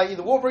about like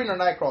either Wolverine or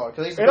Nightcrawler.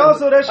 Cause And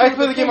also that I shit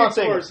play with the the game on Phoenix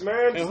Sega. Force,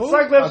 man. And who?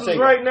 Cyclops On was Sega.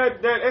 right in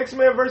that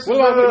X-Men versus What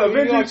about the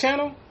Avengers.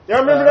 channel? Y'all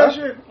remember that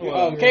shit?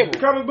 Cable. The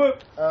comic book?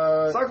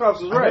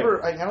 Cyclops was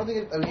right. I don't think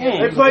it,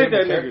 They played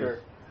that nigga.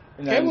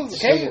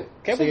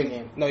 Cable.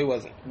 game. No, he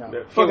wasn't. No.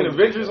 That fucking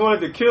Avengers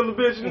wanted to kill the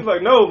bitch, and he's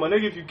like, "No, my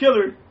nigga, if you kill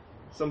her,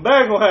 some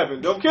bad gonna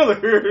happen. Don't kill her."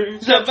 He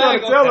kept trying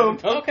to tell him.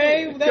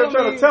 Okay, He kept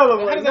trying to tell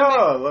him, like,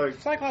 nah, like,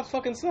 Cyclops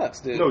fucking sucks,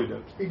 dude. no, he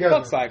doesn't. He Fuck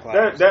doesn't.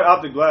 Cyclops. That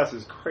optic glass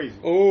is crazy.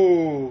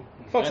 Ooh,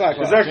 fuck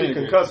Cyclops. It's actually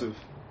concussive.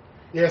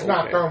 Yeah, it's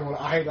not Okay. thermal.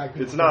 I hate like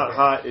people It's not think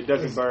hot. It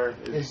doesn't It's- burn.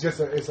 It's just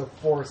a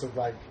force of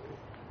like.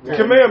 The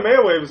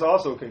Kamehameha wave is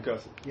also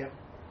concussive. Yep.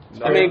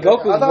 I mean, I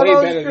Goku's thought way it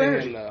was better pure than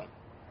energy. him, though.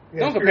 Yeah,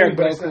 Don't it's compare green,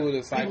 but it's Goku not- to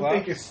People Cyclops.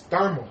 think it's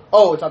thermal.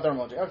 Oh, it's not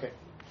thermal energy. Okay,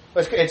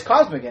 but it's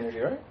cosmic energy,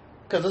 right?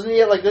 Because doesn't he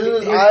have, like doesn't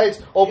his It-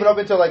 eyes open up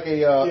into like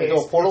Yeah, into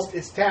a portal?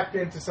 It's tapped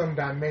into some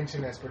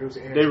dimension that's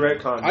producing energy. They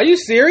retconned. Are you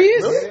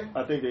serious? Really?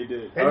 I think they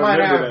did. They I might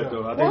remember have, that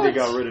though. though. I think they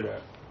What? got rid of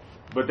that.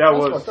 But that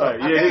That's was what's up.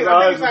 tight. I Yeah, think- his I think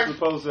eyes it's were like-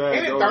 supposed to have.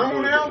 Ain't it those thermal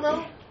doors. now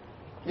though?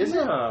 Is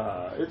it?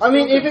 Nah, it's I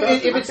mean, still if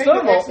concussive. it's I think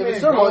thermal, the if it's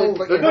X-Men thermal, go, it's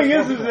like The thing much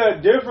is more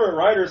that different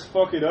writers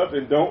fuck it up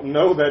and don't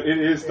know that it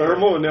is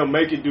thermal, and they'll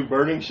make it do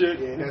burning shit,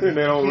 Yeah, and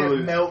they don't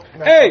really. melt.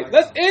 Hey,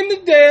 let's end the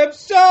damn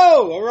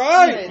show, all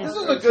right? Hey, this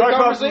is a good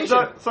Cyclops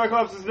conversation.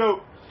 Cyclops is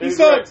dope. He He's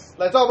sucks.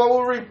 Let's talk about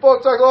Wolverine.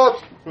 Fuck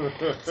Cyclops.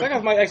 right.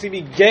 Cyclops might actually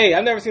be gay.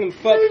 I've never seen him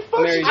fuck He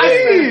fucks Mary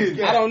Jean.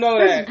 Jane. I don't know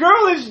His that.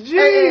 girl is G.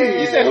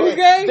 You said who's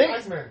gay?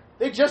 Iceman.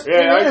 They just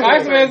Yeah, came in.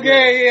 Iceman's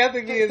gay. Yeah, I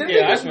think he is Didn't gay.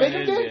 they just make Iceman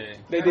him is gay? gay.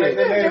 They They did.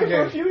 made him for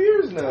a gay. few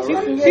years now.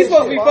 right? He's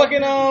supposed to be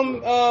fucking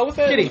what's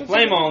that? Kitty,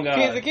 Flame-On guy.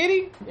 Kid's a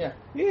kitty? Yeah.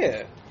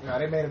 Yeah. Nah,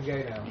 they made him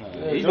gay now.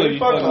 He's Don't gonna he be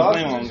fuck fucking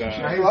Colossus Flame-On and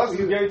shit? guy. Colossus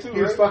is gay too,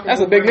 He was right? fucking That's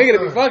a with big nigga to be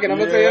Wolverine's son. fucking. I'm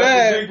gonna Yeah, tell you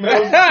that's a that. big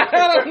male.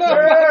 I don't know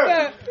about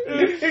that.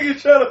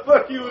 Nigga trying to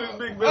fuck you with his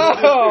big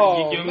belly.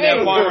 Oh, Give him man.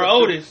 that Farmer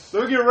Otis.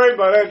 Don't get raped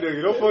by that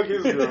nigga. Don't fuck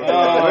his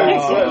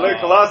girl. Let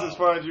Colossus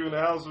find you in the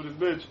house with his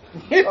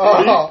bitch.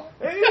 Oh.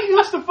 Hey, he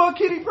used to fuck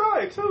Kitty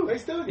Pryde too. They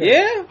still gay.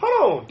 Yeah?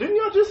 Hold on, didn't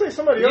y'all just say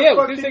somebody else Yeah,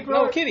 fucked we Kitty say, no,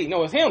 Pryde? Kitty.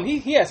 No, it's him.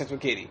 He had sex with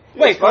Kitty.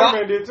 Yeah, Wait,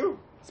 Spider-Man did too.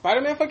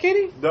 Spider-Man for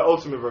Kitty? The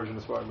ultimate version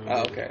of Spider-Man.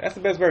 Oh, okay. That's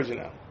the best version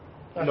now.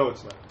 No,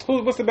 it's not.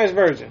 What's the best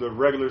version? The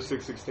regular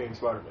 616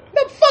 Spider-Man.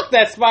 No, fuck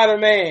that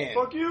Spider-Man.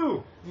 Fuck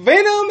you.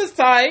 Venom is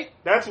tight.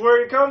 That's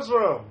where it comes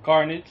from.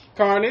 Carnage.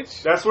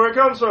 Carnage. That's where it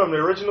comes from. The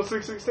original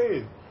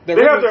 616. The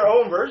They have original- their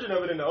own version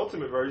of it in the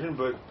ultimate version,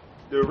 but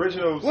the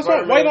original What's wrong?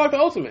 Spider-Man. Why you don't like the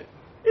Ultimate?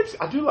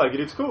 I do like it.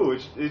 It's cool.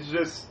 It's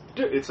just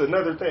it's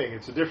another thing.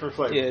 It's a different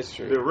flavor. Yeah, it's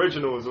true. The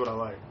original is what I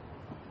like.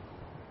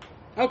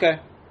 Okay.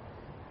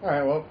 All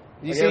right. Well,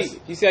 You I see, guess-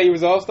 you see how you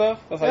resolve stuff?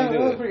 That's how Yeah, you that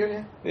do was it. pretty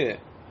good. Yeah. Yeah.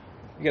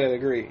 You gotta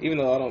agree. Even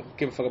though I don't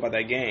give a fuck about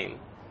that game.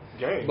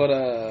 Game. But,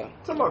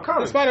 Talking about the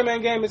comics.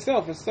 Spider-Man game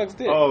itself, it sucks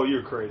dick. Oh,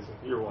 you're crazy.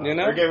 You're wild. You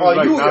know? That game Oh, was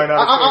like you! 9 out of 10.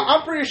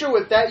 I'm pretty sure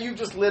with that you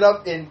just lit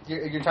up in your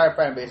entire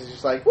fan base is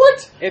just like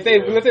what? If they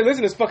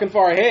listen this fucking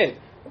far ahead,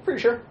 I'm pretty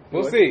sure.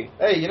 we'll see.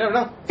 Hey, you never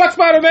know. Fuck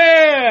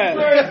Spider-Man!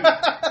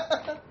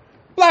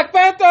 Black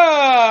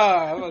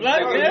Panther!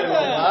 Black Panther.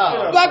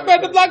 Wow. Black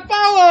Panther, Black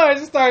Power!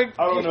 Just started.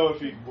 I don't know if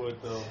he would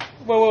though.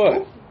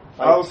 What?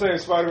 I was saying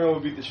Spider-Man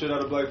would beat the shit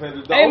out of Black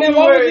Panther. The Hey, only man,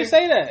 why way, would you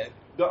say that?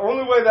 The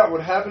only way that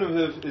would happen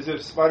is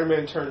if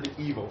Spider-Man turned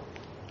evil.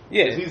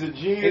 Yeah. 'Cause he's a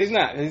genius. He's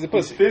not. He's a He's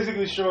pussy.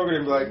 physically stronger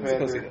than Black He's a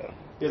pussy, Panther. though.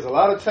 He has a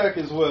lot of tech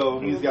as well.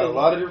 And he's got a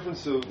lot of different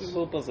suits. He's a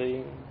little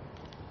pussy.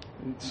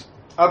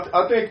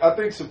 I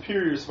think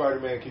superior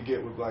Spider-Man could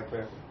get with Black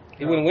Panther.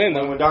 He wouldn't win,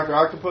 When though. Dr.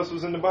 Octopus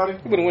was in the body,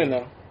 He wouldn't win,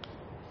 though.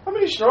 I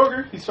mean, he's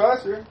stronger. He's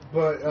faster.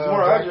 But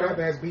more Black agile.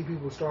 Panther has beat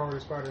people stronger than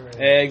Spider-Man.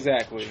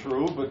 Exactly.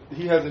 True, but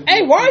he hasn't.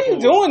 Hey, beat why are you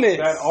people doing this?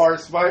 That are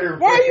Spider-Man.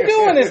 Why are you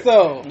doing this,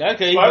 though?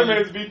 Okay.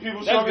 Spider-Man's beat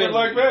people stronger than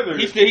Black Panther.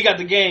 He got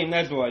the game.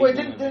 That's why. Wait,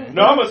 he's doing didn't- that.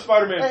 No, I'm a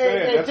Spider-Man fan.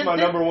 Hey, That's my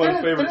number one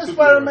favorite Didn't superhero.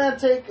 Spider-Man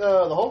take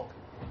the Hulk?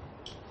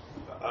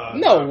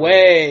 No He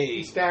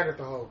way. staggered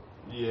the Hulk.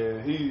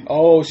 Yeah, he.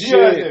 Oh, He shit.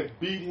 hasn't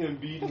beat him.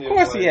 Of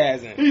course he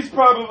hasn't. He's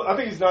probably. I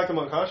think he's knocked him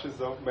unconscious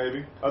though.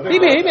 Maybe. I think He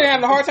been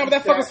having a hard time with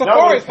that fucking Not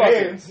Safari with fucker.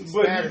 hands,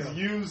 but stabbed he's him.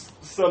 used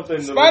something.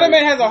 to Spider-Man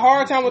like- has a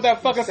hard time with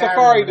that fucking Staggering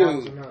Safari him, that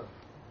was dude. enough.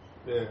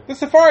 Yeah. The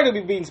Safari dude be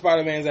beating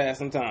Spider-Man's ass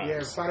sometimes. Yeah,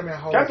 Spider-Man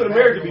holds Captain it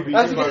America down. be beating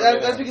That's him because, by the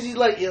that's because he's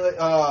like,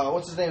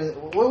 what's his name?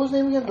 What was his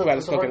name again? I forgot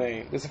his fucking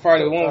name. The Safari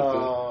dude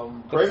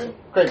won't Craven.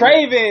 Craven?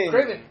 Craven.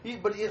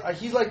 Craven.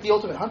 He's like the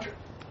ultimate hunter.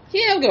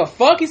 He don't give a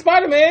fuck. He's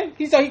Spider-Man.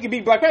 He thought he could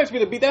beat Black Panther.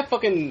 He's to beat that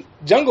fucking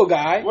jungle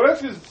guy. Well,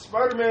 that's because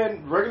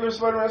Spider-Man, regular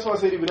Spider-Man, that's why I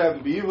said he would have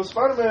to be evil.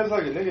 Spider-Man's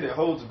like a nigga that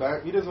holds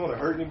back. He doesn't want to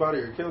hurt anybody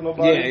or kill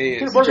nobody. Yeah, he is.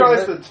 Peter Parker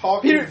likes to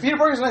talk. Peter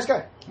Parker's a nice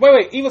guy.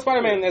 Wait. Evil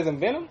Spider-Man as in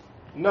Venom?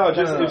 No,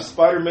 just No. if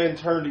Spider-Man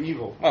turned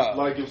evil. Oh.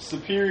 Like if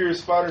Superior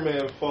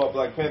Spider-Man fought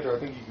Black Panther, I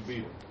think he could beat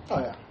him. Oh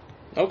yeah.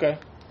 Okay.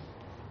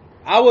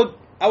 I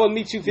would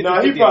meet you 50-50.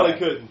 No, he probably on that.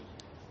 couldn't.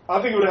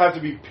 I think it would have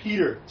to be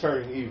Peter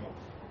turning evil.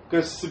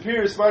 Because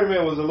Superior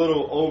Spider-Man was a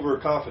little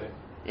overconfident.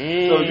 So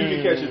you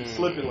can catch him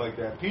slipping like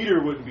that.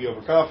 Peter wouldn't be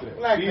overconfident.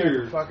 Black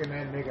Peter Panther fucking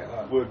that nigga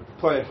up. would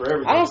plan for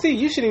everything. I don't see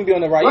you shouldn't even be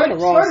on the right. You're on the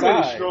wrong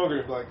Spider-Man is side. stronger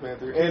than Black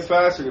Panther and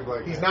faster than Black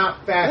Panther. He's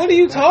not fast. What are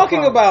you That's the talking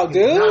problem. about,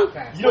 He's dude? not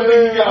fast. You don't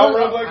think he can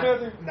outrun Black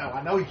Panther? No,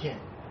 I know he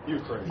can't. You're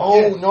crazy.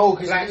 Oh no,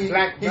 because Black he's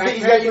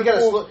Panther got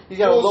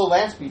a low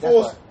land speed. That's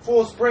why.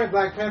 Full sprint.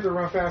 Black Panther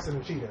run faster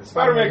than Cheetah.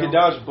 Spider-Man can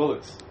dodge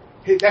bullets.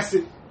 That's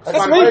it. That's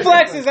Spider-Man-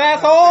 reflexes,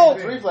 asshole.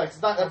 It's reflex.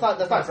 That's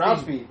not ground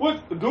speed.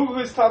 What? Google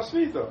his top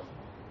speed though.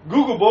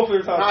 Google both of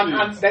their top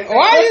speeds.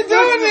 Why are you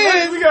doing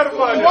We this? gotta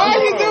find out. Why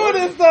are you Hold on.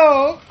 doing this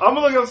though? I'm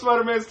gonna look up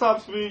Spider-Man's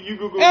top speed. You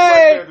Google. Black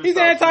Hey, Panther's he's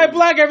top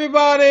anti-black,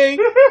 everybody.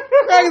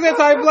 Greg is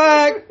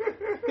anti-black.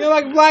 You don't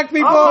like black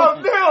people?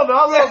 Speed. Hell no,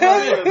 I love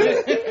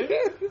Black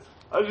Panther.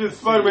 I just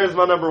Spider-Man's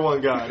my number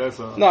one guy. That's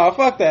all. No,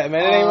 fuck that,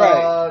 man. It ain't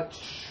right.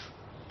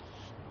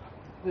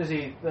 Let's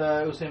see.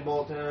 Usain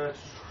Bolt.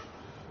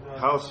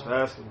 House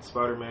fast can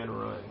Spider-Man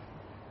run?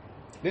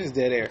 This is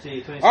dead air.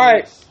 See, 26. All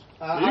right,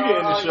 You get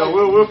in the show.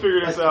 We'll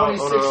figure this out on our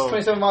 26, own.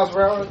 27 miles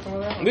per hour. Something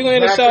like that. we're gonna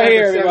end the show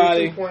here,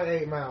 everybody.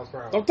 2.8 miles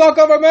per hour. Don't talk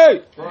over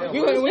me. Damn,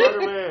 We're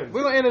Spider-Man.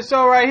 gonna end the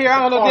show right here. I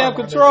don't know Oh, damn my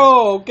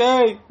control,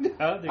 okay?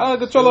 I don't have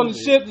control on the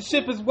ship. The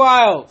ship is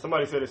wild.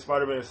 Somebody said it's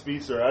Spider-Man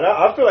speedster.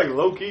 I feel like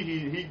low key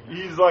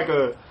he's like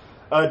a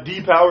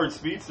depowered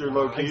speedster.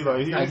 Low key,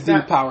 like Like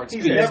depowered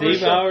He's speed. never Steve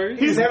shown- Powers?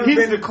 He's never he's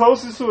been the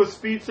closest to a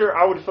speedster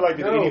I would feel like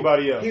than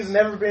anybody else. He's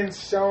never been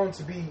shown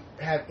to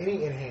have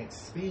any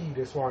enhanced speed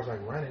as far as like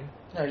running.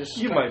 No, just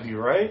You might be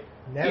right.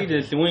 Never. He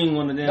just swing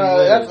one of them. No,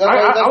 that's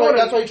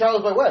wanna- why he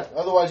travels by west.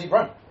 Otherwise, he'd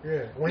run.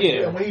 Yeah.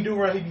 Yeah. When he do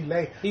run, he be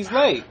late. He's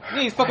late.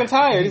 Yeah, he's fucking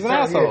tired. He's an Yeah.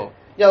 asshole.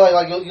 Yeah,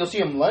 like you'll see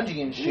him lunging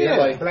and shit. Yeah.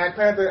 Like Black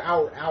Panther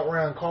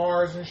outrun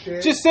cars and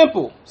shit. Just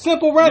simple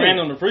ran running.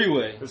 on the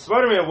freeway. The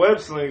Spider-Man web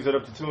slings it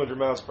up to 200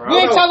 miles per We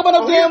ain't hour. talking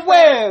about no he damn a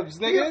webs,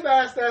 He a nigga.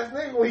 fast ass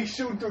nigga when he's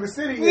shooting through the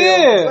city.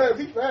 Yeah.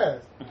 He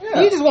fast.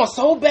 You just want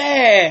so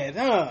bad,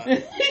 huh? He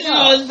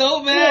was so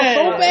So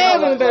bad.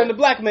 bad when better than the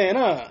black man,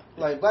 huh?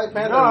 like Black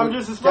Panther. No, I'm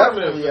just a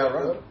Spider-Man definitely fan,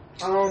 outrun.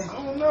 I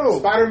don't know.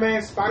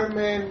 Spider-Man's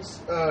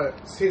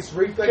his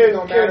reflexes Can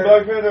don't matter.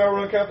 Black Panther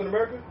outrun Captain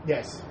America?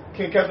 Yes.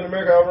 Can Captain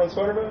America outrun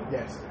Spider-Man?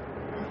 Yes.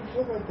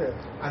 What about that?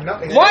 I know.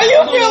 Why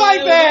you feel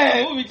like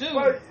that? Movie too.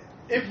 But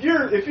if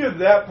you're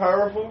that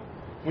powerful,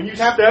 when you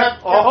Tap, step tap,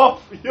 tap.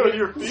 off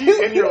your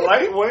feet and you're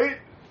lightweight,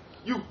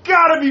 you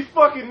gotta be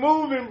fucking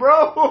moving,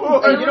 bro.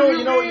 And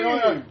you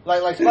know,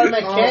 like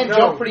Spider-Man can no.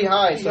 jump pretty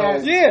high. He So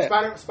has- Yeah.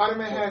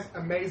 Spider-Man has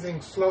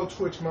amazing slow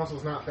twitch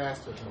muscles, not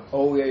fast twitch muscles.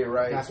 oh yeah, you're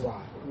right. That's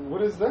why.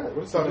 What is that?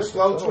 What's So the difference?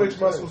 slow Oh, twitch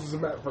okay. muscles is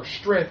for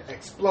strength,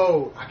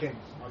 explode. I can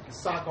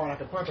sock on, I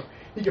can punch him.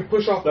 He can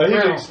push off the Like, he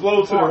rim. can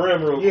explode to the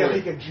rim real Yeah,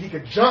 quick. he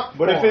could jump.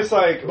 But if far. it's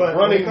like But when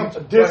running it comes-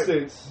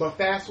 distance, but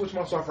fast twitch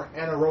muscles are for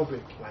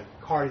anaerobic, like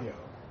cardio.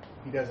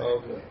 He doesn't.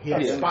 Okay. He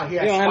has, Yeah. he You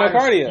has don't have no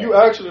spiders. cardio. you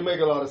actually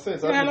make a lot of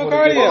sense. You I have just no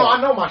wanna get- cardio. Oh,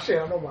 I know my shit.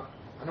 I know my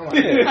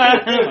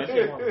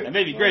That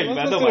may be crazy, but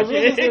I Let's know listen my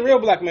to the shit. real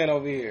black man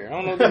over here. I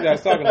don't know what you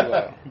guys talking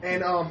about.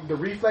 And the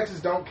reflexes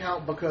don't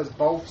count because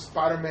both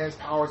Spider-Man's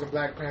powers and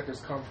Black Panther's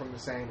come from the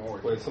same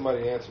origin. Wait,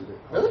 somebody answered it.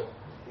 Really?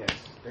 Yes.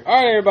 All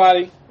right,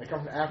 everybody. They come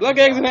from Africa. Black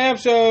Eggs and Ham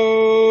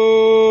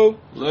Show.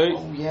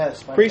 Oh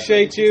yes.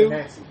 Appreciate you.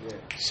 Nancy, yeah.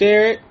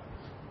 Share it.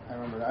 I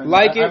remember. I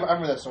Like it. I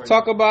remember that story.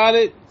 Talk about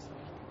it.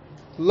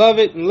 Love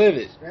it and live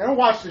it. Man, don't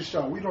watch this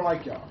show. We don't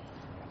like y'all.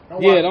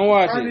 Don't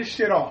watch Turn it. this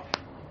shit off.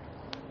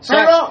 Turn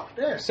Shout- it off.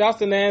 Yeah. Shouts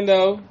to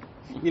Nando.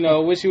 You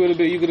know, wish you could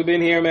have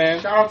been here,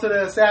 man. Shout out to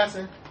the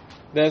assassin.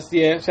 Shout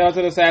out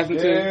to the assassin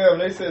too. Damn,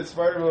 they said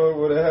Spider-Man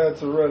would have had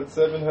to run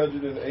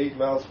 708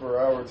 miles per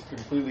hour to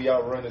completely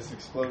outrun this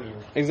explosion.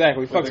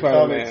 Exactly. But Fuck the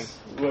Spider-Man. comics,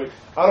 look,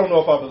 I don't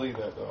know if I believe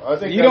that though. I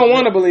think You don't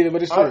want to believe it,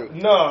 but it's true.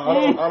 No,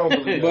 I don't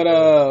believe But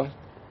that.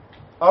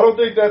 I don't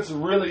think that's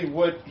really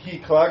what he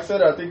clocks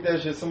at. I think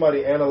that's just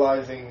somebody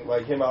analyzing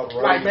like him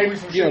outrunning. Like maybe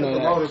some You shit don't the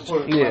know promoters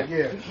put. Yeah. Like,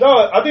 yeah.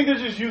 No, I think they're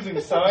just using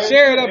science.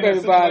 Share it up, in a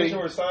everybody. situation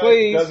where science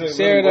Please, doesn't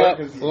share really it work up.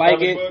 'cause it's a Like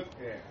comic it. book.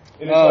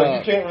 And it's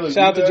like you can't really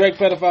shout out do to that.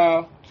 Drake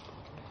pedophile.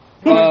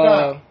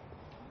 not?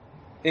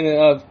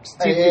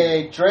 Steve,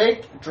 Hey,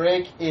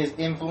 Drake is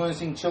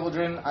influencing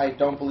children. I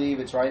don't believe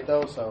it's right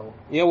though. So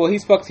yeah, well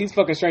he's fucking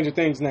Stranger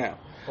Things now.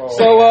 Oh,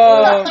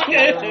 So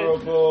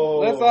terrible.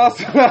 let's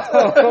also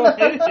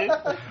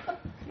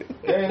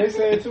Dang, they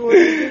saying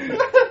 200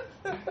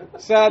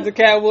 shout out to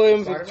Katt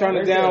Williams for trying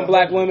to down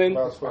black women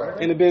about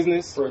Spider-Man. in the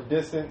business. For a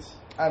distance.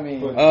 I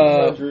mean,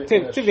 But-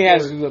 Tiffany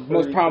Haddish is the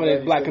most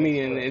prominent black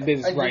comedian in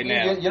business right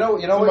now. You know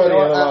what? Somebody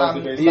analyzed it,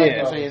 I'm they not Yeah,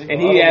 gonna say anything.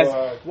 and he asked,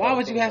 "Why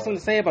would you have something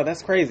to say about it?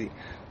 That's crazy."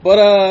 But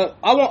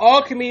I want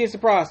all comedians to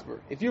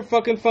prosper. If you're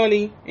fucking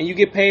funny and you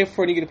get paid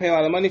for it, and you get to pay a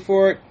lot of money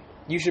for it,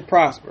 you should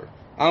prosper.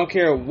 I don't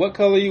care what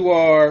color you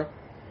are.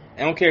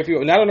 I don't care if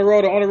you're not on the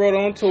road or on the road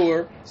or on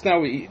tour. It's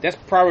not. That's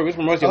probably where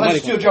most of your money.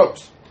 Unless you steal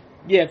jokes.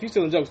 Yeah, if you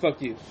stealing jokes,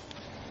 fuck you.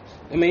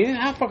 I mean,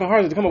 how fucking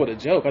hard is it to come up with a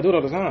joke? I do it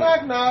all the time.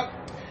 Knock knock.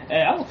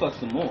 Hey, I would fuck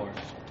some more.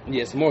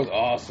 Yeah, S'more's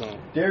awesome.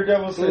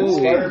 Daredevil said Ooh.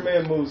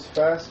 Spider-Man moves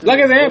faster. Like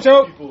his than ham most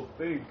choke. people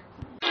think.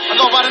 I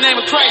go by the name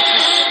of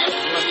Crisis.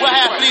 We're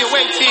happily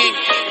away, team.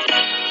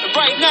 And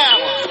right now,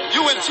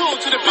 you in tune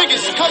to the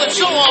biggest colored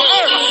show on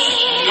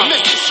earth. The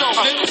Mr. Show,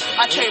 nigga.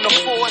 I can't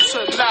afford to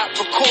not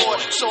record,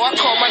 so I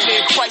call my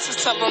name Crisis,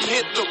 tell them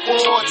hit the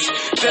boards.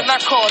 Then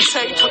I call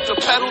Tay, put the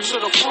pedal to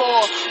the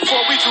floor.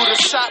 Before we do the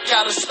shot,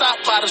 gotta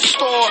stop by the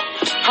store.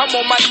 I'm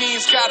on my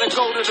knees, gotta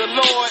go to the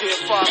Lord.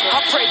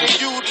 I pray to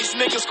you, these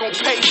niggas gon'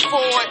 pay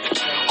for it.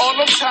 All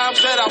them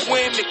times that I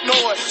win,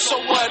 ignored. So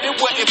what? It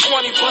wasn't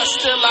 20, but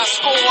still I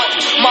scored.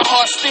 My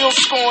heart still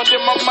scorned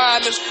and my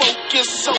mind is focused. So